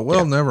 Oh,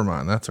 well, never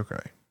mind. That's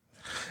okay.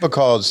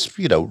 Because,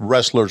 you know,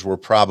 wrestlers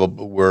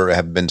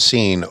have been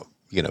seen,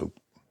 you know,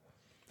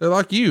 they're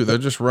like you. They're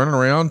just running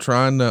around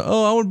trying to,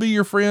 oh, I want to be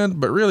your friend.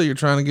 But really you're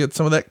trying to get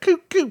some of that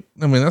coo.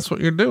 I mean, that's what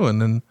you're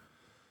doing. And,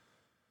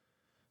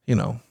 you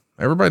know,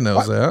 everybody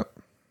knows that.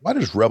 Why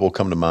does Rebel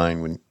come to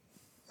mind when,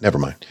 never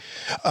mind.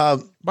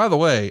 By the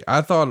way,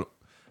 I thought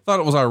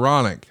it was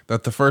ironic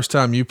that the first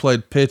time you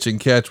played pitch and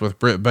catch with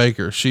Britt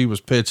Baker, she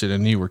was pitching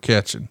and you were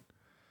catching.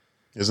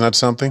 Isn't that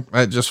something?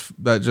 That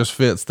just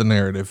fits the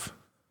narrative.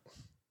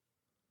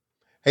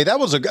 Hey, that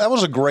was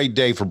a great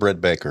day for Britt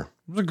Baker.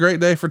 It was a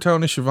great day for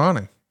Tony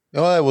Schiavone.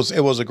 No, it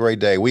was a great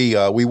day. We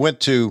went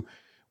to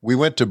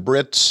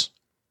Britt's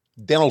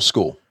dental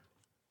school,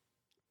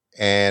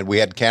 and we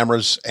had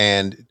cameras,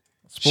 and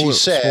she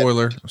said,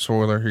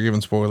 spoiler. You're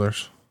giving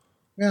spoilers.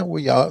 Yeah,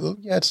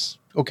 it's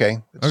okay.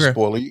 It's a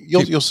spoiler.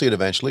 You'll see it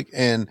eventually.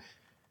 And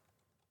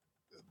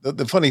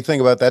the funny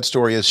thing about that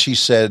story is she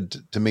said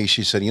to me,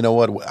 you know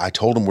what? I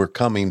told them we're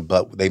coming,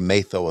 but they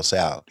may throw us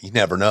out. You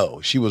never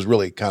know. She was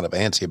really kind of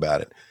antsy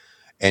about it.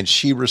 And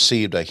she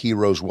received a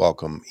hero's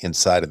welcome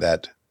inside of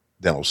that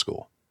dental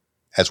school,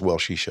 as well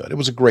she should. It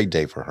was a great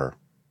day for her.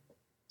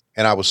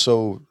 And I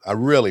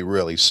really,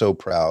 really so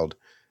proud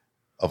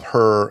of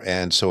her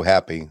and so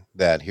happy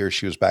that here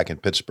she was back in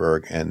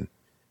Pittsburgh and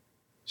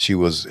she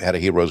had a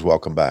hero's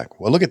welcome back.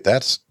 Well, look at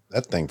that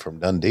thing from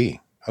Dundee.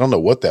 I don't know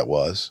what that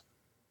was.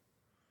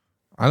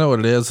 I know what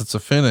it is. It's a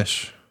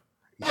finish.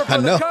 I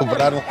know,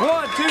 but I don't.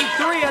 1, 2,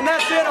 3, and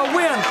that's it. A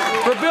win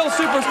for Bill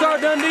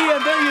Superstar Dundee.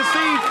 And there you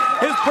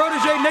see his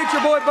protege, Nature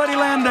Boy Buddy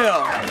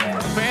Landell.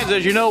 Fans,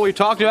 as you know, we've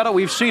talked about it.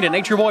 We've seen it.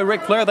 Nature Boy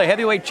Ric Flair, the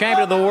heavyweight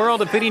champion of the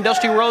world, defeating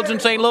Dusty Rhodes in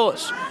St.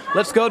 Louis.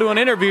 Let's go to an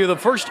interview. The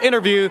first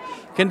interview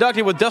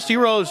conducted with Dusty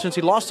Rhodes since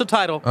he lost the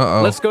title.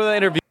 Let's go to the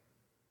interview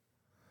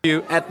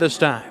at this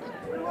time.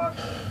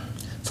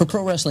 For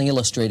Pro Wrestling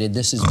Illustrated,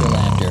 this is Bill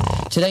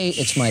Apter. Today,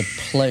 it's my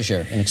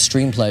pleasure, an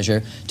extreme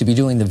pleasure, to be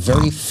doing the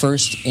very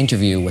first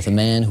interview with a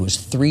man who is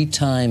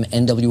 3-time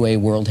NWA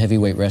World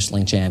Heavyweight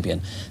Wrestling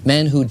Champion.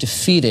 Man who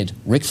defeated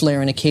Ric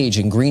Flair in a cage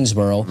in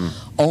Greensboro,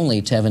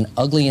 only to have an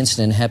ugly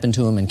incident happen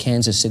to him in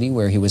Kansas City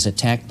where he was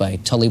attacked by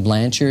Tully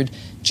Blanchard,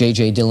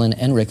 J.J. Dillon,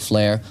 and Ric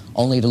Flair,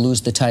 only to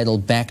lose the title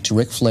back to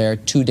Ric Flair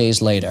 2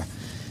 days later.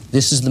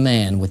 This is the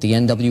man with the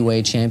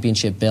NWA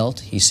Championship belt.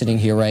 He's sitting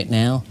here right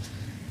now.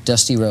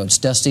 Dusty Rhodes.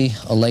 Dusty,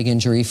 a leg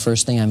injury.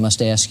 First thing I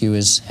must ask you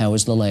is, how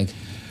is the leg?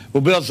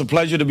 Well, Bill, it's a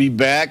pleasure to be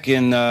back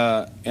and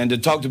to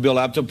talk to Bill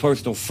Apter, a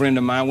personal friend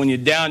of mine. When you're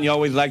down, you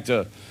always like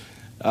to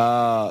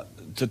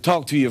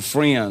talk to your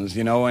friends,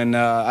 you know, and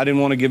I didn't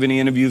want to give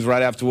any interviews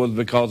right afterwards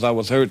because I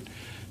was hurt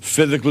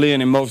physically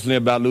and emotionally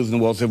about losing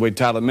the World Heavyweight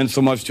title. It meant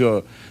so much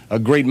to a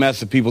great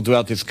mass of people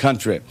throughout this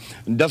country.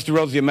 And Dusty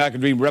Rhodes, the American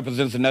Dream,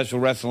 represents the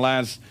National Wrestling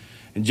Alliance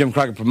and Jim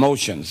Crockett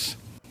Promotions.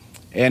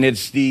 And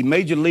it's the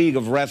major league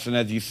of wrestling,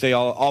 as you say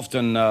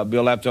often,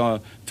 Bill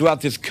Apter,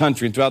 throughout this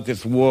country and throughout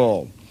this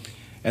world.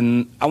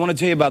 And I want to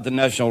tell you about the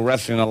National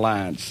Wrestling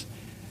Alliance.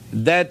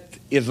 That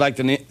is like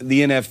the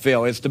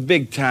NFL. It's the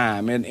big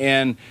time.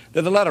 And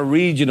there's a lot of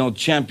regional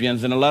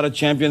champions and a lot of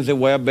champions that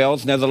wear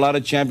belts, and there's a lot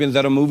of champions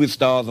that are movie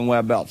stars and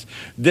wear belts.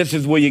 This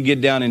is where you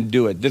get down and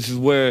do it. This is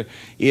where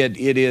it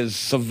is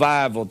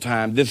survival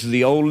time. This is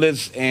the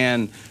oldest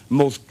and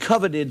most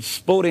coveted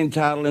sporting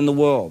title in the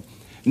world.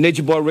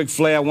 Nature Boy Ric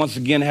Flair once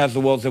again has the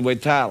World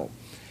Heavyweight title.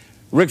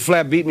 Ric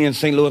Flair beat me in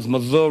St. Louis,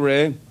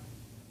 Missouri,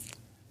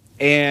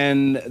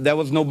 and there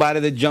was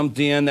nobody that jumped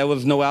in. There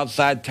was no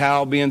outside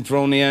towel being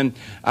thrown in.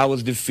 I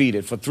was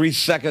defeated. For 3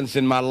 seconds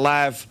in my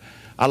life,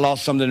 I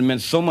lost something that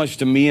meant so much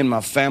to me and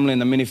my family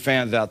and the many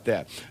fans out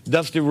there.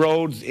 Dusty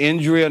Rhodes,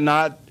 injury or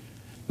not,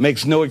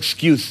 makes no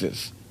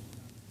excuses.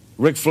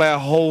 Ric Flair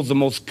holds the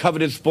most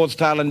coveted sports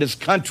title in this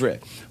country,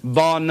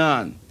 bar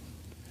none.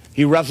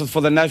 He wrestles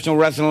for the National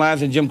Wrestling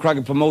Alliance and Jim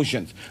Crockett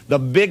Promotions, the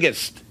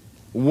biggest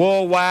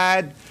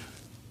worldwide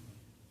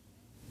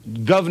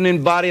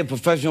governing body of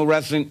professional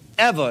wrestling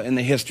ever in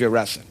the history of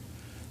wrestling.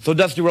 So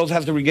Dusty Rhodes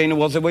has to regain the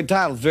World Heavyweight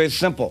title. It's very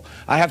simple.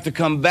 I have to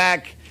come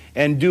back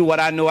and do what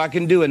I know I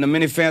can do. And the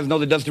many fans know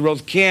that Dusty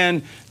Rhodes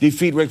can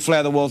defeat Ric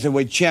Flair, the World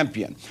Heavyweight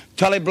Champion.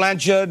 Tully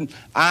Blanchard,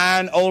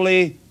 Iron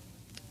Ole,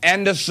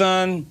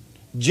 Anderson,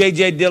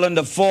 J.J. Dillon,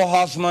 the Four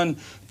Horsemen,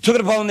 took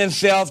it upon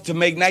themselves to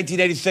make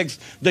 1986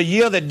 the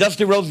year that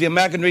Dusty Rhodes, the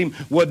American Dream,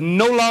 would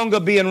no longer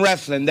be in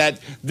wrestling, that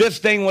this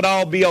thing would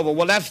all be over.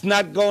 Well, that's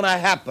not going to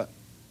happen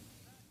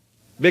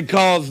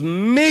because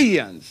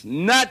millions,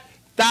 not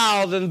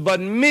thousands, but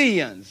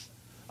millions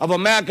of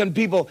American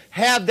people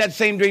have that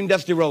same dream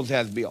Dusty Rhodes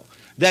has, Bill.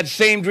 That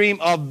same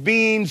dream of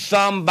being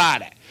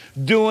somebody,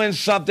 doing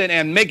something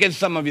and making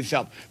some of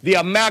yourself. The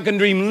American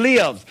dream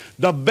lives.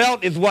 The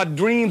belt is what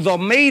dreams are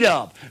made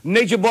of.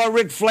 Nature Boy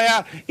Ric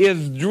Flair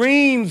is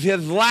dreams,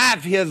 his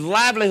life, his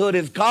livelihood,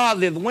 his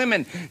cars, his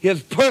women,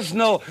 his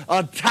personal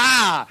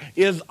attire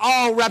is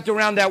all wrapped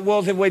around that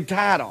World Heavyweight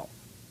title.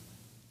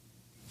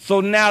 So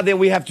now then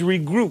we have to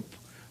regroup.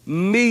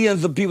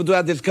 Millions of people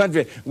throughout this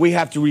country, we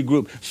have to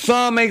regroup.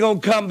 Some ain't gonna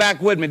come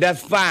back with me,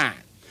 that's fine.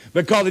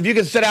 Because if you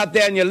can sit out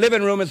there in your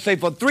living room and say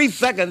for 3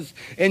 seconds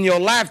in your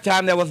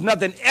lifetime there was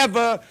nothing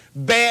ever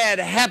bad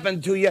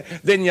happened to you,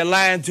 then you're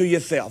lying to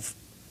yourself.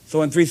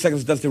 So in 3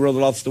 seconds, Dusty Rhodes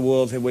lost the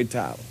World Heavyweight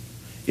title.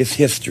 It's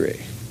history.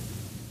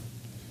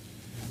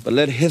 But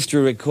let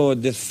history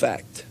record this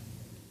fact,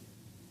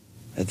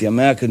 that the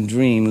American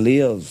dream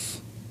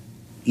lives,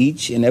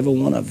 each and every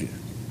one of you.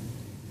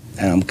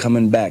 And I'm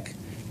coming back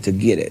to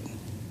get it.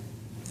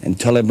 And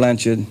Tully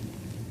Blanchard,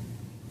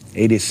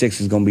 86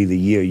 is going to be the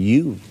year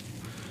you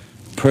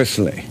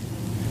personally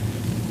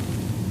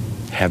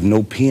have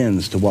no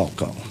pins to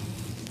walk on,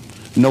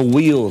 no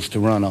wheels to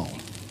run on.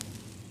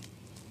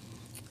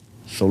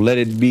 So let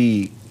it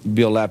be,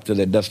 Bill Apter,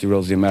 that Dusty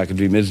Rhodes, the American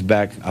Dream, is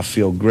back. I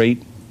feel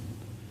great.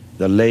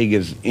 The leg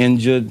is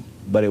injured,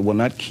 but it will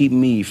not keep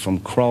me from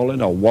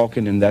crawling or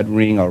walking in that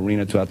ring or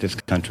arena throughout this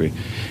country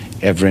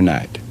every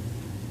night.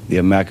 The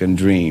American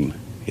Dream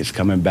is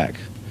coming back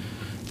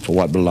for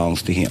what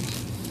belongs to him.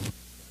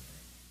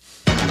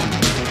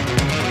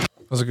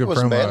 That was a good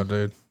promo,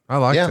 dude. I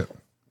liked it.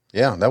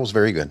 Yeah, that was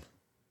very good.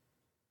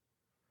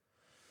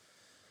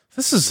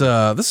 This is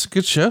a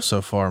good show so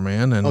far,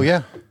 man. And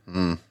I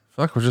feel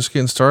like we're just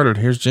getting started.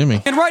 Here's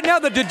Jimmy. And right now,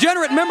 the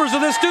degenerate members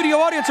of this studio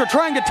audience are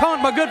trying to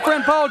taunt my good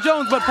friend Paul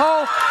Jones, but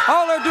Paul,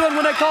 all they're doing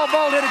when they call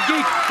Bald-Headed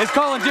Geek is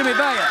calling Jimmy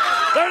Valiant.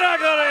 They're not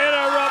going to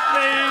interrupt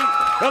me.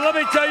 And let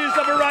me tell you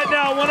something right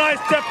now. When I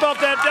stepped off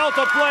that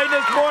Delta plane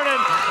this morning,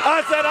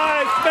 I said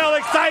I smell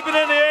excitement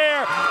in the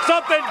air.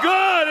 Something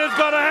good is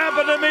going to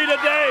happen to me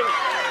today.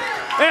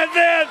 And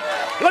then,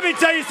 let me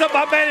tell you something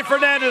about Manny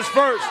Fernandez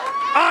first.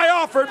 I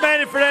offered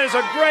Manny Fernandez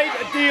a great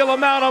deal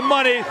amount of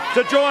money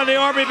to join the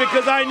Army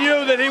because I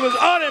knew that he was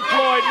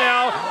unemployed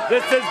now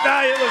that since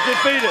Valiant was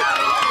defeated.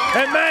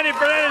 And Manny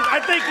Fernandez, I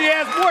think he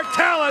has more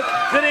talent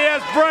than he has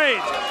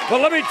brains.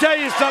 But let me tell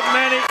you something,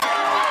 Manny.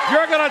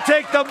 You're going to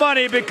take the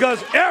money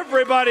because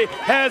everybody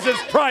has his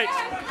price.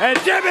 and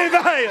Jimmy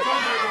Valiant,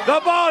 the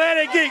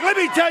bald-headed geek. Let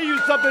me tell you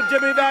something,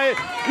 Jimmy Valiant.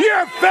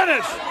 You're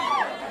finished.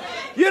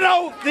 You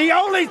know, the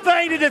only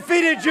thing that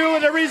defeated you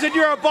and the reason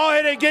you're a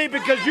bald-headed geek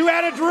because you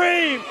had a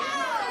dream.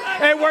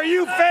 And where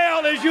you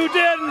failed is you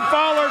didn't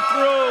follow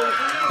through.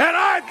 And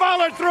I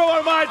followed through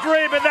on my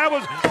dream, and that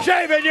was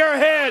shaving your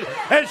head.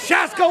 And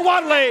Shaska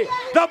Watley,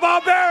 the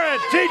barbarian,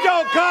 T.J.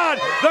 Khan,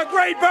 the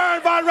great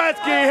Baron Von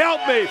Raschke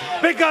helped me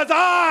because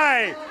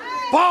I,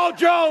 Paul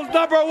Jones,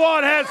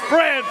 #1, has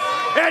friends.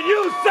 And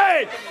you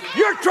say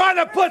you're trying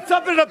to put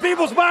something in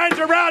people's minds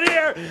around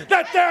here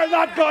that they're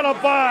not going to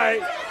buy.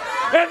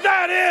 And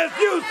that is,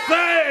 you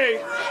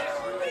say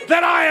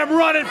that I am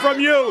running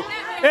from you.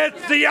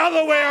 It's the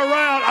other way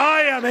around.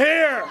 I am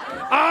here.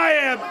 I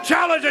am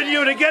challenging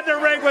you to get in the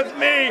ring with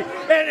me.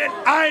 And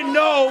I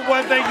know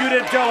one thing you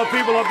didn't tell the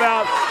people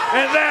about,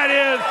 and that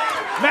is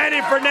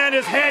Manny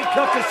Fernandez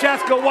handcuffed to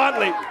Shaska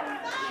Watley.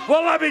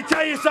 Well, let me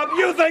tell you something.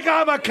 You think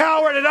I'm a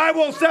coward and I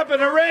won't step in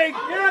the ring?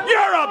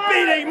 You're a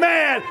beating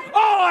man.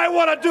 All I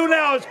want to do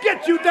now is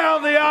get you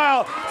down the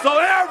aisle so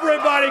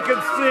everybody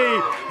can see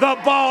the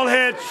bald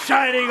head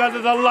shining under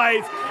the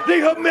lights, the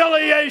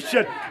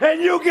humiliation,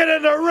 and you get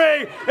in the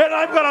ring and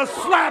I'm going to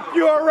slap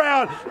you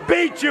around,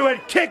 beat you,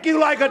 and kick you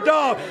like a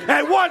dog.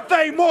 And one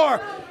thing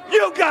more,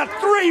 you got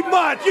 3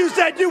 months. You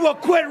said you will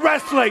quit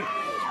wrestling.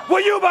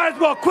 Well, you might as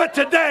well quit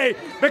today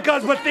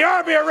because with the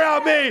army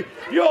around me,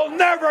 you'll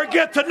never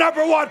get to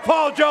 #1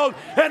 Paul Jones,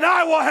 and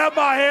I will have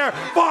my hair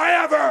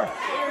forever.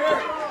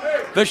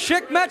 The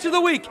Schick match of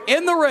the week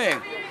in the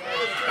ring.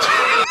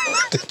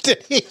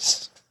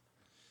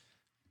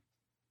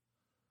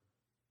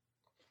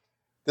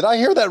 Did I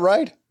hear that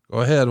right?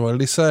 Go ahead. What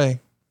did he say?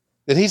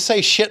 Did he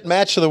say shit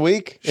match of the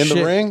week in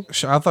the ring?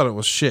 I thought it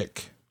was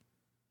Schick.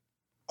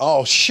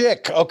 Oh,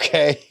 Schick.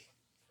 Okay.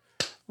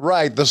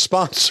 Right. The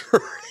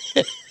sponsor.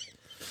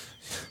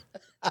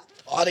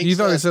 You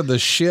thought he said the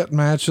shit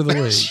match of the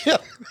week.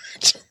 Shit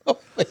match of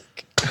the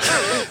week.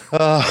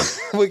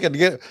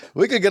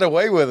 We could get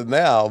away with it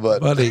now,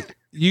 but buddy,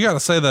 you got to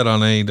say that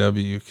on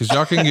AEW because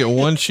y'all can get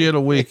one shit a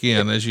week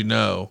in, as you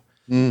know.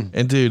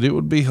 And dude, it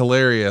would be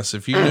hilarious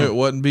if you knew it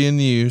wasn't being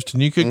used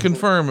and you could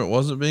confirm it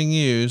wasn't being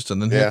used.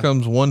 And then here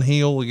comes one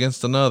heel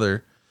against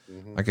another,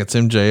 like it's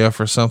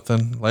MJF or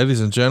something. Ladies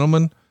and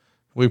gentlemen,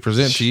 we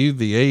present to you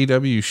the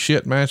AEW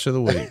shit match of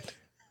the week.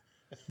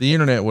 The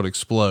internet would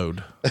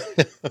explode.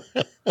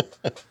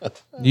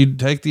 You'd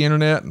take the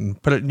internet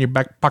and put it in your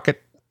back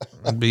pocket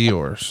and be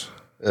yours.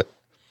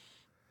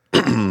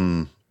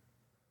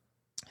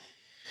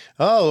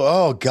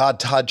 Oh God,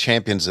 Todd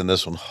Champion's in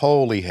this one.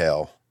 Holy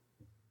hell.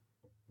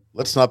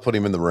 Let's not put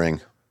him in the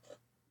ring.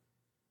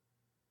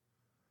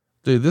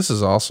 Dude, this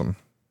is awesome.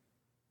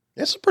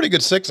 It's a pretty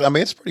good 6. I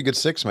mean, it's a pretty good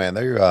 6, man.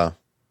 They're,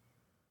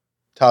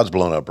 Todd's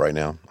blown up right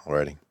now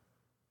already.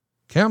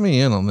 Count me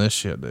in on this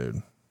shit,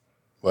 dude.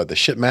 What, the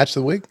shit match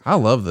of the week? I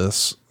love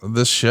this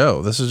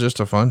show. This is just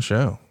a fun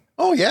show.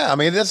 Oh yeah. I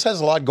mean, this has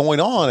a lot going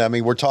on. I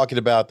mean, we're talking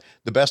about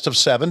the best of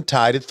 7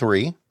 tied at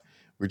 3.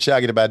 We're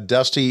talking about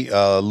Dusty,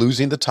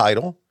 losing the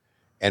title,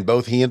 and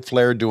both he and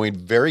Flair doing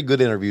very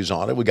good interviews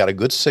on it. We got a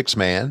good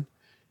 6-man.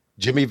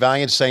 Jimmy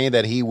Valiant saying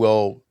that he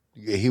will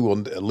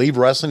leave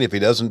wrestling if he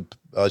doesn't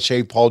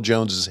shave Paul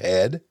Jones's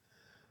head.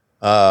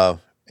 Did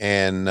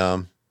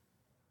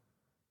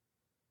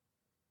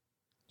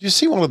you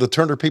see one of the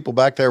Turner people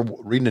back there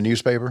reading the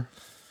newspaper?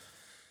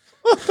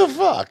 What the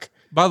fuck?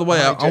 By the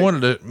way, I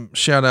wanted to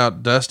shout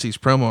out Dusty's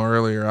promo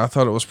earlier. I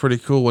thought it was pretty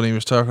cool when he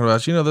was talking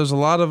about, there's a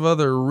lot of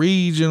other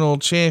regional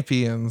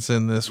champions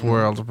in this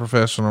world of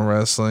professional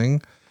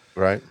wrestling.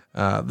 Right.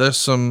 There's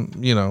some,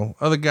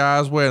 other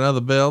guys wearing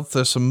other belts.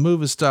 There's some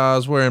movie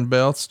stars wearing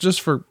belts.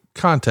 Just for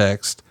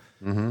context,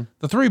 the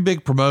 3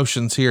 big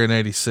promotions here in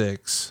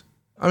 86.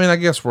 I mean, I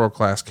guess World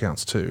Class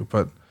counts too,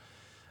 but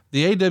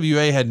the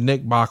AWA had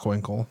Nick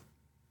Bockwinkel.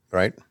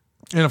 Right.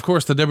 And of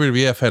course the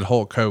WWF had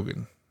Hulk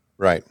Hogan.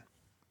 Right.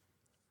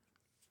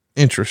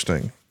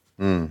 Interesting.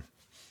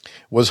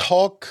 Was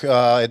Hulk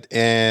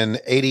in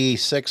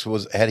 86,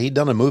 had he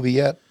done a movie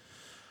yet?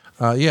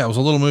 Yeah, it was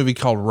a little movie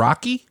called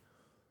Rocky.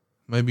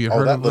 Maybe you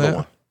heard of that.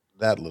 One.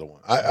 That little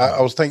one.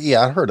 I was thinking,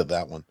 I heard of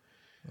that one.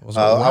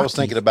 I was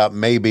thinking about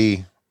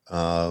maybe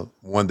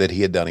one that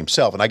he had done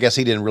himself. And I guess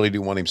he didn't really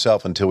do one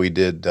himself until he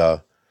did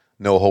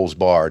No Holds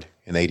Barred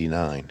in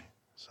 89.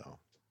 So,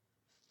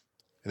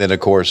 and then of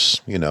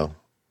course, the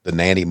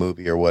Nanny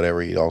movie or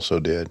whatever he also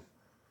did.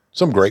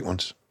 Some great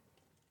ones.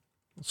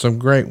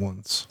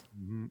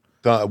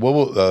 What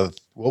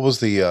was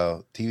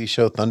the TV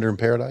show Thunder in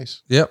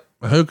Paradise? Yep.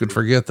 Who could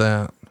forget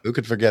that? Who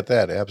could forget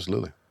that?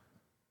 Absolutely.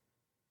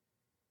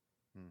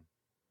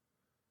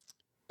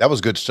 That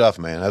was good stuff,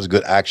 man. That was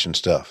good action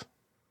stuff.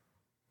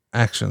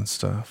 All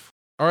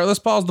right, let's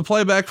pause the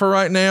playback for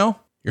right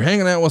now. You're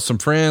hanging out with some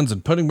friends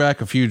and putting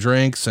back a few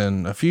drinks,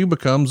 and a few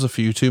becomes a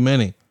few too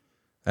many.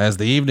 As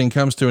the evening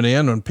comes to an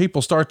end, when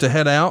people start to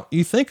head out,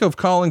 you think of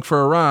calling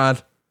for a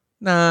ride.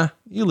 Nah,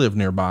 you live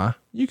nearby.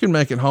 You can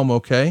make it home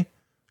okay.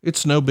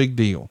 It's no big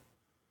deal.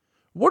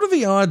 What are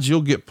the odds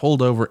you'll get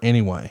pulled over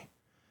anyway?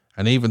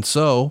 And even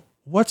so,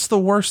 what's the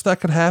worst that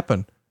could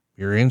happen?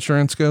 Your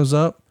insurance goes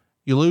up,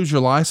 you lose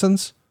your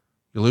license,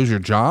 you lose your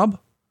job,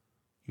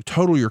 you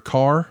total your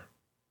car,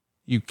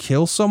 you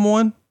kill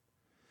someone.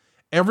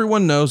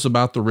 Everyone knows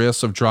about the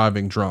risks of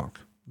driving drunk.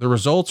 The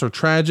results are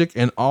tragic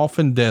and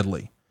often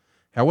deadly.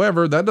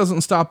 However, that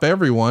doesn't stop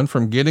everyone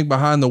from getting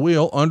behind the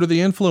wheel under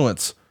the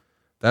influence.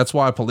 That's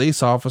why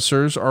police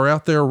officers are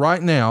out there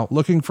right now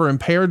looking for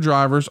impaired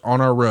drivers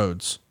on our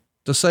roads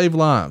to save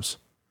lives.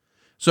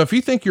 So if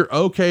you think you're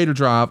okay to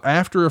drive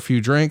after a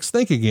few drinks,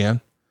 think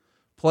again.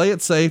 Play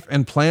it safe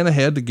and plan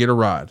ahead to get a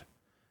ride.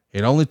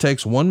 It only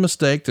takes one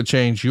mistake to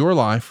change your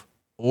life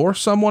or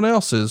someone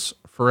else's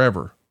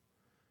forever.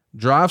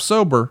 Drive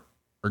sober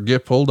or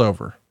get pulled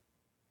over.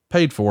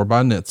 Paid for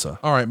by NHTSA.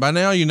 All right. By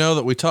now, you know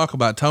that we talk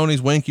about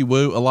Tony's Winky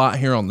Woo a lot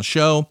here on the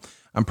show.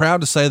 I'm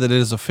proud to say that it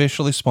is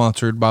officially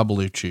sponsored by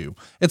Blue Chew.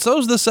 It's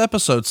those this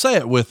episode. Say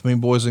it with me,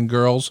 boys and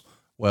girls.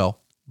 Well,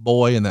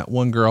 boy and that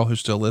one girl who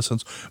still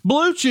listens.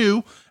 Blue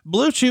Chew.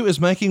 Blue Chew is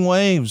making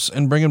waves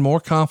and bringing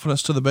more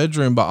confidence to the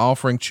bedroom by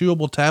offering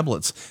chewable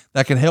tablets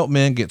that can help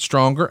men get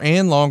stronger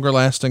and longer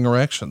lasting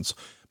erections.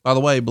 By the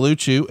way, Blue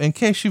Chew, in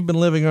case you've been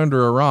living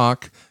under a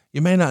rock,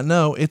 you may not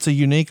know it's a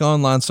unique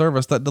online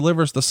service that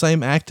delivers the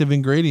same active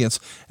ingredients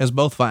as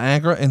both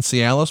Viagra and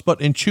Cialis, but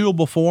in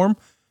chewable form,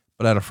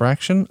 but at a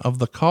fraction of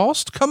the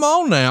cost. Come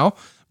on now.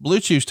 Blue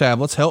Chew's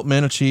tablets help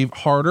men achieve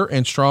harder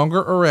and stronger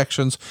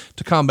erections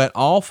to combat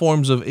all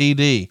forms of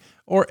ED,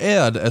 or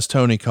ED as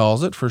Tony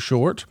calls it for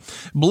short.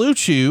 Blue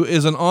Chew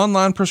is an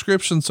online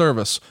prescription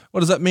service. What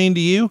does that mean to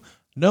you?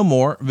 No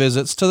more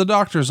visits to the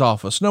doctor's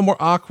office, no more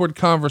awkward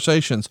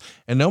conversations,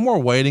 and no more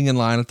waiting in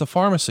line at the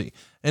pharmacy.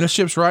 And it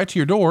ships right to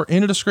your door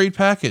in a discreet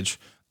package.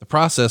 The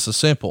process is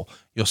simple.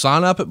 You'll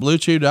sign up at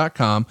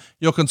BlueChew.com.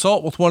 You'll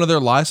consult with one of their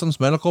licensed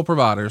medical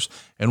providers.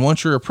 And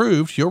once you're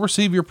approved, you'll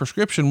receive your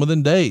prescription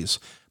within days.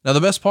 Now,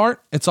 the best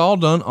part, it's all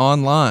done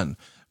online.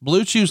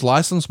 Blue Chew's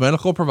licensed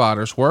medical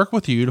providers work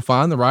with you to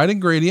find the right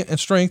ingredient and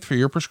strength for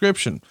your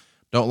prescription.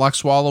 Don't like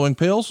swallowing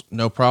pills?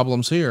 No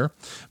problems here.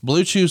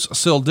 Blue Chew's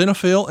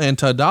sildenafil and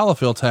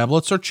tadalafil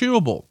tablets are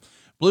chewable.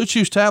 Blue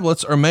Chew's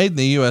tablets are made in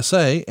the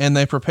USA and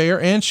they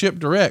prepare and ship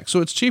direct,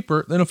 so it's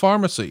cheaper than a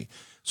pharmacy.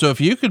 So if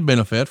you could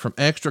benefit from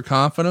extra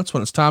confidence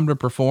when it's time to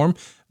perform,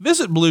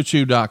 visit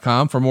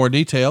BlueChew.com for more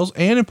details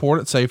and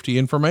important safety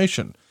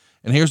information.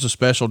 And here's a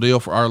special deal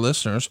for our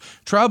listeners.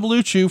 Try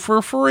Blue Chew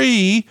for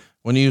free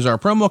when you use our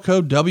promo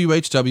code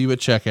WHW at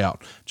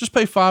checkout. Just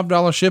pay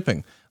 $5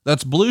 shipping.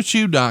 That's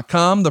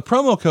BlueChew.com. The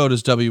promo code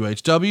is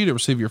WHW to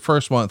receive your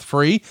first month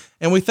free.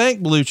 And we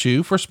thank Blue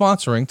Chew for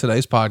sponsoring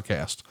today's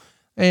podcast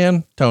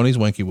and Tony's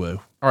Winky Woo.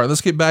 All right,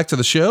 let's get back to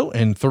the show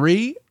in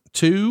 3,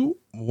 2,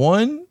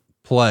 1,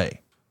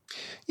 play.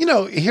 You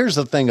know, here's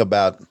the thing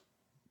about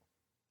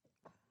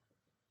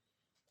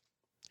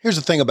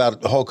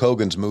Hulk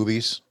Hogan's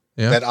movies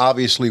that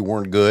obviously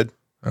weren't good.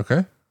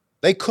 Okay.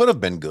 They could have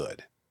been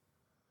good.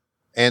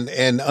 And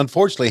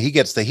unfortunately he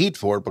gets the heat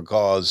for it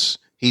because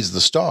he's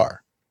the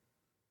star.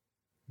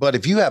 But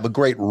if you have a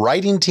great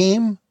writing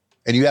team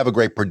and you have a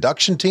great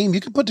production team, you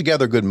can put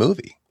together a good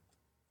movie.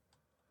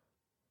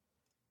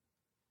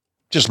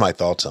 Just my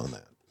thoughts on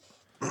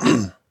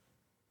that.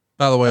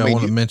 By the way, I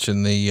want to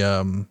mention the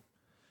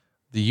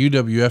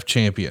UWF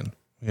champion.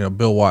 You know,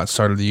 Bill Watts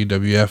started the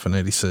UWF in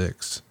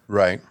 86.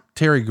 Right.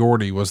 Terry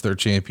Gordy was their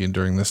champion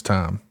during this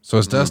time. So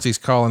as Dusty's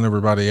calling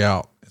everybody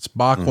out, it's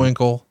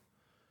Bockwinkel,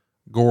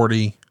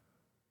 Gordy,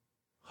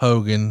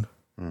 Hogan,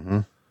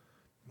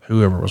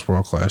 whoever was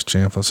world-class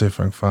champ. Let's see if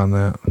I can find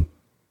that.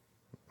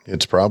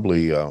 It's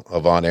probably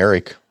Von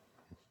Erich.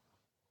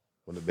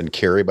 Would have been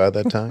Kerry by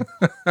that time.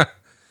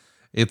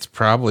 It's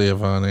probably a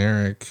Von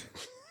Erich.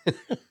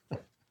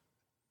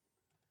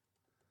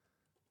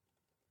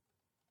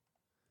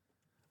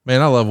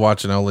 Man, I love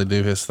watching Ole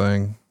do his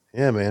thing.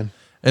 Yeah, man.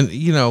 And,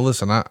 you know,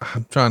 listen,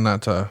 I'm trying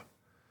not to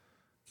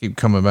keep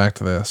coming back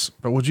to this,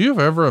 but would you have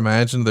ever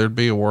imagined there'd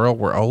be a world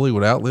where Ole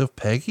would outlive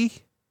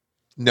Peggy?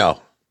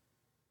 No.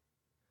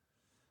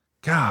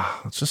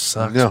 God, it just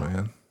sucks,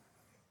 man.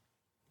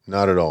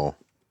 Not at all.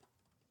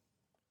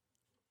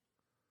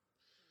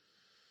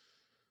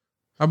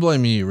 I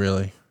blame you,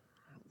 really.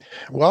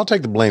 Well, I'll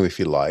take the blame if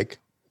you like,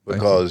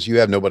 because you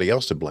have nobody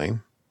else to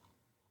blame.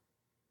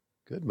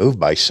 Good move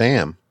by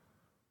Sam.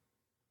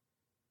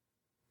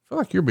 I feel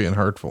like you're being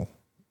hurtful.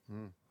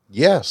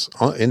 Yes,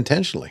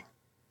 intentionally.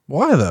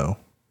 Why though?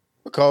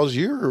 Because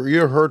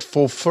you're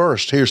hurtful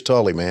first. Here's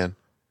Tully, man.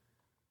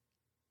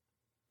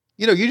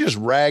 You know, you just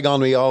rag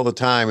on me all the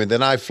time, and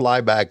then I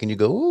fly back and you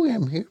go, "Oh,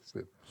 I'm here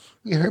for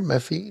you. Hurt my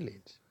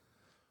feelings."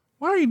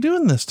 Why are you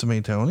doing this to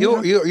me, Tony?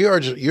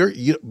 Because,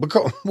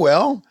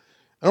 well,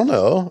 I don't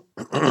know.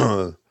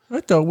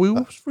 I thought we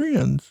were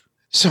friends.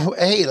 So,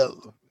 hey,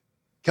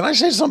 can I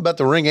say something about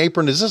the ring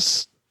apron?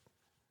 Is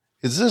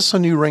this a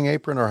new ring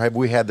apron, or have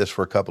we had this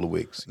for a couple of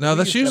weeks? No,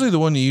 that's usually the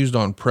one you used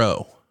on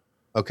Pro.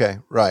 Okay,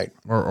 right.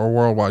 Or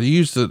Worldwide. You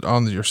used it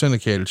on your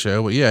syndicated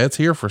show, but yeah, it's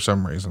here for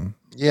some reason.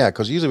 Yeah,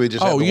 because usually we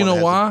just. Oh, you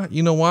know why?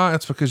 You know why?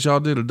 It's because y'all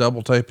did a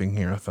double taping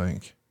here, I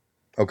think.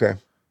 Okay.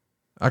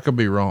 I could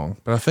be wrong,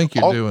 but I think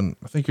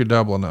you're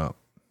doubling up.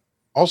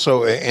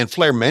 Also, and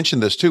Flair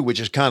mentioned this too, which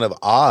is kind of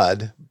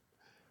odd.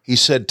 He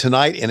said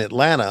tonight in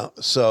Atlanta.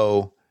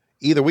 So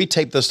either we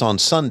tape this on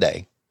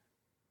Sunday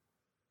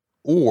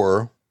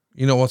or.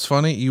 You know what's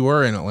funny? You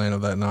were in Atlanta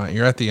that night.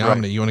 You're at the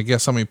Omni. You want to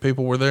guess how many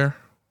people were there?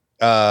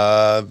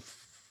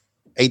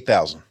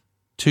 8,000.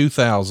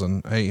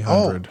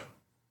 2,800. Oh.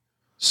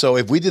 So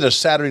if we did a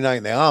Saturday night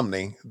in the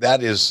Omni,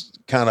 that is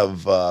kind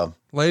of,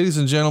 ladies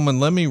and gentlemen,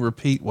 let me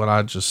repeat what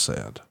I just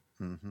said.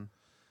 Mm-hmm.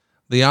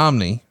 The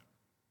Omni,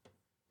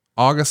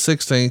 August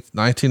 16th,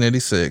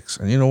 1986.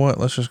 And you know what?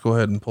 Let's just go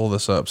ahead and pull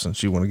this up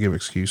since you want to give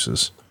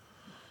excuses.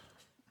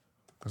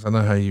 Cause I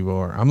know how you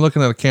are. I'm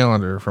looking at a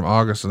calendar from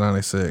August of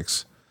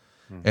 96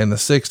 and the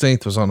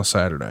 16th was on a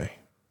Saturday.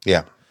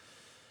 Yeah.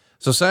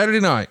 So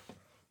Saturday night,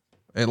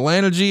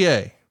 Atlanta,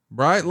 GA,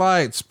 bright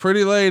lights,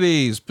 pretty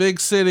ladies, big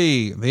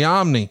city, the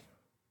Omni.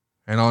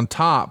 And on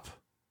top,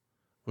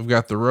 we've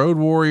got the Road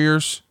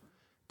Warriors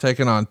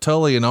taking on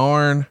Tully and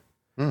Arn.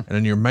 And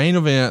in your main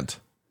event,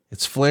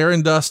 it's Flair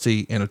and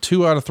Dusty in a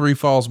 2 out of 3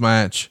 falls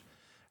match.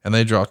 And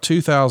they draw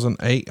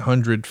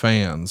 2,800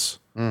 fans.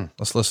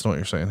 Let's listen to what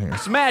you're saying here.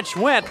 This match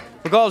went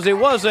because it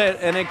was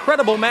an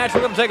incredible match.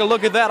 We're going to take a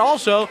look at that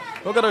also.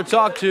 We're going to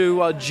talk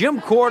to Jim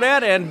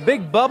Cornette and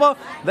Big Bubba.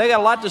 They got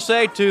a lot to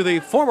say to the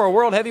former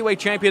World Heavyweight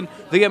Champion,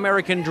 the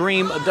American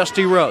Dream,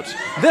 Dusty Rhodes.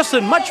 This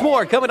and much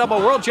more coming up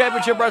on World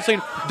Championship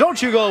Wrestling.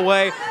 Don't you go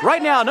away.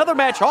 Right now, another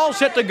match all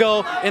set to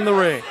go in the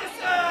ring.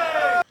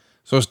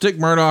 So it's Dick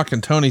Murdoch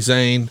and Tony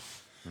Zane.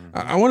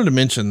 I wanted to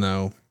mention,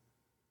 though,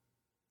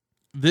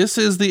 this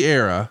is the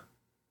era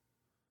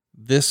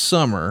this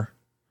summer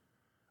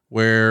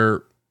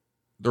where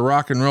the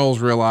Rock and Rolls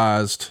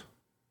realized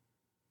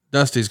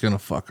Dusty's going to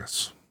fuck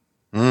us.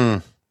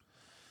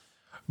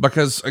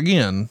 Because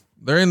again,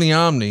 they're in the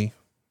Omni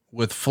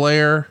with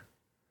Flair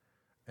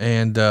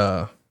and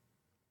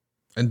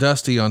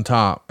Dusty on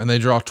top, and they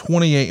draw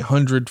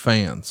 2,800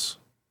 fans.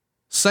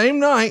 Same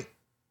night,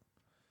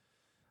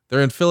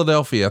 they're in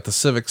Philadelphia at the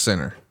Civic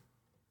Center.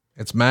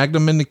 It's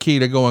Magnum and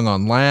Nikita going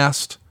on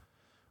last,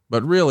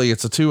 but really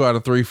it's a 2 out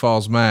of 3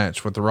 falls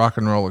match with the Rock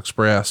and Roll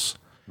Express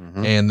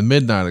and the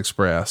Midnight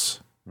Express.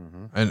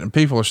 And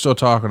people are still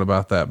talking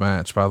about that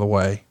match, by the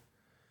way.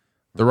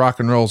 The Rock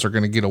and Rolls are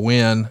going to get a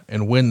win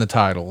and win the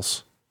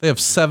titles. They have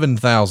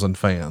 7,000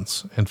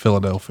 fans in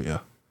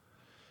Philadelphia.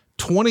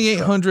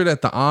 2,800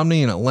 at the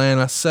Omni in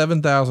Atlanta,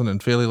 7,000 in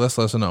Philly. Let's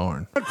listen to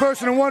Arn. One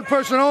person and one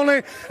person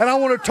only, and I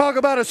want to talk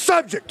about a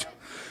subject.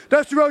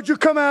 Dusty Rhodes, you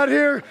come out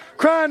here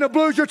crying the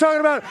blues. You're talking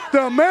about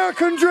the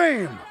American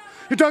dream.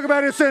 You talk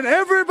about it in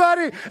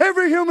everybody,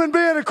 every human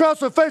being across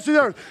the face of the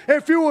earth.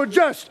 If you will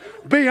just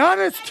be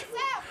honest,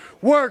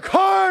 work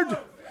hard,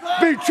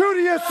 be true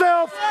to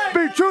yourself,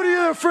 be true to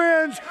your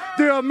friends,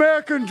 the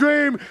American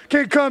dream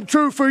can come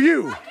true for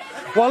you.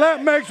 Well,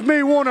 that makes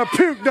me want to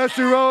puke,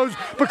 Dusty Rhodes,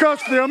 because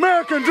the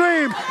American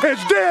dream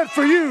is dead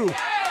for you.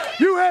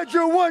 You had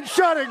your one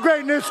shot at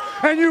greatness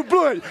and you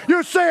blew it.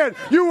 You're saying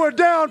you were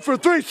down for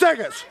 3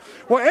 seconds.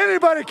 Well,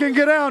 anybody can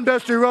get down,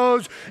 Dusty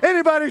Rhodes.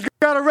 Anybody's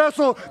got to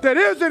wrestle that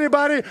is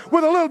anybody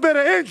with a little bit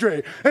of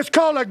injury. It's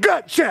called a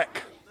gut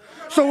check.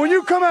 So when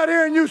you come out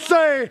here and you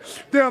say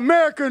the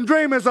American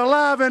dream is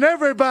alive in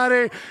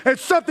everybody,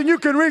 it's something you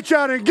can reach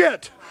out and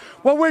get.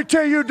 What we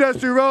tell you,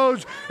 Dusty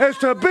Rhodes, is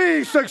to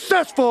be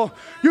successful,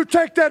 you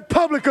take that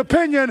public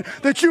opinion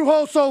that you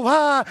hold so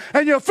high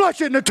and you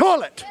flush it in the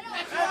toilet.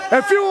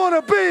 If you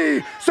want to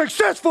be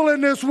successful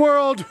in this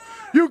world,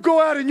 you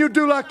go out and you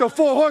do like the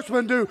 4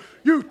 horsemen do.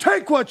 You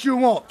take what you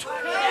want.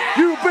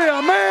 You be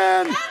a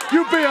man,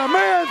 you be a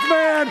man's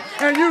man,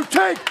 and you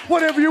take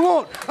whatever you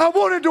want. I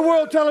wanted the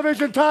world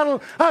television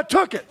title, I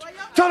took it.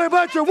 Tony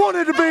Blanchard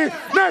wanted to be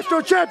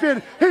national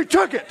champion, he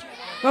took it.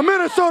 The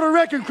Minnesota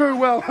Wrecking Crew,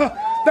 well,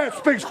 that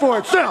speaks for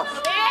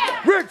itself.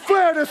 Ric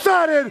Flair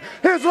decided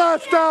his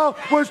lifestyle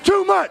was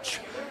too much.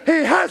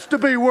 He has to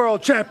be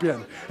world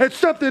champion. It's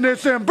something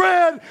that's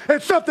inbred.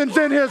 It's something that's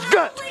in his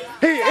gut.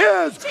 He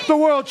is the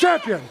world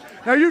champion.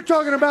 Now, you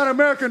talking about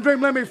American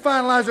dream. Let me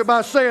finalize it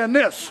by saying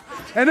this.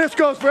 And this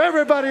goes for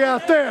everybody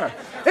out there.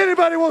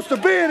 Anybody wants to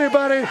be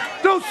anybody,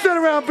 don't sit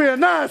around being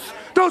nice.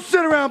 Don't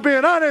sit around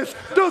being honest.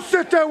 Don't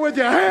sit there with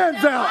your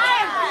hands out.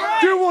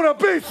 If you want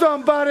to be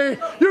somebody,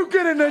 you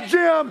get in the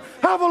gym,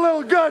 have a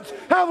little guts,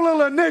 have a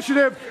little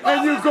initiative,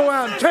 and you go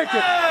out and take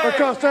it.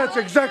 Because that's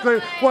exactly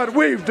what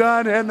we've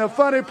done. And the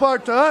funny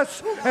part to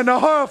us and the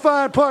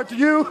horrifying part to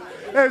you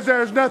is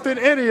there's nothing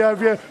any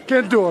of you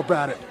can do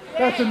about it.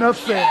 That's enough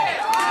said.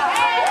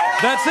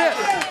 That's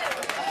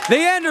it. The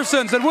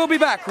Andersons, and we'll be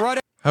back right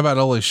after. How about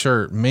Ole's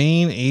shirt?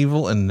 Mean,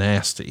 evil, and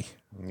nasty.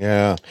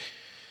 Yeah.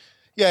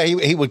 Yeah,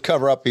 he would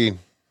cover up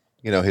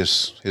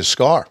his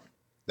scar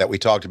that we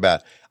talked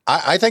about.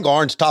 I think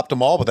Arn's topped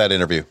them all with that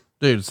interview.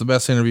 Dude, it's the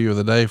best interview of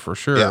the day for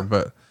sure. Yeah.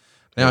 But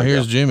now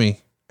here's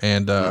Jimmy,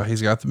 and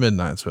he's got the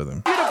Midnights with him.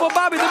 Beautiful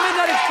Bobby, the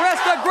Midnight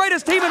Express, the greatest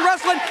greatest team in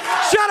wrestling.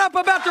 Shut up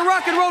about the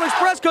Rock and Roll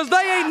Express, because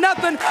they ain't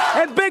nothing.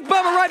 And Big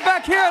Bubba right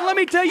back here. And let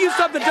me tell you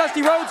something,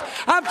 Dusty Rhodes.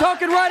 I'm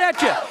talking right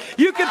at you.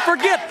 You can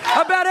forget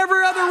about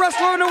every other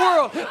wrestler in the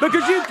world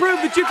because you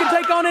proved that you can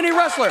take on any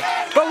wrestler.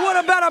 But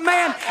what about a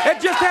man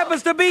that just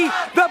happens to be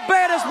the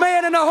baddest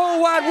man in the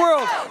whole wide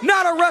world?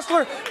 Not a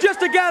wrestler,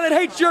 just a guy that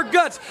hates your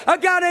guts. A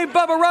guy named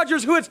Bubba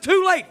Rogers, who it's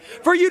too late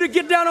for you to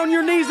get down on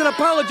your knees and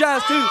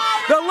apologize to.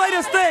 The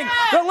latest thing,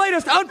 the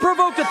latest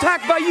unprovoked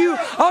attack by you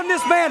on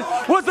this man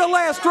was the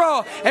last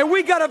straw. And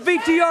we got a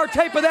VTR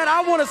tape of that.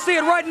 I want to see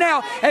it right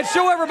now and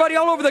show everybody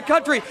all over the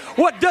country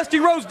what Dusty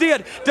Rhodes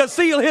did to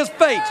seal his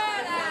fate.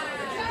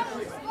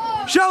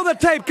 Show the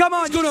tape. Come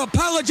on. He's going to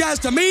apologize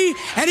to me,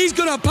 and he's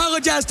going to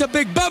apologize to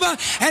Big Bubba,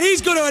 and he's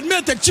going to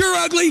admit that you're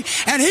ugly,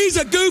 and he's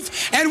a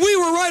goof, and we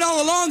were right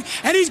all along,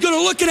 and he's going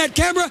to look in that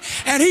camera,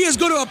 and he is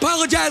going to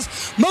apologize,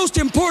 most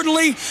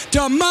importantly,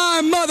 to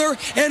my mother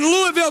in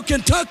Louisville,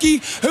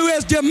 Kentucky, who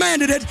has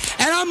demanded it,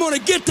 and I'm going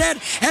to get that,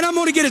 and I'm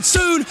going to get it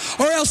soon,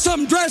 or else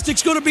something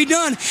drastic's going to be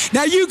done.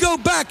 Now you go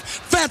back,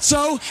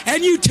 Fatso,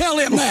 and you tell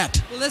him that.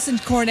 Well, listen,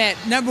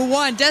 Cornette, number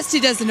one, Dusty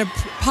doesn't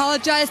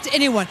apologize to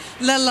anyone,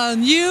 let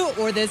alone you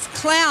or this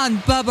clown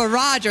Bubba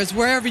Rogers,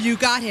 wherever you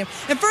got him.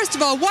 And first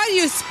of all, why do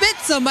you spit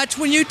so much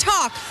when you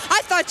talk? I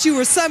thought you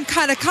were some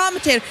kind of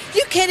commentator.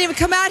 You can't even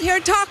come out here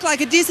and talk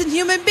like a decent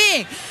human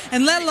being.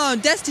 And let alone,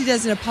 Dusty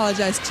doesn't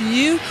apologize to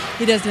you.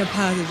 He doesn't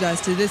apologize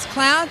to this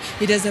clown.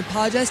 He doesn't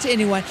apologize to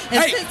anyone.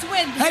 And since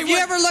when? Have you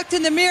ever looked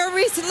in the mirror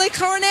recently,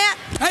 Cornette?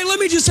 Hey, let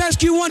me just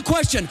ask you one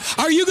question.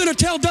 Are you going to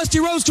tell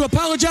Dusty Rhodes to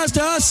apologize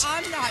to us?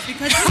 I'm not,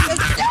 because this is...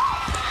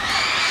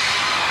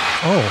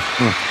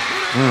 Oh.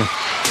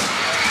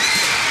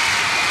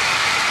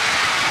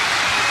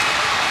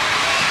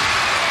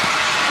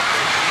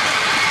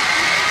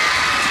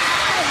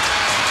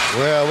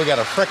 Well, we got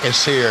a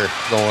fracas here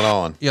going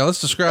on. Yeah, let's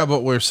describe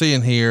what we're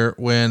seeing here.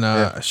 When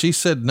she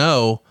said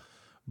no,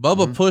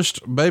 Bubba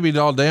pushed Baby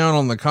Doll down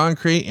on the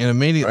concrete, and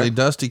immediately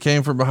Dusty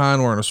came from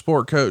behind wearing a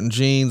sport coat and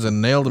jeans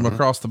and nailed him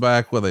across the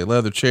back with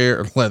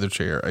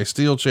a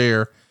steel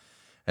chair.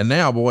 And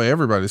now, boy,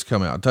 everybody's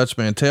come out. Dutch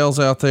Mantel's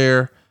out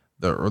there.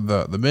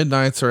 The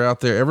Midnights are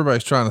out there.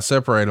 Everybody's trying to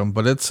separate them,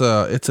 but it's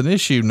an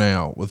issue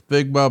now with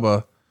Big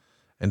Bubba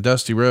and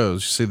Dusty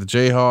Rhodes. You see the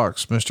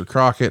Jayhawks, Mr.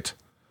 Crockett.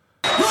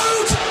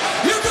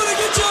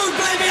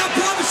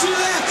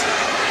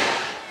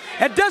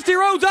 And Dusty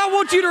Rhodes, I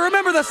want you to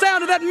remember the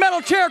sound of that metal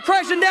chair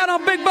crashing down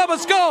on Big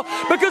Bubba's skull,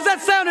 because that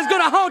sound is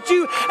going to haunt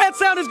you. That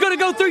sound is going to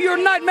go through your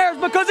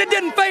nightmares, because it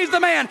didn't faze the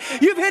man.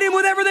 You've hit him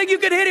with everything you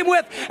could hit him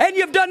with, and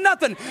you've done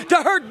nothing to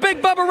hurt Big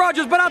Bubba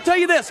Rogers. But I'll tell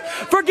you this,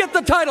 forget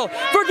the title,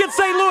 forget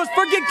St. Louis,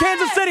 forget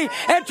Kansas City,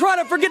 and try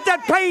to forget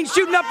that pain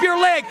shooting up your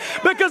leg,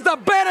 because the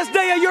baddest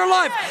day of your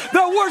life,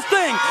 the worst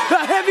thing,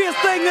 the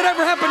heaviest thing that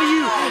ever happened to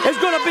you is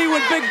going to be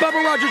when Big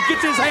Bubba Rogers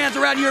gets his hands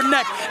around your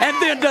neck. And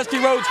then, Dusty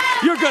Rhodes,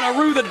 you're going to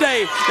rue the day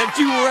that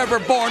you were ever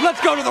born.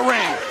 Let's go to the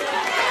ring.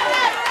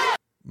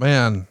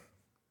 Man,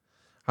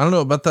 I don't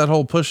know about that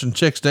whole pushing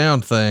chicks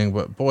down thing,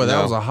 but boy,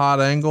 that was a hot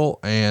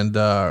angle and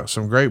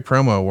some great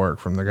promo work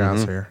from the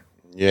guys here.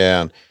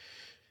 Yeah.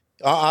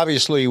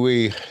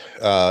 Obviously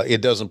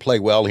it doesn't play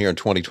well here in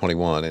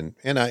 2021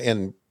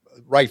 and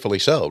rightfully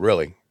so,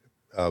 really.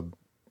 Hell,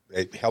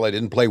 it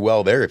didn't play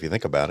well there if you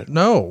think about it.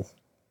 No.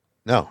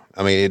 I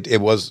mean,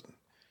 it was,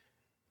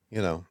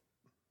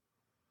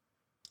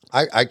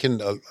 I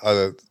can,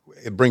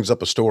 it brings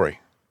up a story.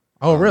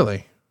 Oh,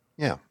 really?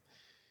 Yeah.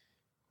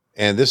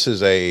 And this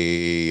is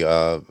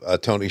a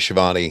Tony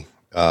Schiavone,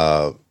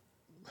 with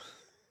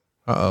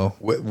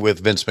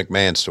Vince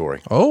McMahon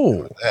story.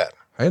 Oh,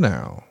 hey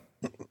now.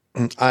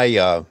 I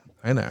know.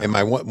 In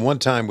my one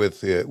time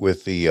with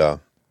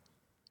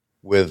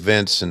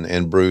Vince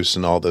and Bruce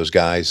and all those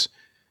guys,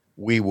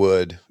 we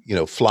would,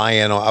 fly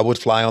in. I would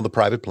fly on the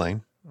private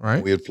plane.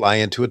 Right. We would fly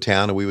into a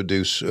town and we would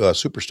do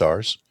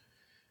Superstars.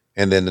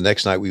 And then the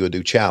next night we would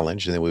do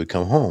Challenge, and then we would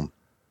come home.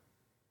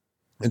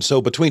 And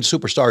so between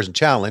Superstars and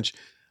Challenge,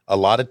 a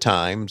lot of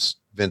times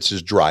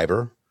Vince's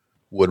driver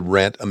would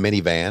rent a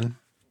minivan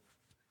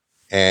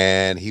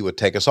and he would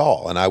take us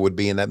all, and I would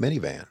be in that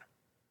minivan.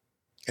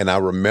 And I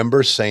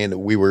remember saying that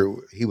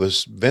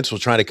Vince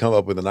was trying to come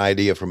up with an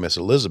idea for Miss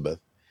Elizabeth,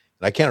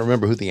 and I can't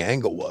remember who the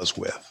angle was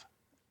with.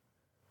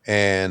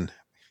 And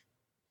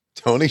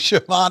Tony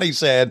Schiavone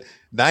said,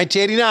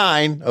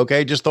 1989,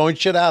 okay, just throwing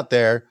shit out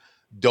there.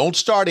 Don't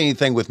start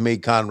anything with me,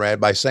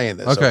 Conrad, by saying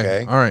this,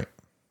 okay? All right.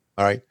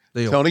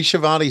 Deal. Tony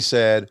Schiavone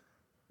said,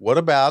 what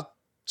about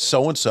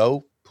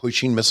so-and-so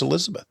pushing Miss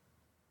Elizabeth?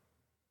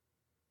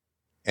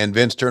 And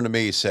Vince turned to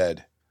me and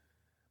said,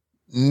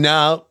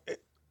 no,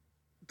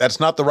 that's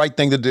not the right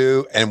thing to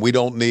do, and we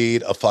don't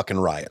need a fucking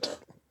riot.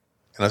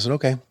 And I said,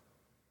 okay.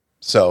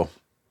 So.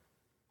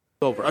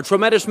 Over. A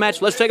tremendous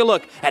match. Let's take a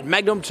look at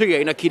Magnum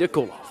TA Nikita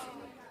Koloff.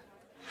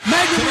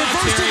 Magnum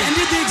reversed it and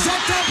did the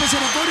exact opposite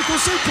of vertical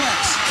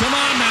suplex. Come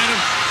on, Magnum.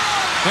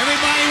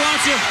 Everybody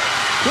wants you.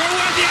 We're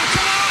with you.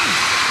 Come on.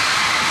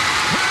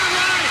 All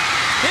right.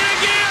 And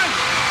again.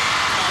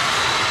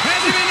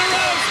 Has him in the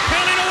ropes.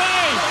 Pounding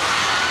away.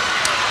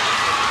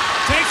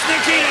 Takes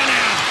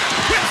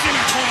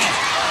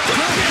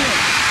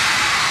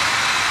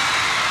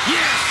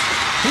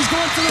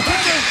for the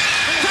pressure.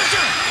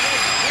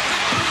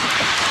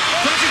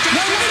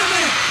 Now, wait a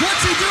minute.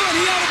 What's he doing?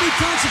 He ought to be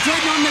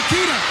concentrating on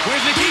Nikita.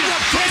 Where's Nikita?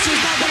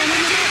 Pressure's not going to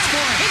win the match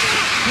for him.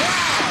 Wow.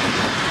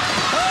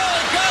 Oh,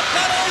 got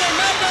not only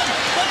Magnum,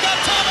 but got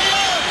Tommy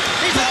Young.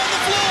 He's on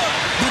the floor.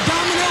 The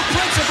domino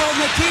principle.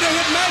 Nikita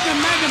hit Magnum.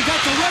 Magnum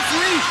got the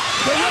referee.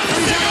 The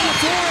referee's out on the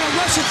floor and a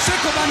Russian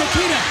sickle by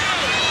Nikita.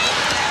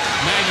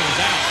 Magnum is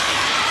out.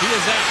 He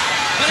is out.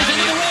 But he's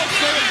into the ropes,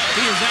 baby.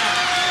 He is out.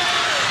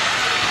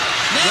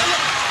 Now,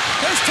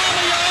 there's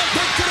Tommy Young.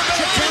 That could have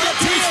been a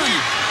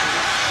competition.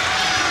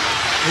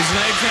 His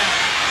legs out.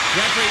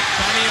 Referee,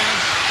 Tommy Young.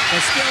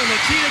 But still,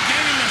 Nikita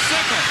gave him the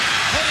sickle.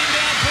 Put him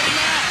down, put him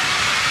out.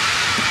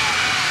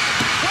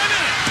 Wait a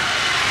minute.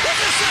 What's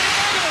this Sonny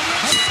Fargo?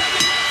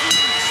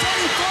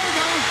 Sonny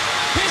Fargo.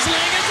 His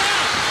leg is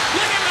out.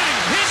 Look at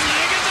Magnum. His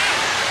leg is out.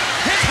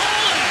 His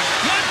whole leg.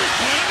 Not just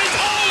one of his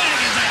whole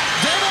leg is out.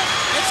 David,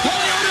 it's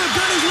Coliota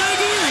got his leg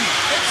in.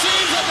 It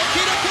seems that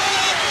Nikita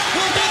Koloff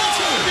will be the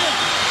champion.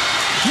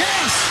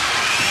 Yes.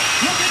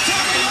 Look at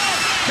Tommy Young.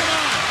 Come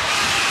on.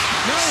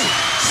 No.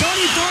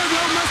 Sonny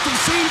Fargo must have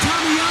seen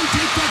Tommy Young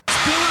take that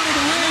spill out of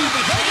the ring.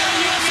 But there had to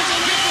be an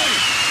official.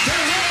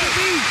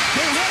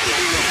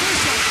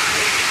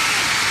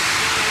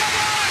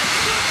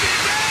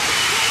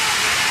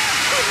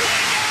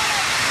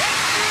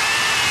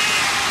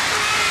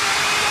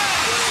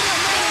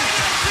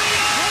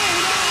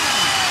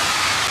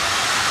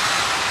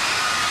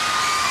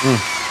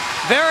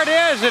 There it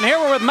is, and here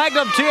we're with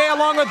Magnum TA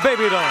along with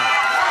Baby Doll.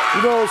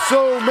 You know,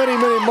 so many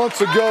months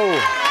ago,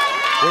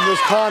 when this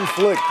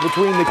conflict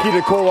between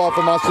Nikita Koloff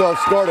and myself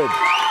started,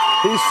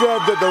 he said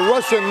that the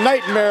Russian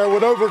nightmare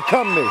would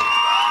overcome me,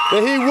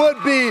 that he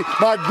would be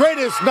my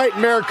greatest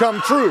nightmare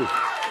come true.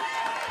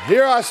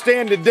 Here I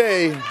stand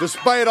today,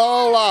 despite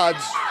all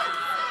odds,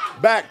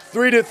 back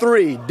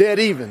 3-3, dead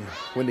even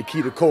with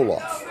Nikita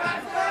Koloff.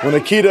 Well,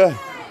 Nikita,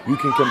 you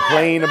can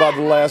complain about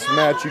the last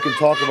match, you can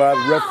talk about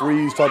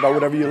referees, talk about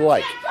whatever you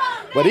like.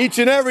 But each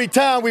and every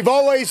time we've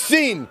always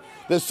seen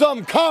that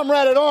some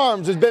comrade at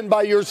arms has been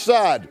by your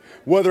side,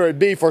 whether it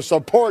be for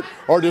support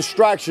or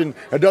distraction,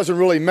 it doesn't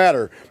really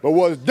matter. But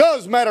what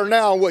does matter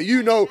now, what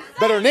you know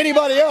better than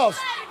anybody else,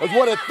 is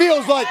what it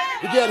feels like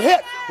to get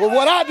hit with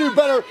what I do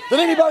better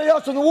than anybody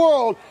else in the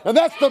world, and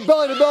that's the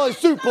belly-to-belly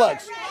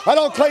suplex. I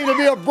don't claim to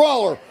be a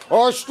brawler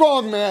or a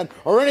strongman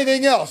or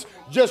anything else.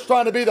 Just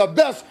trying to be the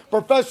best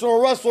professional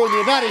wrestler in the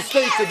United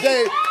States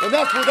today, and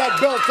that's what that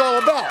belt's all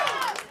about.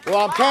 Well,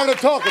 I'm tired of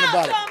talking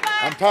about it.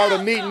 I'm tired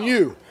of meeting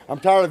you. I'm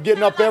tired of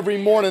getting up every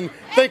morning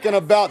thinking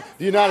about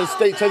the United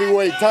States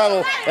heavyweight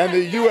title and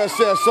the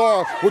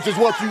USSR, which is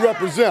what you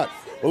represent.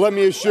 Well, let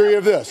me assure you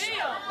of this.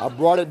 I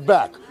brought it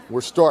back.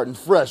 We're starting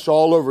fresh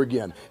all over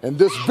again. And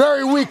this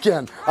very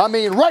weekend, I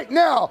mean right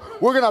now,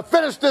 we're going to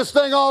finish this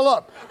thing all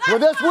up. When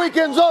this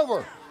weekend's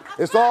over,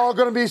 it's all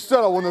going to be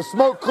settled. When the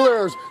smoke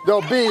clears,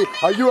 there'll be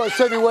a U.S.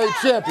 heavyweight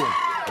champion.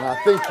 And I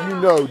think you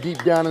know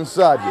deep down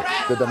inside you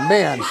that the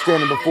man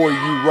standing before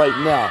you right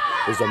now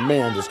is a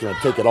man that's going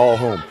to take it all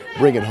home,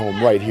 bring it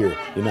home right here,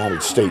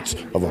 United States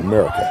of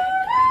America.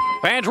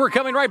 Fans, we're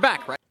coming right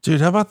back.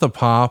 Dude, how about the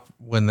pop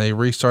when they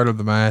restarted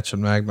the match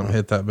and Magnum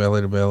hit that belly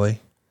to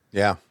belly?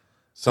 Yeah.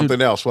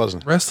 Something else,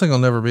 wasn't it? Wrestling will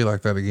never be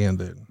like that again,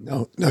 dude.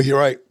 No, you're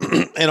right.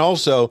 And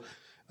also,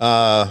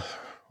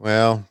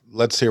 well,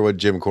 let's hear what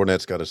Jim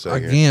Cornette's got to say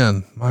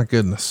again. My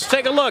goodness.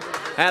 Take a look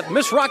at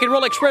Miss Rock and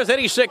Roll Express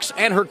 86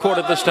 and her court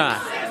at this time.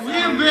 We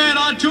have been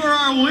on tour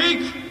our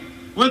week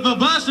with the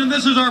bus, and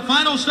this is our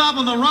final stop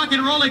on the Rock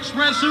and Roll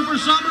Express Super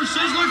Summer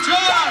Sizzler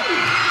Tour.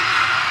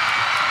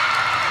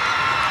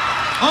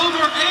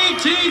 Over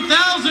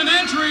 18,000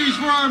 entries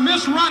for our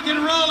Miss Rock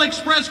and Roll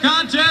Express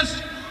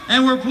contest,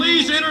 and we're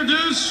pleased to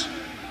introduce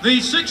the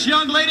 6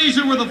 young ladies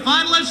who were the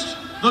finalists,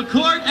 the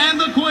Court and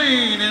the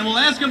Queen, and we'll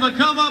ask them to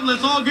come up.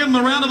 Let's all give them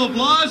a round of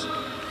applause.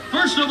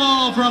 First of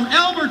all, from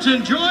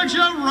Elberton,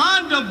 Georgia,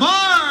 Rhonda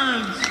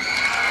Barnes.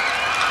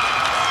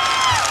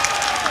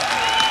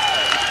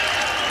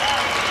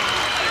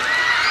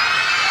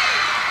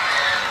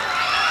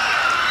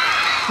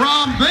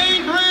 From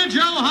Bainbridge,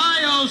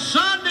 Ohio,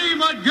 Sandy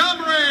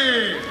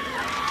Montgomery.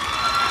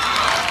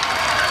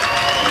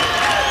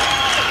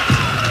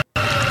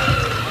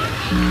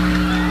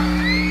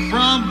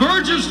 From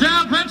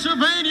Burgestown,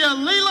 Pennsylvania,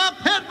 Leela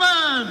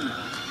Pittman.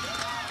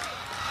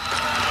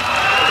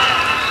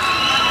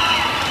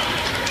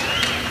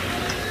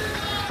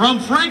 From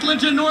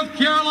Franklinton, North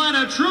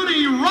Carolina,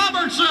 Trudy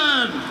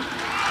Robertson.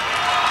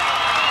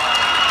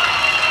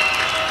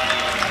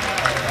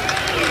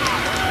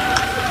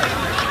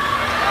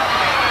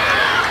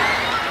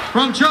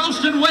 From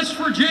Charleston, West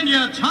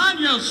Virginia,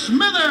 Tanya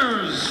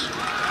Smithers.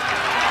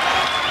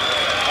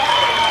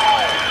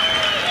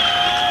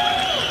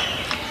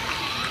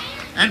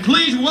 And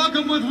please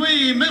welcome with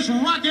me, Miss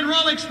Rock and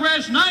Roll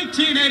Express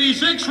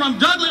 1986 from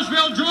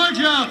Douglasville,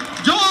 Georgia,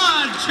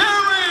 Dawn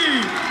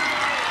Cherry.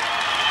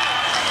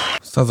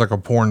 Sounds like a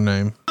porn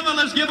name.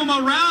 Let's give them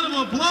a round of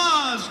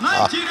applause.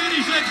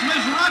 1986,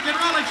 Miss Rock and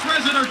Roll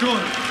Express at her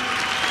court.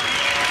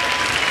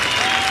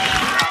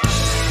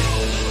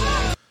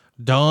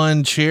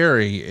 Dawn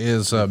Cherry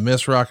is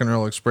Miss Rock and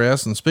Roll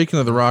Express. And speaking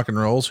of the Rock and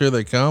Rolls, here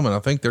they come. And I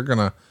think they're going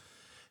to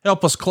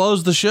help us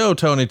close the show,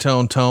 Tony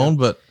Tone.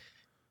 But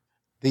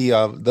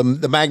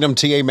the Magnum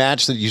TA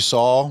match that you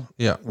saw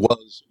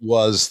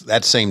was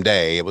that same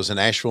day. It was in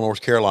Asheville,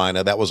 North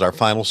Carolina. That was our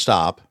final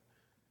stop.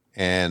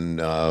 And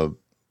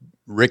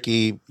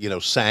Ricky,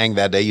 sang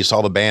that day. You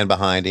saw the band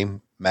behind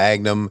him.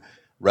 Magnum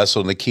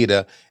wrestled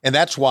Nikita. And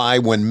that's why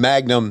when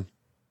Magnum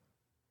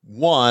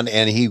won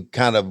and he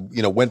kind of,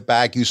 went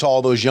back, you saw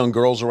all those young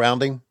girls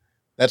around him.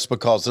 That's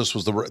because this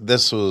was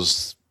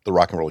the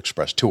Rock and Roll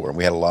Express tour. And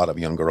we had a lot of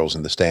young girls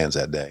in the stands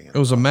that day. It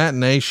was a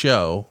matinee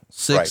show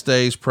 6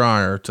 days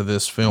prior to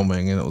this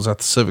filming. And it was at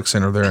the Civic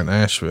Center there in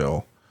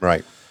Asheville.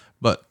 Right.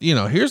 But,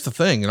 here's the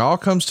thing. It all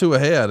comes to a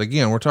head.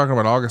 Again, we're talking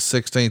about August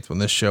 16th when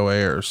this show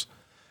airs.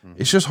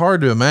 Mm-hmm. It's just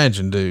hard to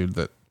imagine, dude,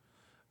 that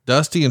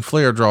Dusty and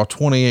Flair draw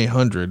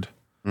 2,800.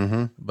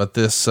 Mm-hmm. But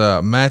this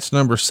match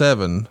number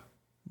 7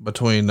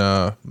 between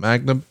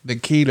Magnum,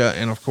 Nikita,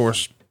 and, of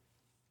course,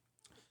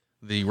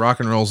 the Rock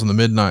and Rolls and the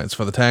Midnights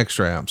for the tag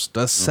straps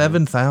does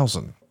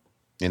 7,000.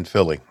 In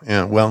Philly.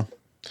 Yeah, well,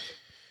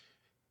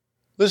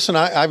 listen,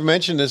 I've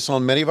mentioned this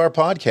on many of our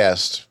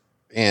podcasts.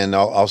 And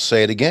I'll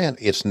say it again.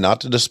 It's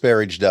not to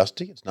disparage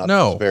Dusty. It's not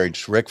to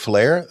disparage Ric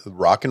Flair.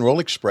 Rock and Roll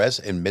Express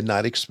and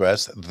Midnight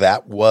Express,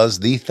 that was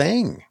the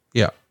thing.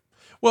 Yeah.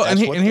 Well, and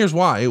here's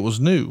why. It was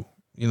new.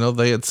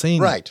 They had seen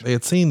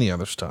the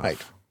other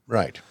stuff.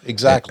 Right.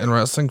 Exactly. And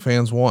wrestling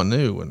fans want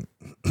new. And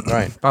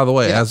right. By the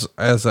way, as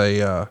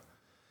a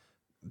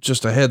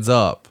just a heads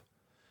up,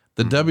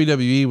 the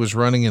WWE was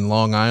running in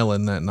Long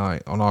Island that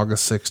night on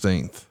August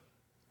 16th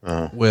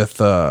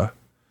with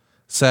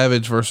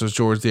Savage versus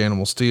George the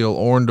Animal Steel,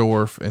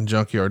 Orndorff and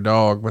Junkyard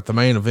Dog. But the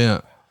main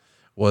event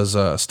was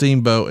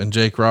Steamboat and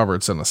Jake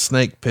Roberts in a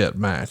snake pit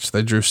match.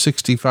 They drew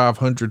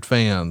 6,500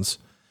 fans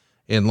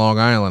in Long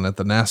Island at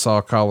the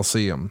Nassau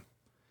Coliseum.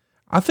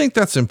 I think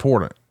that's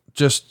important.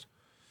 Just,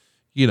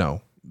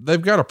 they've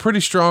got a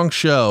pretty strong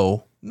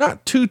show,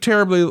 not too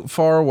terribly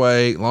far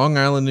away, Long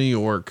Island, New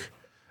York,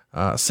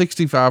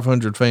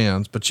 6,500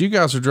 fans, but you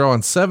guys are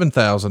drawing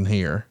 7,000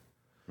 here.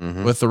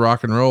 Mm-hmm. With the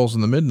Rock and Rolls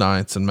and the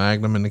Midnights and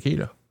Magnum and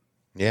Nikita.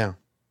 Yeah.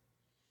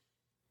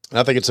 And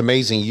I think it's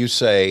amazing. You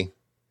say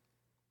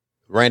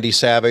Randy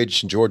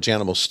Savage, George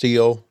Animal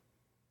Steel,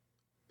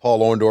 Paul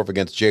Orndorff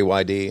against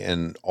JYD,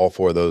 and all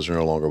 4 of those are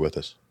no longer with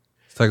us.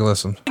 Let's take a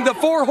listen. The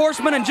 4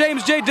 Horsemen and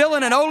James J.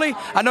 Dillon and Ole,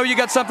 I know you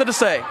got something to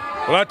say.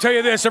 Well, I'll tell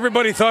you this.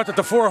 Everybody thought that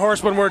the 4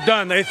 Horsemen were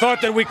done. They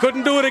thought that we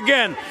couldn't do it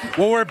again.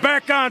 Well, we're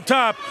back on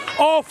top.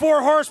 All 4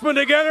 Horsemen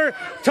together.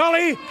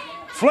 Tully,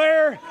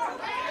 Flair,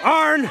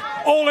 Arn,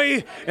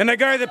 Ole, and the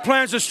guy that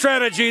plans the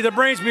strategy, the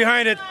brains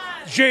behind it,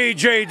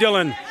 J.J.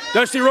 Dillon.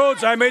 Dusty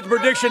Rhodes, I made the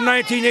prediction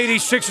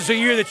 1986 is a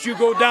year that you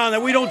go down,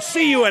 that we don't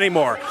see you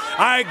anymore.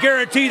 I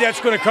guarantee that's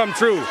going to come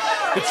true.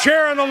 The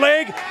chair on the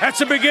leg, that's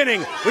the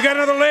beginning. We got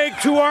another leg,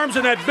 2 arms,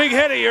 and that big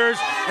head of yours,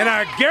 and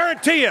I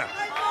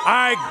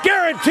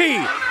guarantee,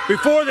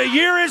 before the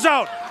year is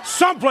out,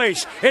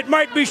 someplace, it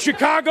might be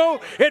Chicago,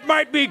 it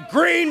might be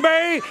Green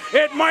Bay,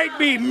 it might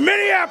be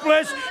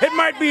Minneapolis, it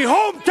might be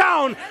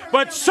hometown,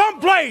 but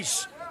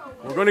someplace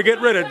we're going to get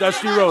rid of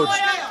Dusty Rhodes.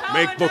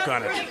 Make book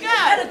on it.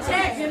 I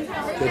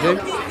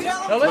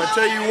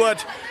tell you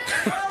what,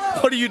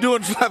 what are you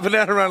doing flapping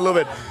that around a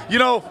little bit?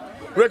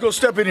 Rick will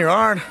step in here,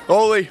 Arn,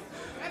 Ole.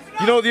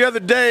 The other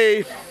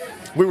day,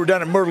 we were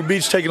down at Myrtle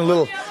Beach taking a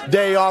little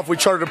day off. We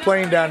chartered a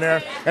plane down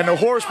there, and the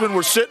Horsemen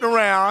were sitting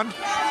around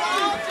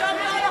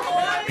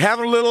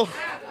having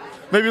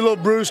maybe a little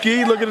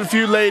brewski, looking at a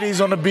few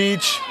ladies on the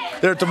beach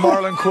there at the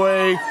Marlin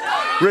Quay.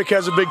 Rick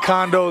has a big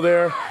condo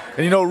there.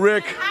 And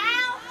Rick,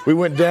 we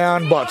went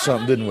down, bought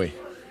something, didn't we?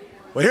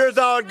 Well, here's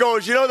how it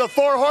goes. The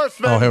 4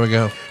 Horsemen. Oh, here we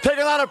go. Take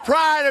a lot of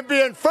pride in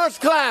being first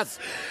class.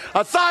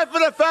 Aside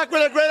from the fact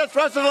we're the greatest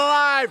wrestlers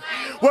alive,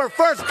 we're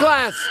first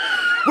class.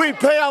 We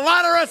pay a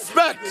lot of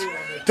respect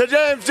to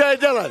James J.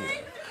 Dillon,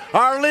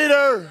 our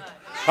leader,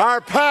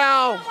 our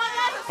pal,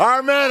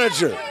 our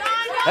manager.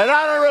 And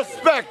out of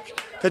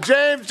respect to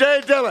James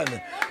J. Dillon,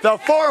 the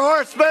 4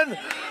 Horsemen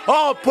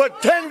all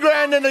put 10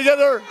 grand in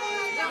together,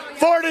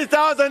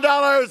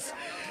 $40,000.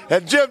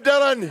 And Jim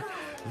Dillon,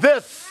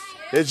 this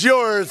is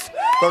yours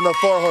from the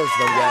 4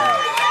 Horsemen,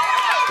 guys.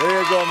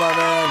 There you go, my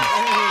man.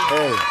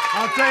 Hey.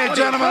 I'll tell you,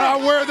 gentlemen, I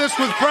wear this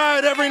with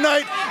pride every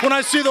night. When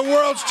I see the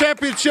World's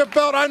Championship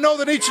belt, I know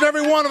that each and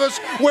every one of us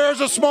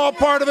wears a small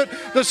part of it,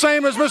 the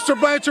same as Mr.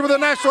 Blanchard with the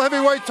National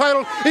Heavyweight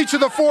title. Each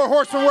of the 4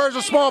 Horsemen wears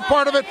a small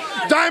part of it.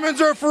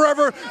 Diamonds are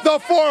forever. The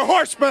 4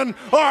 Horsemen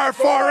are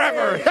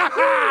forever.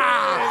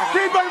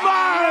 Keep in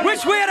mind.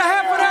 Wish we had a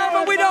half an hour,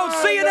 but we don't.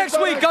 See you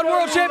next week on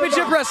World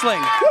Championship Wrestling.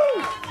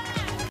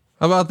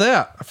 How about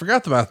that? I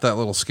forgot about that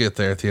little skit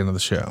there at the end of the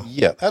show.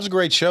 Yeah, that was a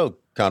great show,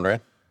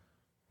 Conrad.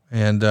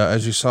 And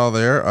as you saw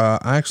there,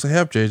 I actually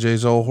have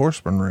JJ's old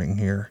Horseman ring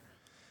here.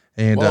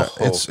 And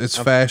it's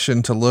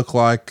fashioned to look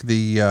like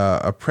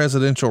a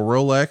presidential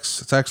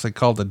Rolex. It's actually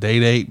called the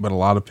Date 8, but a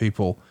lot of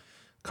people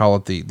call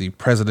it the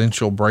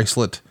presidential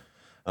bracelet.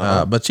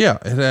 But yeah,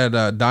 it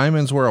had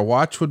diamonds where a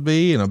watch would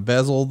be and a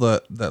bezel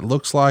that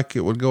looks like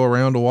it would go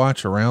around a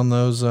watch around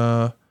those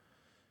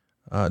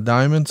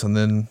diamonds, and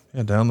then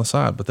down the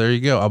side. But there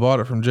you go. I bought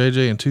it from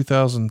JJ in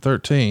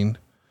 2013.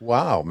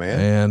 Wow, man.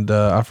 And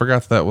I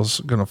forgot that was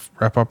going to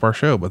wrap up our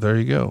show, but there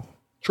you go.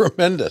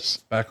 Tremendous.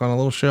 Back on a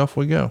little shelf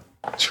we go.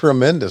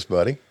 Tremendous,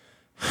 buddy.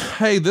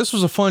 Hey, this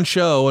was a fun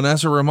show. And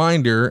as a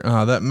reminder,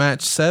 that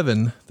match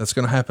 7 that's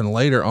going to happen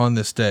later on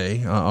this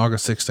day,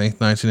 August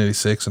 16th,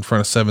 1986, in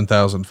front of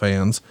 7,000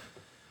 fans,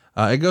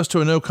 it goes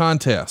to a no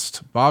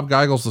contest. Bob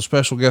Geigel's the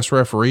special guest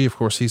referee. Of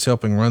course, he's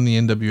helping run the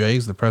NWA.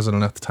 He's the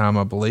president at the time,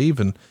 I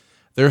believe, and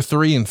they're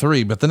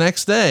 3-3. But the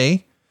next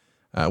day,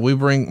 we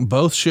bring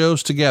both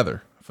shows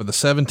together for the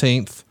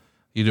 17th.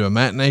 You do a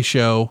matinee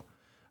show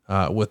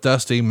with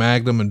Dusty,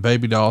 Magnum, and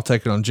Baby Doll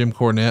taking on Jim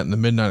Cornette and the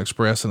Midnight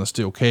Express in a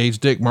steel cage.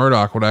 Dick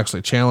Murdoch would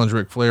actually challenge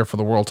Ric Flair for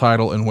the world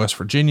title in West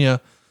Virginia.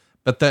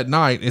 But that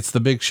night, it's the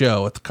big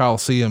show at the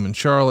Coliseum in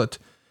Charlotte.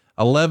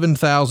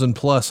 11,000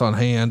 plus on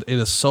hand. It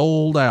is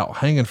sold out,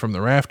 hanging from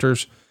the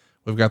rafters.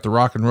 We've got the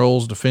Rock and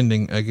Rolls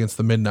defending against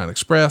the Midnight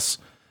Express.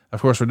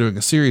 Of course, we're doing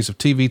a series of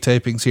TV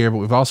tapings here, but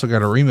we've also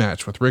got a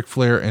rematch with Ric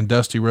Flair and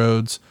Dusty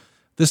Rhodes,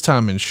 this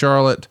time in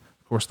Charlotte,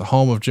 of course, the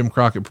home of Jim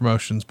Crockett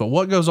Promotions. But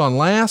what goes on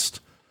last?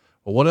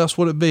 Well, what else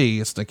would it be?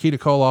 It's Nikita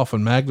Koloff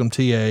and Magnum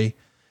TA.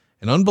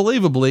 And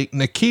unbelievably,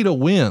 Nikita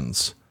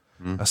wins.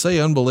 I say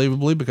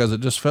unbelievably because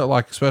it just felt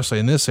like, especially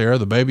in this era,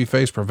 the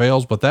babyface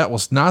prevails, but that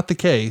was not the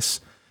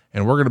case.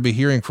 And we're going to be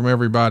hearing from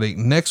everybody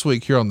next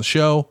week here on the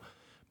show.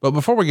 But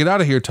before we get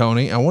out of here,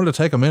 Tony, I wanted to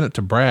take a minute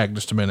to brag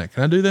just a minute.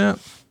 Can I do that?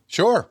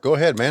 Sure. Go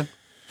ahead, man.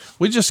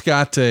 We just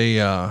got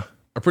a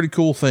pretty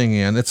cool thing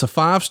in. It's a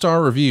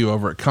 5-star review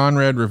over at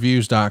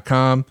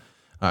ConradReviews.com.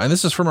 And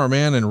this is from our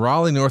man in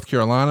Raleigh, North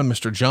Carolina,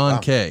 Mr.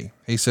 John K.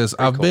 He says,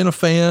 I've been a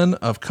fan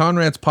of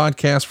Conrad's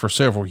podcast for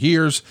several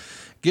years.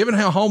 Given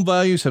how home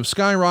values have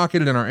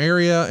skyrocketed in our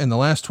area in the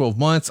last 12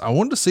 months, I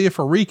wanted to see if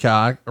a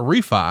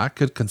refi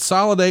could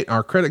consolidate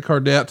our credit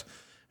card debt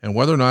and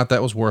whether or not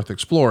that was worth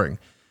exploring.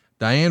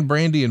 Diane,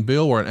 Brandy, and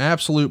Bill were an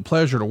absolute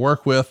pleasure to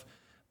work with.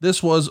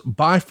 This was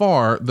by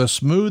far the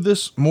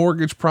smoothest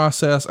mortgage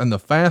process and the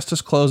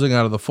fastest closing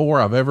out of the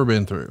 4 I've ever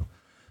been through.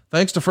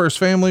 Thanks to First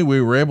Family, we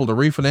were able to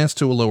refinance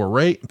to a lower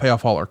rate and pay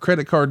off all our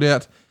credit card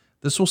debt.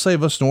 This will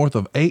save us north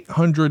of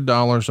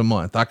 $800 a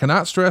month. I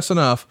cannot stress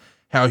enough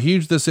how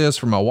huge this is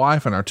for my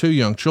wife and our 2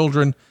 young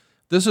children.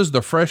 This is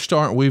the fresh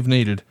start we've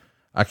needed.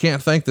 I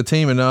can't thank the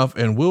team enough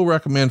and will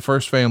recommend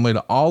First Family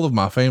to all of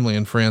my family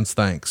and friends.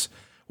 Thanks.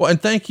 Well,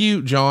 and thank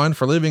you, John,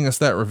 for leaving us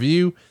that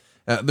review.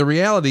 The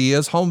reality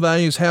is home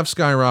values have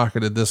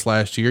skyrocketed this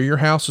last year. Your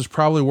house is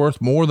probably worth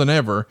more than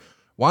ever.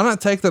 Why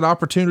not take that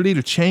opportunity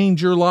to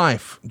change your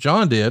life?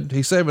 John did.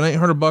 He's saving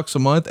 $800 a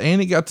month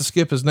and he got to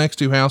skip his next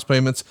 2 house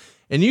payments,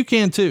 and you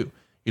can too.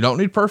 You don't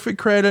need perfect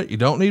credit. You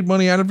don't need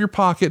money out of your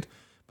pocket.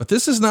 But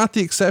this is not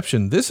the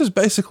exception. This is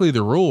basically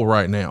the rule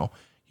right now.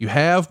 You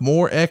have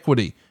more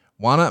equity.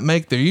 Why not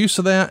make the use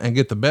of that and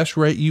get the best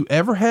rate you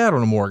ever had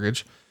on a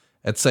mortgage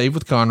at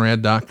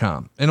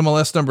SaveWithConrad.com.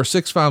 NMLS number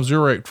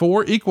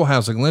 65084, equal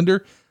housing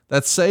lender.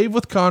 That's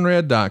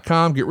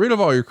SaveWithConrad.com. Get rid of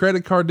all your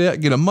credit card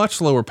debt, get a much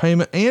lower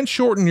payment, and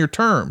shorten your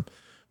term.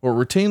 We're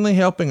routinely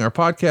helping our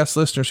podcast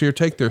listeners here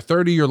take their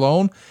 30-year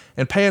loan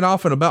and pay it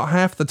off in about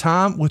half the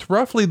time with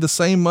roughly the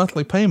same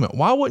monthly payment.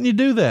 Why wouldn't you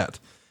do that?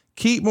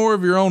 Keep more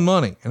of your own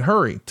money and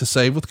hurry to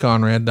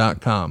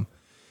SaveWithConrad.com.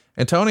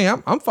 And Tony,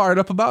 I'm fired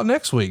up about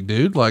next week,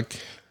 dude. Like,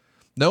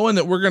 knowing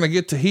that we're going to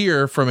get to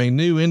hear from a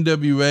new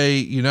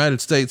NWA United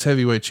States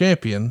heavyweight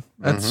champion,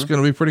 that's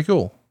going to be pretty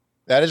cool.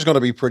 That is going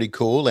to be pretty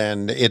cool.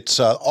 And it's,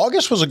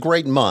 August was a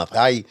great month.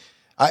 I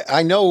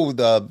know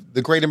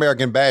the Great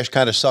American Bash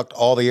kind of sucked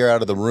all the air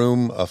out of the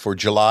room for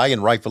July,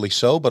 and rightfully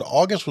so, but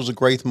August was a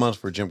great month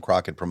for Jim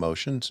Crockett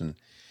Promotions. And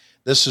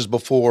this is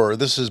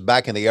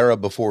back in the era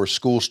before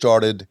school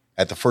started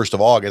at the 1st of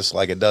August,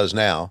 like it does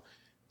now.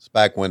 It's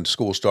back when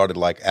school started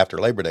like after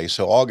Labor Day.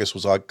 So August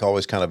was like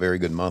always kind of a very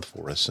good month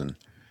for us. And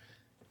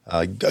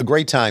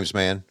great times,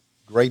 man.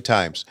 Great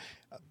times.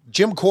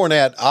 Jim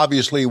Cornette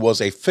obviously was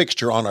a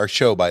fixture on our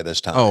show by this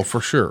time. Oh, for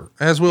sure.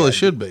 As well as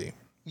should be.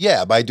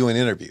 Yeah, by doing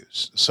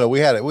interviews. So we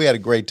had a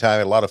great time,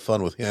 had a lot of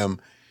fun with him.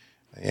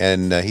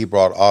 And he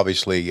brought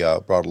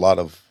a lot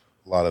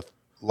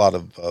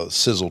of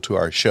sizzle to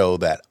our show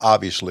that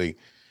obviously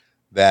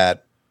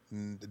that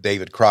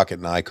David Crockett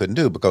and I couldn't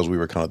do because we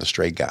were kind of the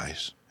straight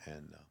guys.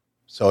 And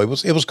so it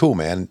was cool,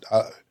 man.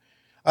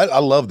 I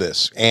love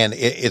this. And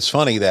it's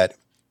funny that,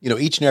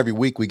 each and every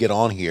week we get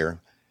on here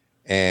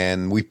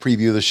and we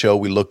preview the show,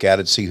 we look at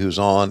it, see who's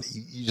on.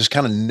 You just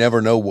kind of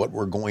never know what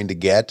we're going to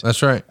get.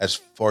 That's right. As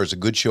far as a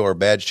good show or a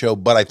bad show.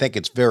 But I think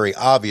it's very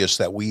obvious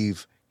that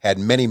we've had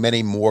many,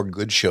 many more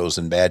good shows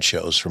than bad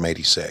shows from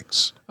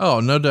 86.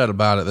 Oh, no doubt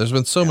about it. There's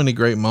been so many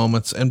great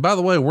moments. And by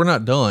the way, we're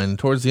not done.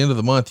 Towards the end of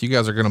the month, you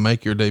guys are going to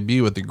make your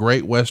debut at the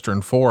Great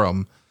Western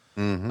Forum,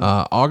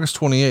 August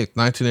 28th,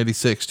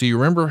 1986. Do you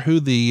remember who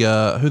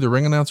the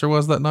ring announcer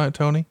was that night,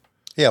 Tony?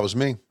 Yeah, it was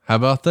me. How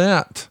about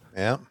that?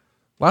 Yeah.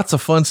 lots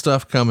of fun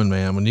stuff coming,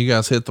 man. When you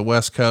guys hit the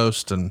West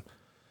Coast, and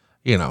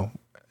you know,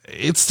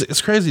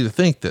 it's crazy to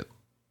think that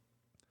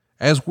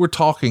as we're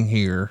talking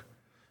here,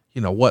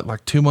 you know what,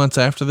 like 2 months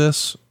after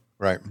this,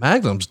 right?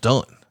 Magnum's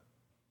done.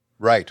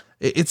 Right.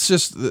 It's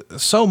just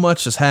so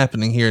much is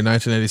happening here in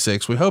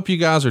 1986. We hope you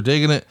guys are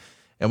digging it,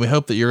 and we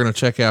hope that you're going to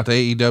check out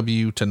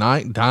AEW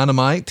tonight,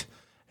 Dynamite.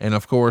 And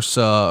of course,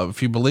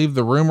 if you believe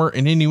the rumor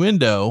and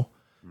innuendo,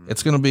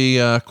 it's going to be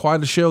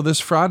quite a show this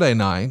Friday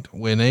night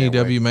when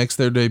AEW makes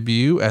their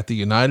debut at the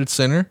United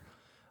Center.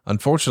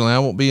 Unfortunately, I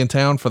won't be in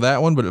town for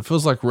that one, but it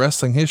feels like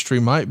wrestling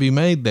history might be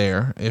made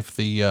there if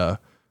the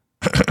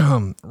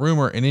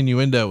rumor and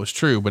innuendo is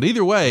true. But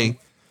either way,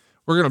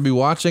 we're going to be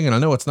watching, and I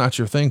know it's not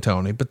your thing,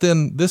 Tony, but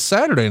then this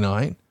Saturday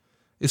night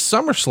is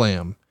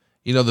SummerSlam.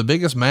 You know, the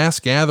biggest mass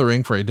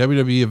gathering for a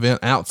WWE event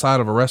outside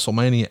of a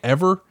WrestleMania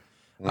ever.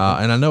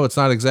 And I know it's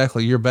not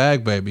exactly your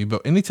bag, baby,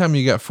 but anytime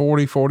you got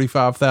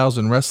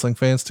 45,000 wrestling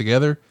fans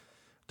together,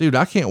 dude,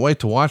 I can't wait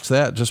to watch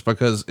that just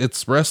because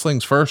it's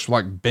wrestling's first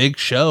like big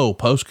show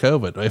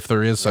post-COVID, if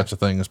there is such a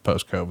thing as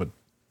post-COVID.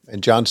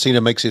 And John Cena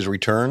makes his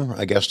return,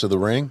 I guess, to the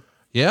ring.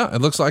 Yeah.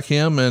 It looks like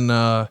him and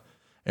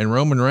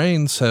Roman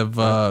Reigns have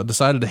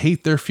decided to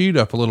heat their feud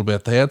up a little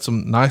bit. They had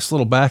some nice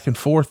little back and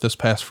forth this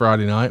past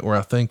Friday night where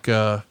I think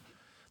there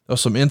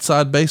was some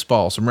inside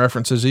baseball, some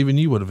references even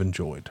you would have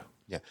enjoyed.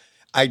 Yeah.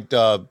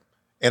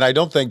 And I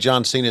don't think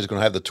John Cena is going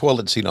to have the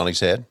toilet seat on his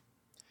head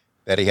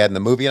that he had in the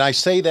movie. And I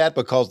say that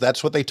because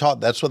that's what they taught.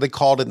 That's what they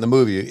called it in the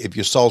movie. If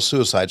you saw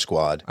Suicide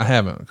Squad, I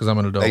haven't because I'm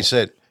an adult.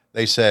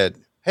 They said,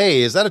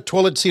 "Hey, is that a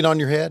toilet seat on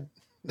your head?"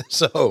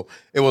 So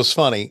it was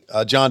funny.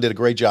 John did a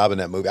great job in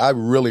that movie. I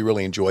really,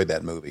 really enjoyed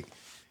that movie.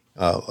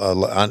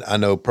 I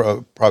know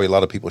probably a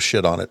lot of people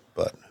shit on it,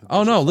 but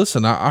oh no,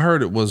 listen, I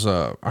heard it was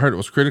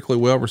critically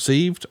well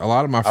received. A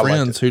lot of my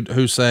friends who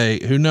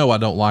know I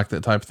don't like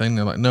that type of thing,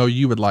 they're like, no,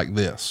 you would like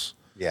this.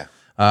 Yeah.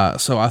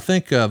 So I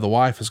think the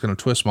wife is going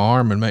to twist my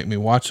arm and make me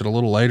watch it a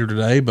little later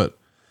today, but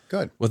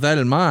good. With that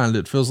in mind,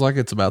 it feels like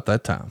it's about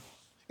that time.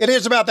 It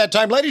is about that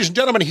time. Ladies and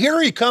gentlemen,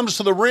 here he comes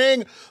to the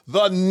ring,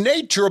 the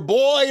Nature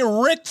Boy,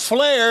 Ric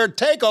Flair.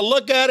 Take a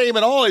look at him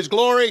in all his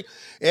glory.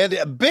 And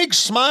a big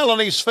smile on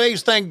his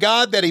face. Thank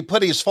God that he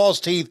put his false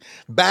teeth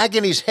back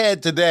in his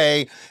head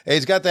today.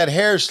 He's got that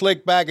hair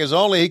slicked back as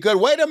only he could.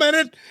 Wait a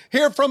minute.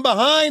 Here from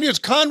behind is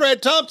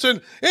Conrad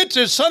Thompson. It's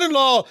his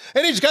son-in-law.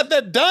 And he's got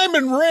that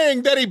diamond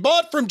ring that he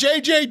bought from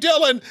J.J.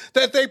 Dillon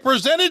that they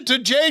presented to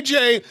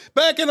J.J.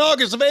 back in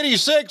August of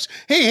 '86.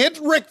 He hit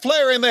Ric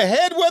Flair in the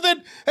head with it,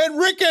 and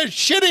Rick has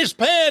shit his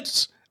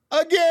pants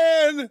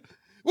again.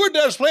 We're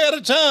desperately out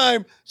of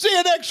time. See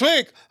you next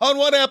week on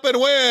What Happened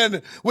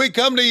When. We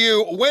come to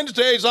you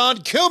Wednesdays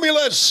on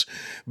Cumulus,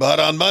 but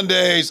on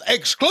Mondays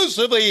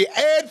exclusively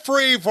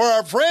ad-free for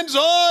our friends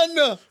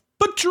on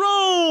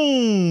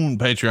Patreon.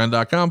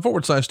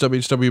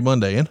 Patreon.com/WHW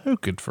Monday. And who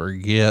could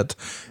forget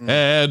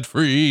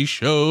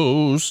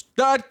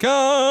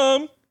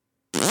adfreeshows.com.